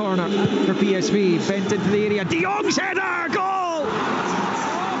comes the corner for PSV. Bent into the area. De Jong's header! Goal!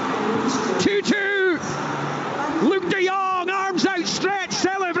 2-2. Luke De Jong, arms outstretched,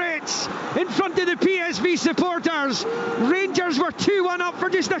 celebrates in front of the PSV supporters. Rangers were 2-1 up for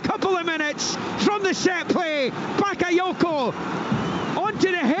just a couple of minutes from the set play. Bakayoko onto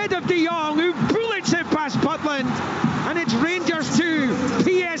the head of De Jong, who bullets it past Butland. And it's Rangers 2,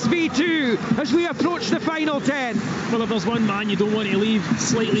 PSV 2 as we approach the final 10. Well, if there's one man you don't want to leave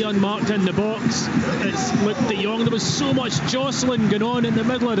slightly unmarked in the box, it's Luke De Jong. There was so much jostling going on in the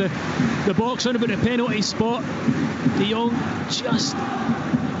middle of the box around about the penalty spot. De Jong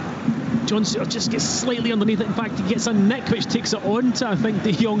John Suter just gets slightly underneath it. In fact, he gets a nick which takes it onto, I think,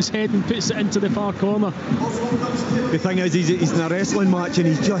 De Jong's head and puts it into the far corner. The thing is, he's in a wrestling match and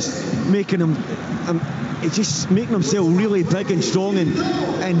he's just making himself really big and strong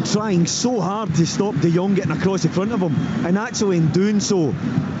and trying so hard to stop De Jong getting across the front of him, and actually in doing so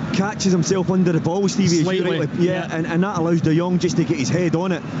catches himself under the ball, Stevie. Slightly, yeah. And that allows De Jong just to get his head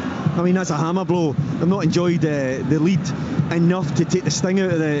on it. I mean, that's a hammer blow. I've not enjoyed the lead enough to take the sting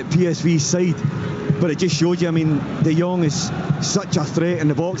out of the PSV side, but it just shows you, I mean, De Jong is such a threat in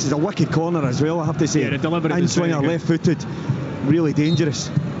the box. It's a wicked corner as well, I have to say. Yeah, the delivery in swinger, left-footed, really dangerous.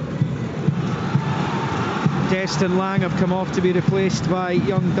 Dest and Lang have come off to be replaced by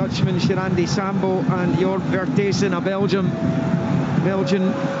young Dutchman Sherandi Sambo and Jorg Vertesen, a Belgian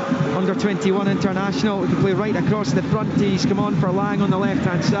under-21 international who can play right across the front. He's come on for Lang on the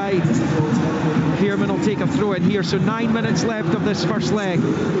left-hand side. Veerman will take a throw in here, so 9 minutes left of this first leg.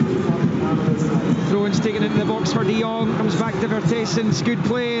 Throw-in's taken into the box for De Jong, comes back to Vertesen's good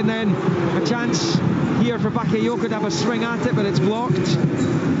play, and then a chance here for Bakayoko to have a swing at it, but it's blocked.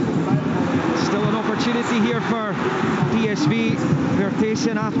 Still an opportunity here for PSV.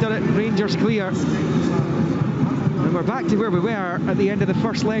 Vertesen after it, Rangers clear. And we're back to where we were at the end of the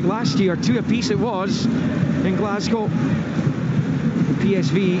first leg last year. 2 apiece it was in Glasgow.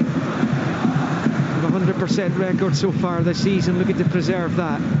 PSV have a 100% record so far this season, looking to preserve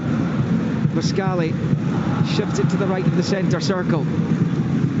that. Pascali shifts it to the right of the centre circle.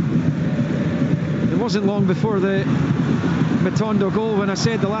 It wasn't long before the Matondo goal when I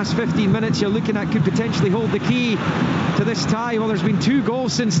said the last 15 minutes you're looking at could potentially hold the key to this tie. Well, there's been 2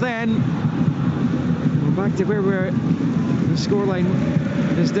 goals since then. We're back to where the scoreline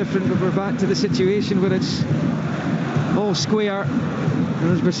is different, but we're back to the situation where it's all square. And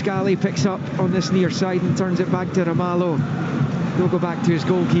as Pascali picks up on this near side and turns it back to Ramalho, he'll go back to his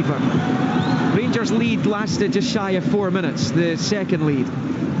goalkeeper. Rangers' lead lasted just shy of 4 minutes, the second lead.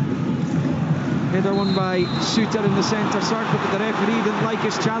 Header won by Suter in the centre circle, but the referee didn't like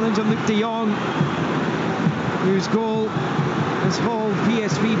his challenge on Luc de Jong, whose goal has hauled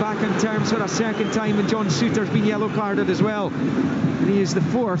PSV back on terms for a second time, and John Suter's been yellow carded as well. And he is the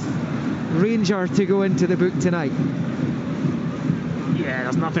 4th Ranger to go into the book tonight. Yeah,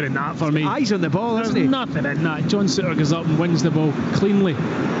 there's nothing in that for me. Eyes on the ball, isn't he? There's nothing in that. John Suter goes up and wins the ball cleanly.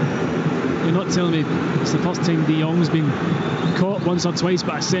 You're not telling me it's the first time De Jong's been caught once or twice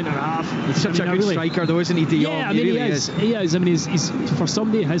by a centre-half. He's such a good striker though, isn't he, De Jong? Yeah, I mean, he really is. He is. I mean, he's for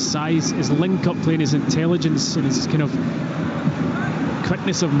somebody his size, his link-up play and his intelligence and his kind of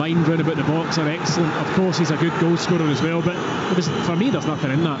quickness of mind round about the box are excellent. Of course, he's a good goal scorer as well, but for me, there's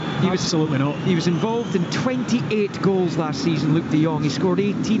nothing in that. Absolutely not. He was involved in 28 goals last season, Luc de Jong. He scored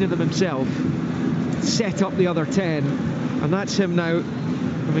 18 of them himself, set up the other 10, and that's him now,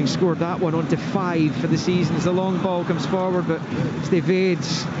 having scored that one, on to 5 for the season as the long ball comes forward, but it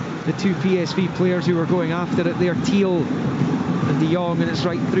evades the 2 PSV players who were going after it there, Thiel and De Jong, and it's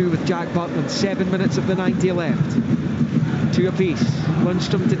right through with Jack Butland. 7 minutes of the 90 left. 2 apiece.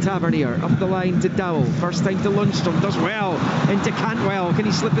 Lundstrom to Tavernier, up the line to Dowell. First time to Lundstrom, does well into Cantwell. Can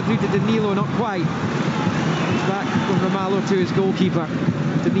he slip it through to Danilo? Not quite. It's back from Ramalho to his goalkeeper.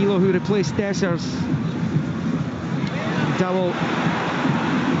 Danilo, who replaced Dessers. Dowell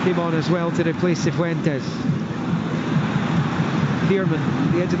came on as well to replace Cifuentes.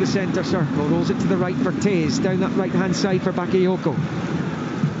 Bierman, the edge of the centre circle, rolls it to the right for Taze, down that right hand side for Bakayoko.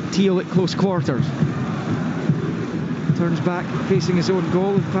 Thiel at close quarters. Turns back facing his own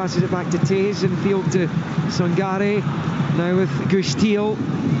goal and passes it back to Taze, in field to Sangare. Now with Gush Thiel.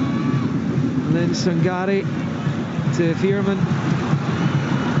 And then Sangare to Veerman.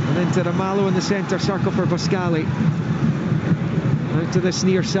 And then to Ramalho in the centre circle for Pascali. Out to this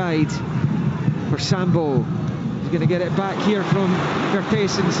near side for Sambo. He's going to get it back here from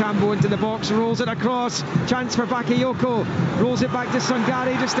Vertesen. Sambo into the box, rolls it across. Chance for Bakayoko. Rolls it back to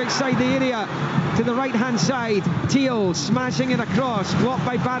Sangare just outside the area. To the right-hand side, Thiel smashing it across, blocked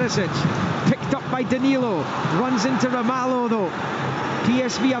by Barisic, picked up by Danilo, runs into Ramalho though.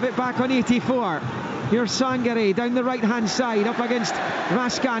 PSV have it back on 84. Here's Sangare down the right-hand side, up against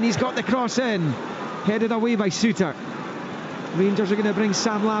Raskan. He's got the cross in, headed away by Suter. Rangers are going to bring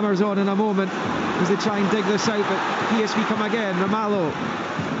Sam Lammers on in a moment as they try and dig this out, but PSV come again. Ramalho,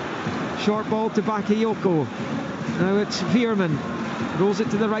 short ball to Bakayoko. Now it's Veerman. Rolls it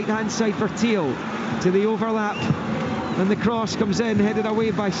to the right-hand side for Thiel, to the overlap, and the cross comes in, headed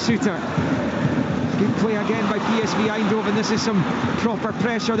away by Suter. Good play again by PSV Eindhoven. This is some proper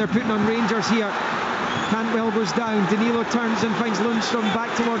pressure they're putting on Rangers here. Cantwell goes down, Danilo turns and finds Lundstrom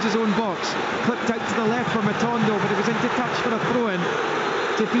back towards his own box. Clipped out to the left for Matondo, but it was into touch for a throw-in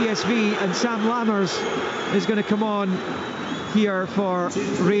to PSV, and Sam Lammers is going to come on here for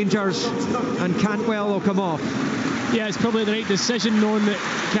Rangers, and Cantwell will come off. Yeah, it's probably the right decision, knowing that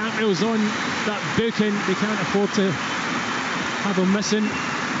Cantwell's on that booking. They can't afford to have him missing.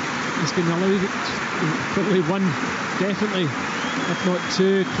 He's been allowed probably one, definitely, if not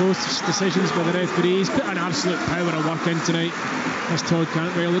 2 close decisions by the referees. Put an absolute power of work in tonight, as Todd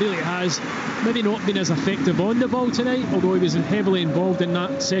Cantwell. He really has. Maybe not been as effective on the ball tonight, although he was heavily involved in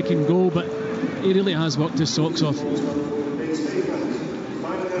that second goal, but he really has worked his socks off.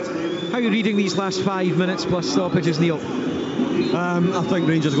 How are you reading these last 5 minutes plus stoppages, Neil? I think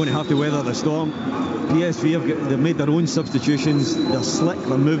Rangers are going to have to weather the storm. PSV they've made their own substitutions. They're slick,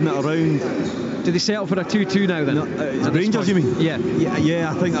 they're moving it around. Do they settle for a 2-2 now then? No, Rangers, you mean? Yeah.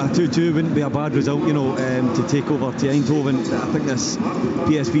 Yeah, I think a 2-2 wouldn't be a bad result, to take over to Eindhoven. I think this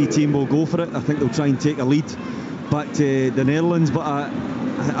PSV team will go for it. I think they'll try and take a lead back to the Netherlands, but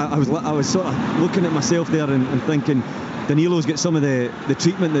I was sort of looking at myself there and thinking, Danilo's got some of the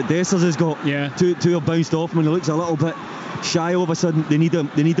treatment that Dessers has got. Yeah. Two have bounced off him and he looks a little bit shy all of a sudden. They need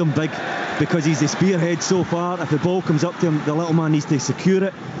him big because he's the spearhead so far. If the ball comes up to him, the little man needs to secure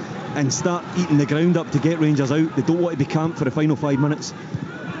it and start eating the ground up to get Rangers out. They don't want to be camped for the final 5 minutes.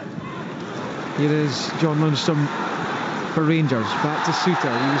 Here is John Lundstrom for Rangers. Back to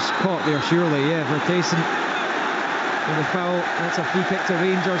Suter. He was caught there, surely. Yeah, Vertaysen with a foul. That's a free kick to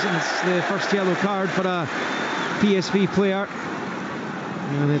Rangers, and it's the first yellow card for a PSV player.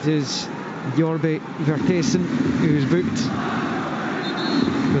 And it is Jorbe Vertaysen who's booked,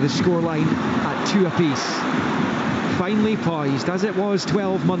 with a scoreline at 2 apiece. Finally poised, as it was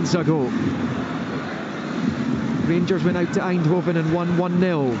 12 months ago. Rangers went out to Eindhoven and won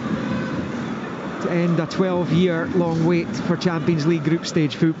 1-0 to end a 12-year-long wait for Champions League group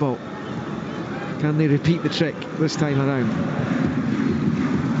stage football. Can they repeat the trick this time around?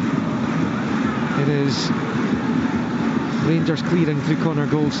 It is Rangers clearing through Connor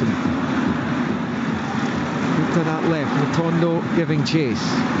Goldson. To that left, Matondo giving chase,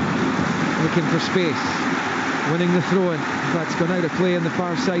 looking for space, winning the throw-in. That's gone out of play on the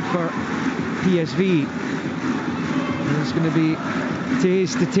far side for PSV. And it's going to be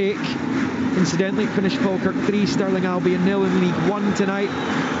Tays to take. Incidentally, finished Falkirk 3, Stirling Albion 0 in League 1 tonight.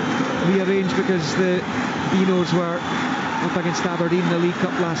 Rearranged because the Beanos were up against Aberdeen in the League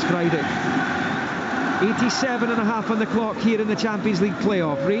Cup last Friday. 87.5 on the clock here in the Champions League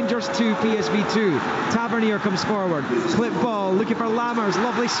playoff. Rangers 2, PSV 2. Tavernier comes forward. Clip ball, looking for Lammers.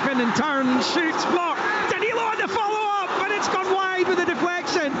 Lovely spin and turn. Shoots, block. Danilo on the follow-up, but it's gone wide with a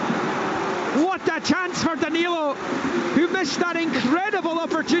deflection. What a chance for Danilo, who missed that incredible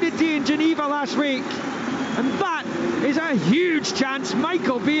opportunity in Geneva last week. And that is a huge chance.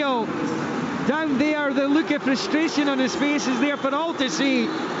 Michael Beale down there, the look of frustration on his face is there for all to see.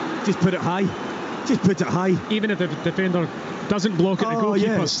 Just put it high. Just put it high. Even if the defender doesn't block it, the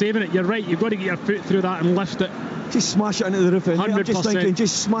goalkeeper's saving it. You're right, you've got to get your foot through that and lift it. Just smash it into the roof. 100%. I'm just thinking,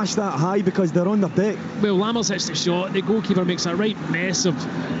 just smash that high because they're on their deck. Well, Lammers hits the shot. The goalkeeper makes a right mess of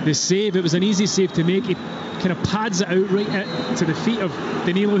the save. It was an easy save to make. He kind of pads it out right to the feet of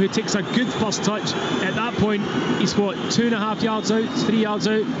Danilo, who takes a good first touch. At that point, he's 2.5 yards out, 3 yards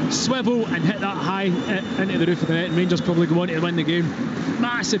out, swivel and hit that high into the roof of the net. And Rangers probably go on to win the game.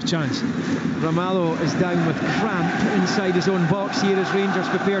 Massive chance. Ramalho is down with cramp inside his own box here as Rangers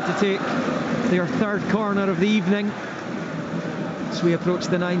prepare to take their third corner of the evening as we approach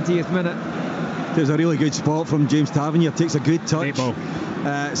the 90th minute. There's a really good spot from James Tavernier. Takes a good touch.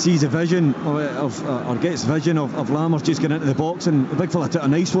 Sees a vision or gets vision of Lammers just getting into the box, and the big fella took a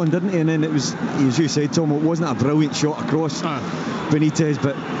nice one, didn't he? And then it was, as you said, Tom, it wasn't a brilliant shot across Benitez,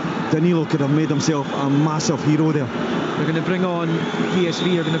 but Danilo could have made himself a massive hero there. They're going to bring on,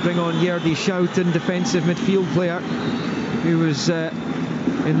 PSV are going to bring on Yerdy Schouten, defensive midfield player, who was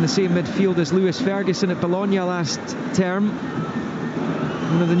in the same midfield as Lewis Ferguson at Bologna last term.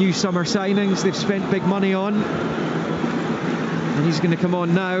 One of the new summer signings they've spent big money on. And he's going to come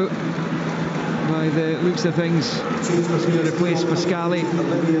on now. By the looks of things, he's going to replace Pascali.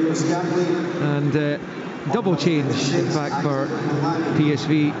 And double change, in fact, for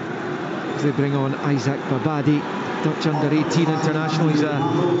PSV. As they bring on Isaac Babadi, Dutch under-18 international. He's a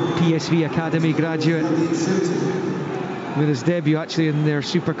PSV Academy graduate, with his debut actually in their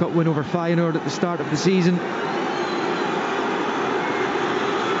Super Cup win over Feyenoord at the start of the season.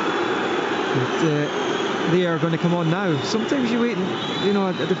 But, they are going to come on now. Sometimes you wait, you know,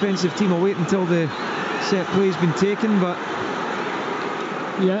 a defensive team will wait until the set play's been taken, but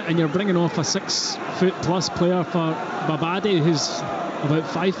yeah, and you're bringing off a 6 foot plus player for Babadi, who's about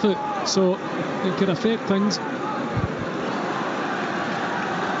 5 foot, so it could affect things.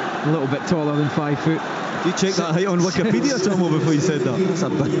 A little bit taller than 5 foot. You check that height on Wikipedia, Tomo, before you said that. That's a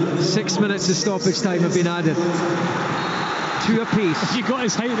bit. 6 minutes of stoppage time have been added. 2 apiece. Have you got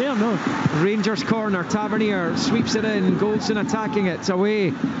his height there? No. Rangers corner. Tavernier sweeps it in. Goldson attacking it. It's away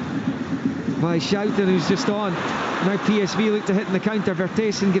by Schouten, who's just on. Now PSV look to hit in the counter.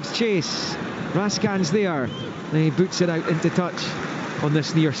 Vertaysen gives chase. Raskan's there. And he boots it out into touch on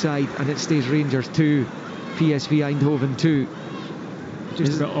this near side, and it stays Rangers 2, PSV Eindhoven 2.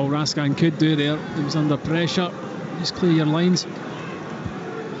 Just about all Raskan could do there. He was under pressure. Just clear your lines.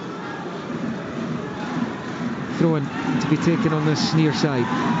 Throw-in to be taken on this near side.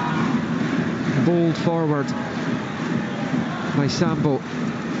 Bowled forward by Sambo,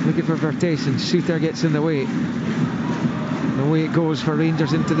 looking for Vertaysen. Suter gets in the way. And away it goes for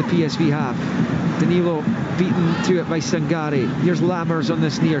Rangers into the PSV half. Danilo beaten to it by Sangare. Here's Lammers on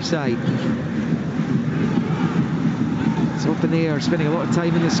this near side. It's up in the air, spending a lot of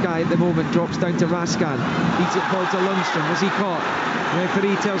time in the sky at the moment. Drops down to Raskan. Beats it forward to Lundstrom. Was he caught?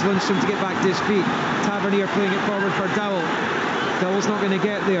 Referee tells Lundstrom to get back to his feet. Tavernier playing it forward for Dowell. Dowell's not going to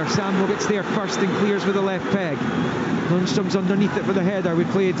get there. Sambo gets there first and clears with the left peg. Lundstrom's underneath it with a header. We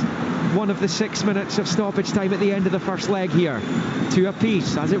played one of the 6 minutes of stoppage time at the end of the first leg here. 2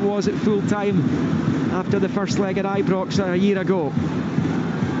 apiece, as it was at full time after the first leg at Ibrox a year ago.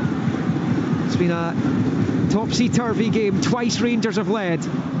 It's been a topsy-turvy game. Twice Rangers have led.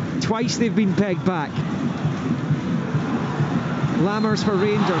 Twice they've been pegged back. Lammers for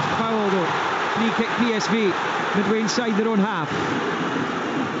Rangers. Foul though. Free kick PSV. Midway inside their own half.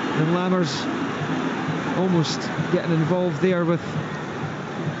 And Lammers almost getting involved there with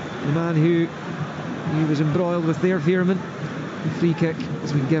the man who he was embroiled with there, Veerman. The free kick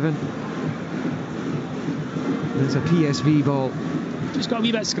has been given. It's a PSV ball. Just got a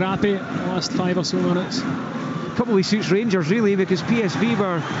wee bit scrappy the last 5 or so minutes. Probably suits Rangers really, because PSV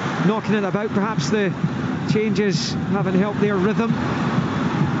were knocking it about. Perhaps the changes haven't helped their rhythm.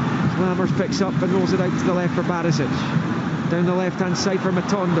 Lammers picks up and rolls it out to the left for Barisic. Down the left-hand side for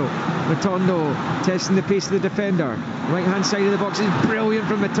Matondo. Matondo testing the pace of the defender. Right-hand side of the box is brilliant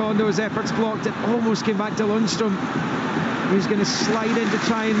from Matondo. His efforts blocked. It almost came back to Lundstrom. He's going to slide in to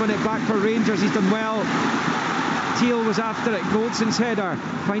try and win it back for Rangers. He's done well. Thiel was after it. Goldson's header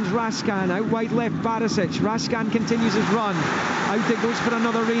finds Raskan out wide left. Barisic. Raskan continues his run. Out it goes for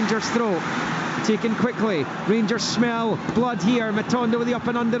another Rangers throw. Taken quickly. Rangers smell blood here. Matondo with the up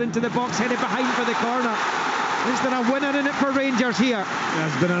and under into the box, headed behind for the corner. Is there a winner in it for Rangers here?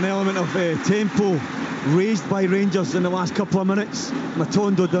 There's been an element of tempo raised by Rangers in the last couple of minutes.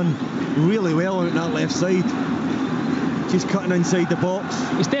 Matondo done really well on that left side. Just cutting inside the box.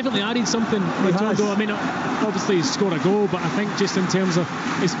 He's definitely added something, Matondo. I mean, obviously he's scored a goal, but I think just in terms of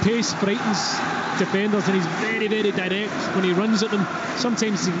his pace frightens defenders, and he's very, very direct when he runs at them.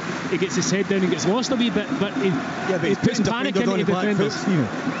 Sometimes he gets his head down and gets lost a wee bit, but he puts panic into the defenders. He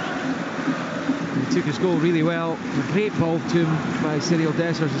took his goal really well. A great ball to him by Cyril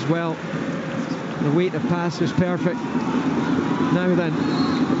Dessers as well. The weight of pass was perfect. Now then,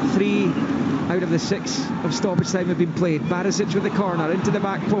 3 out of the 6 of stoppage time have been played. Barisic with the corner into the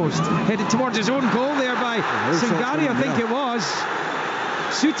back post, headed towards his own goal there by Singari, I think it was.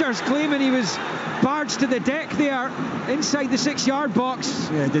 Souters claiming he was barged to the deck there inside the 6-yard box.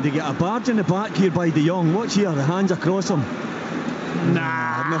 Yeah, did he get a barge in the back here by De Jong? Watch here, the hands across him.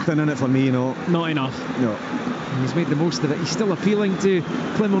 Nah, nothing in it for me, no. Not enough. No. He's made the most of it. He's still appealing to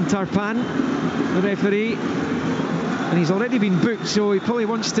Clement Tarpan, the referee, and he's already been booked, so he probably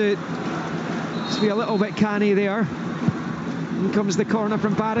wants to be a little bit canny there. In comes the corner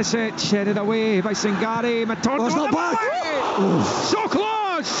from Barisic, headed away by Singari. Matondo, it's not back. So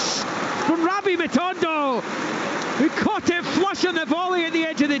close from Rabi Matondo, who caught it flush on the volley at the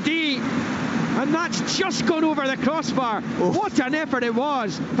edge of the D, and that's just gone over the crossbar. What an effort it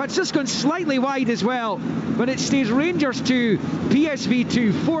was. But it's just gone slightly wide as well, but it stays Rangers 2, PSV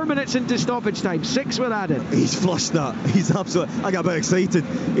 2, 4 minutes into stoppage time. 6 were added. He's flushed that. He's absolutely, I got a bit excited.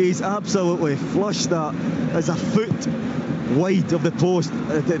 He's absolutely flushed that. As a foot wide of the post.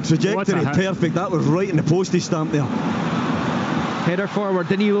 The trajectory perfect. That was right in the postage stamp there. Header forward,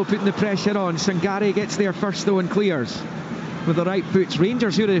 Danilo putting the pressure on. Sangare gets there first though and clears with the right boots.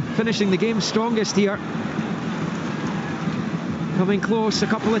 Rangers who are finishing the game strongest here. Coming close a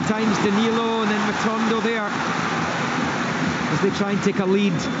couple of times, Danilo and then Matondo there as they try and take a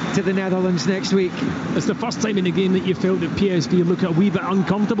lead to the Netherlands next week. It's the first time in the game that you felt that PSV look a wee bit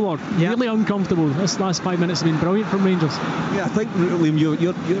uncomfortable, or really uncomfortable. This last 5 minutes have been brilliant from Rangers. Yeah, I think, Liam,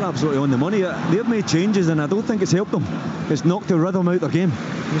 you're absolutely on the money. They've made changes and I don't think it's helped them. It's knocked the rhythm out of their game.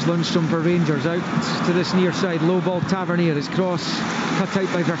 Here's Lundstrom for Rangers, out to this near side, low ball Tavernier, his cross cut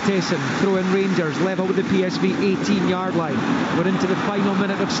out by Vertesen. Throw in Rangers, level with the PSV 18-yard line. We're into the final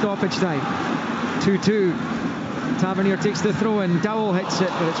minute of stoppage time. 2-2. Tavernier takes the throw in, Dowell hits it,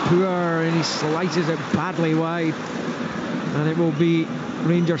 but it's poor and he slices it badly wide, and it will be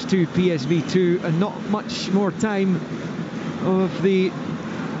Rangers 2, PSV 2, and not much more time of the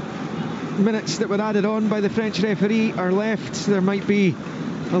minutes that were added on by the French referee are left. There might be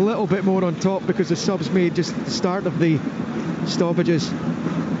a little bit more on top because the subs made just at the start of the stoppages,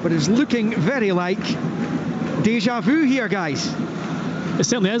 but it's looking very like deja vu here, guys. It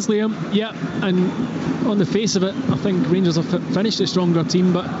certainly is, Liam. Yeah, and on the face of it, I think Rangers have finished a stronger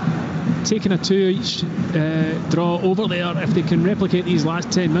team, but taking a 2-each draw over there, if they can replicate these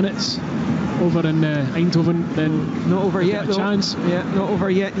last 10 minutes over in Eindhoven, then not over yet. A chance. Yeah, not over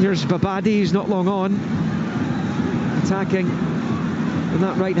yet. Here's Babadi, he's not long on, attacking on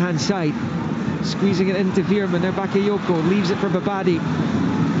that right-hand side, squeezing it into Veerman. Now Bakayoko leaves it for Babadi.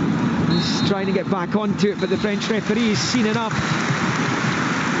 He's trying to get back onto it, but the French referee has seen enough.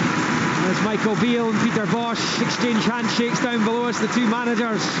 As Michael Beale and Peter Bosch exchange handshakes down below us, the two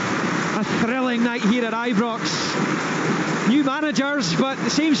managers, A thrilling night here at Ibrox. New managers, but the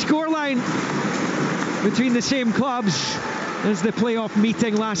same scoreline between the same clubs as the playoff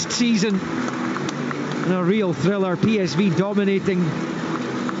meeting last season. And a real thriller. PSV dominating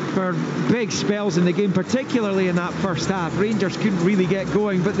for big spells in the game, particularly in that first half. Rangers couldn't really get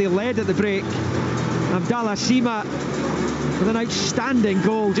going, but they led at the break. Abdallah Sima with an outstanding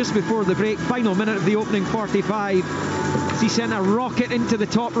goal just before the break, final minute of the opening 45. He sent a rocket into the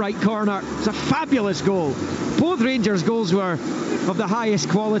top right corner. It's a fabulous goal. Both Rangers goals were of the highest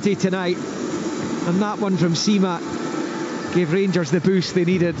quality tonight, and that one from Sima gave Rangers the boost they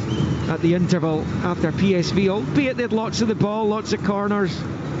needed at the interval after PSV, albeit they had lots of the ball, lots of corners,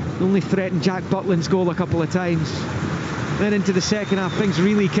 only threatened Jack Butland's goal a couple of times. Then into the second half, things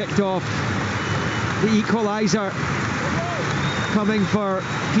really kicked off. The equaliser coming for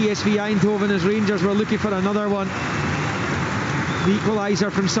PSV Eindhoven as Rangers were looking for another one. The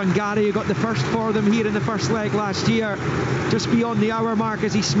equaliser from Sangare, who got the first for them here in the first leg last year, just beyond the hour mark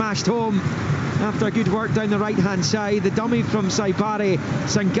as he smashed home after good work down the right hand side. The dummy from Saibari,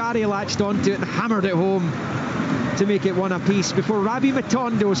 Sangare latched onto it and hammered it home to make it one apiece before Rabi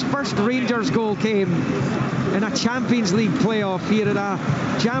Matondo's first Rangers goal came in a Champions League playoff here at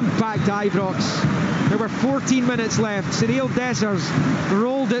a jam-packed Ibrox. There were 14 minutes left. Cyril Dessers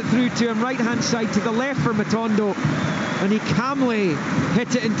rolled it through to him, right hand side to the left for Matondo, and he calmly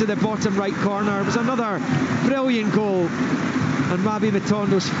hit it into the bottom right corner. It was another brilliant goal, and Rabi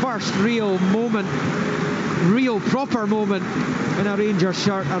Matondo's first real moment, real proper moment in a Rangers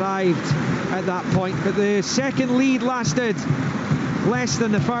shirt arrived at that point. But the second lead lasted less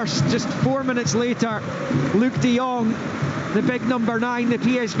than the first. Just 4 minutes later, Luc de Jong, the big number 9, the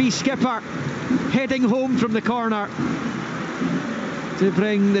PSV skipper, heading home from the corner to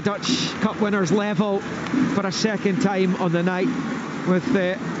bring the Dutch Cup winners level for a second time on the night, with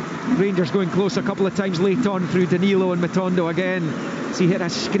Rangers going close a couple of times late on through Danilo and Matondo again. So he hit a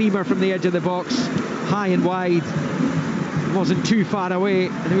screamer from the edge of the box, high and wide. It wasn't too far away,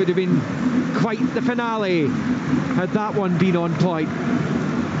 and it would have been quite the finale had that one been on point.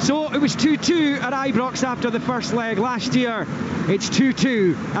 So it was 2-2 at Ibrox after the first leg last year. It's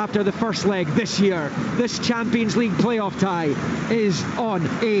 2-2 after the first leg this year. This Champions League playoff tie is on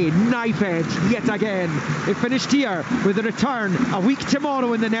a knife edge yet again. It finished here with a return a week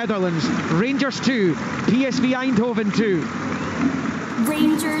tomorrow in the Netherlands. Rangers 2, PSV Eindhoven 2.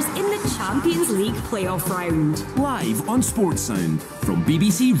 Rangers in the Champions League playoff round. Live on Sports Sound from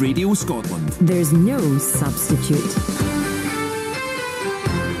BBC Radio Scotland. There's no substitute.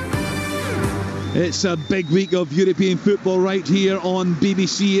 It's a big week of European football right here on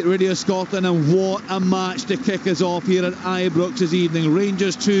BBC Radio Scotland, and what a match to kick us off here at Ibrox this evening.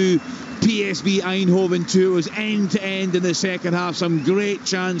 Rangers 2, PSV Eindhoven 2. It was end to end in the second half. Some great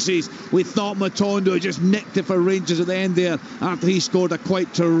chances. We thought Matondo just nicked it for Rangers at the end there after he scored a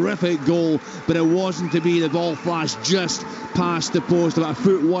quite terrific goal, but it wasn't to be. The ball flashed just past the post, about a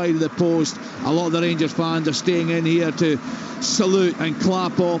foot wide of the post. A lot of the Rangers fans are staying in here to salute and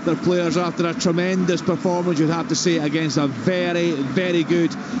clap off their players after a tremendous performance, you'd have to say, against a very, very good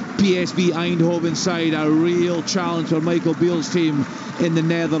PSV Eindhoven side. A real challenge for Michael Beale's team in the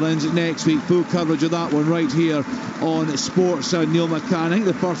Netherlands next week. Full coverage of that one right here on Sports and Neil McCann. I think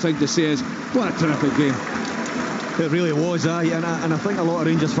the first thing to say is, what a terrific game. It really was, and I think a lot of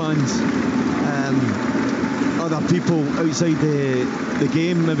Rangers fans, other people outside the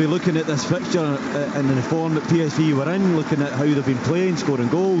game, maybe looking at this fixture and the form that PSV were in, looking at how they've been playing, scoring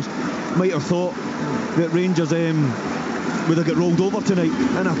goals, might have thought that Rangers would have got rolled over tonight,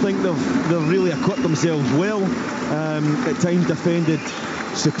 and I think they've really equipped themselves well. At times defended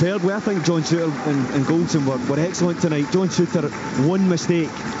superbly. I think John Souttar and Goldson were excellent tonight. John Souttar, one mistake,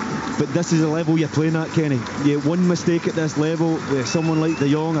 but this is the level you're playing at, Kenny. You get one mistake at this level with someone like De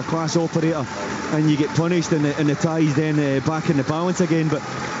Jong, a class operator, and you get punished, and the tie's then back in the balance again. But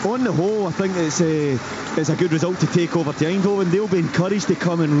on the whole, I think it's a good result to take over to Eindhoven. They'll be encouraged to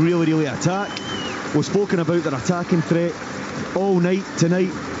come and really attack. We've spoken about their attacking threat all night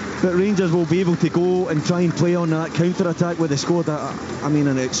tonight, but Rangers will be able to go and try and play on that counter-attack where they scored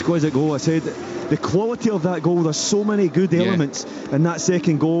an exquisite goal. I said the quality of that goal, there's so many good elements in that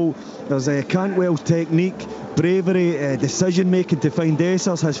second goal. There's Cantwell's technique, bravery, decision making to find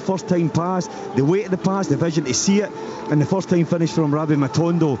Dessers, his first time pass, the weight of the pass, the vision to see it, and the first time finish from Rabi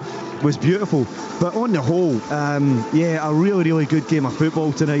Matondo was beautiful. But on the whole, a really good game of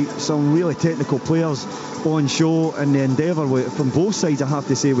football tonight. Some really technical players on show, and the endeavour from both sides, I have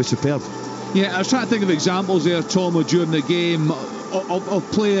to say, was superb. Yeah, I was trying to think of examples there, Tomo, during the game of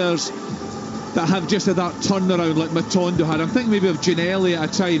players that have just had that turnaround like Matondo had. I'm thinking maybe of Ginnelly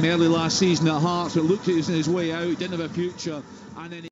at a time early last season at Hearts, that looked at his way out, didn't have a future, and then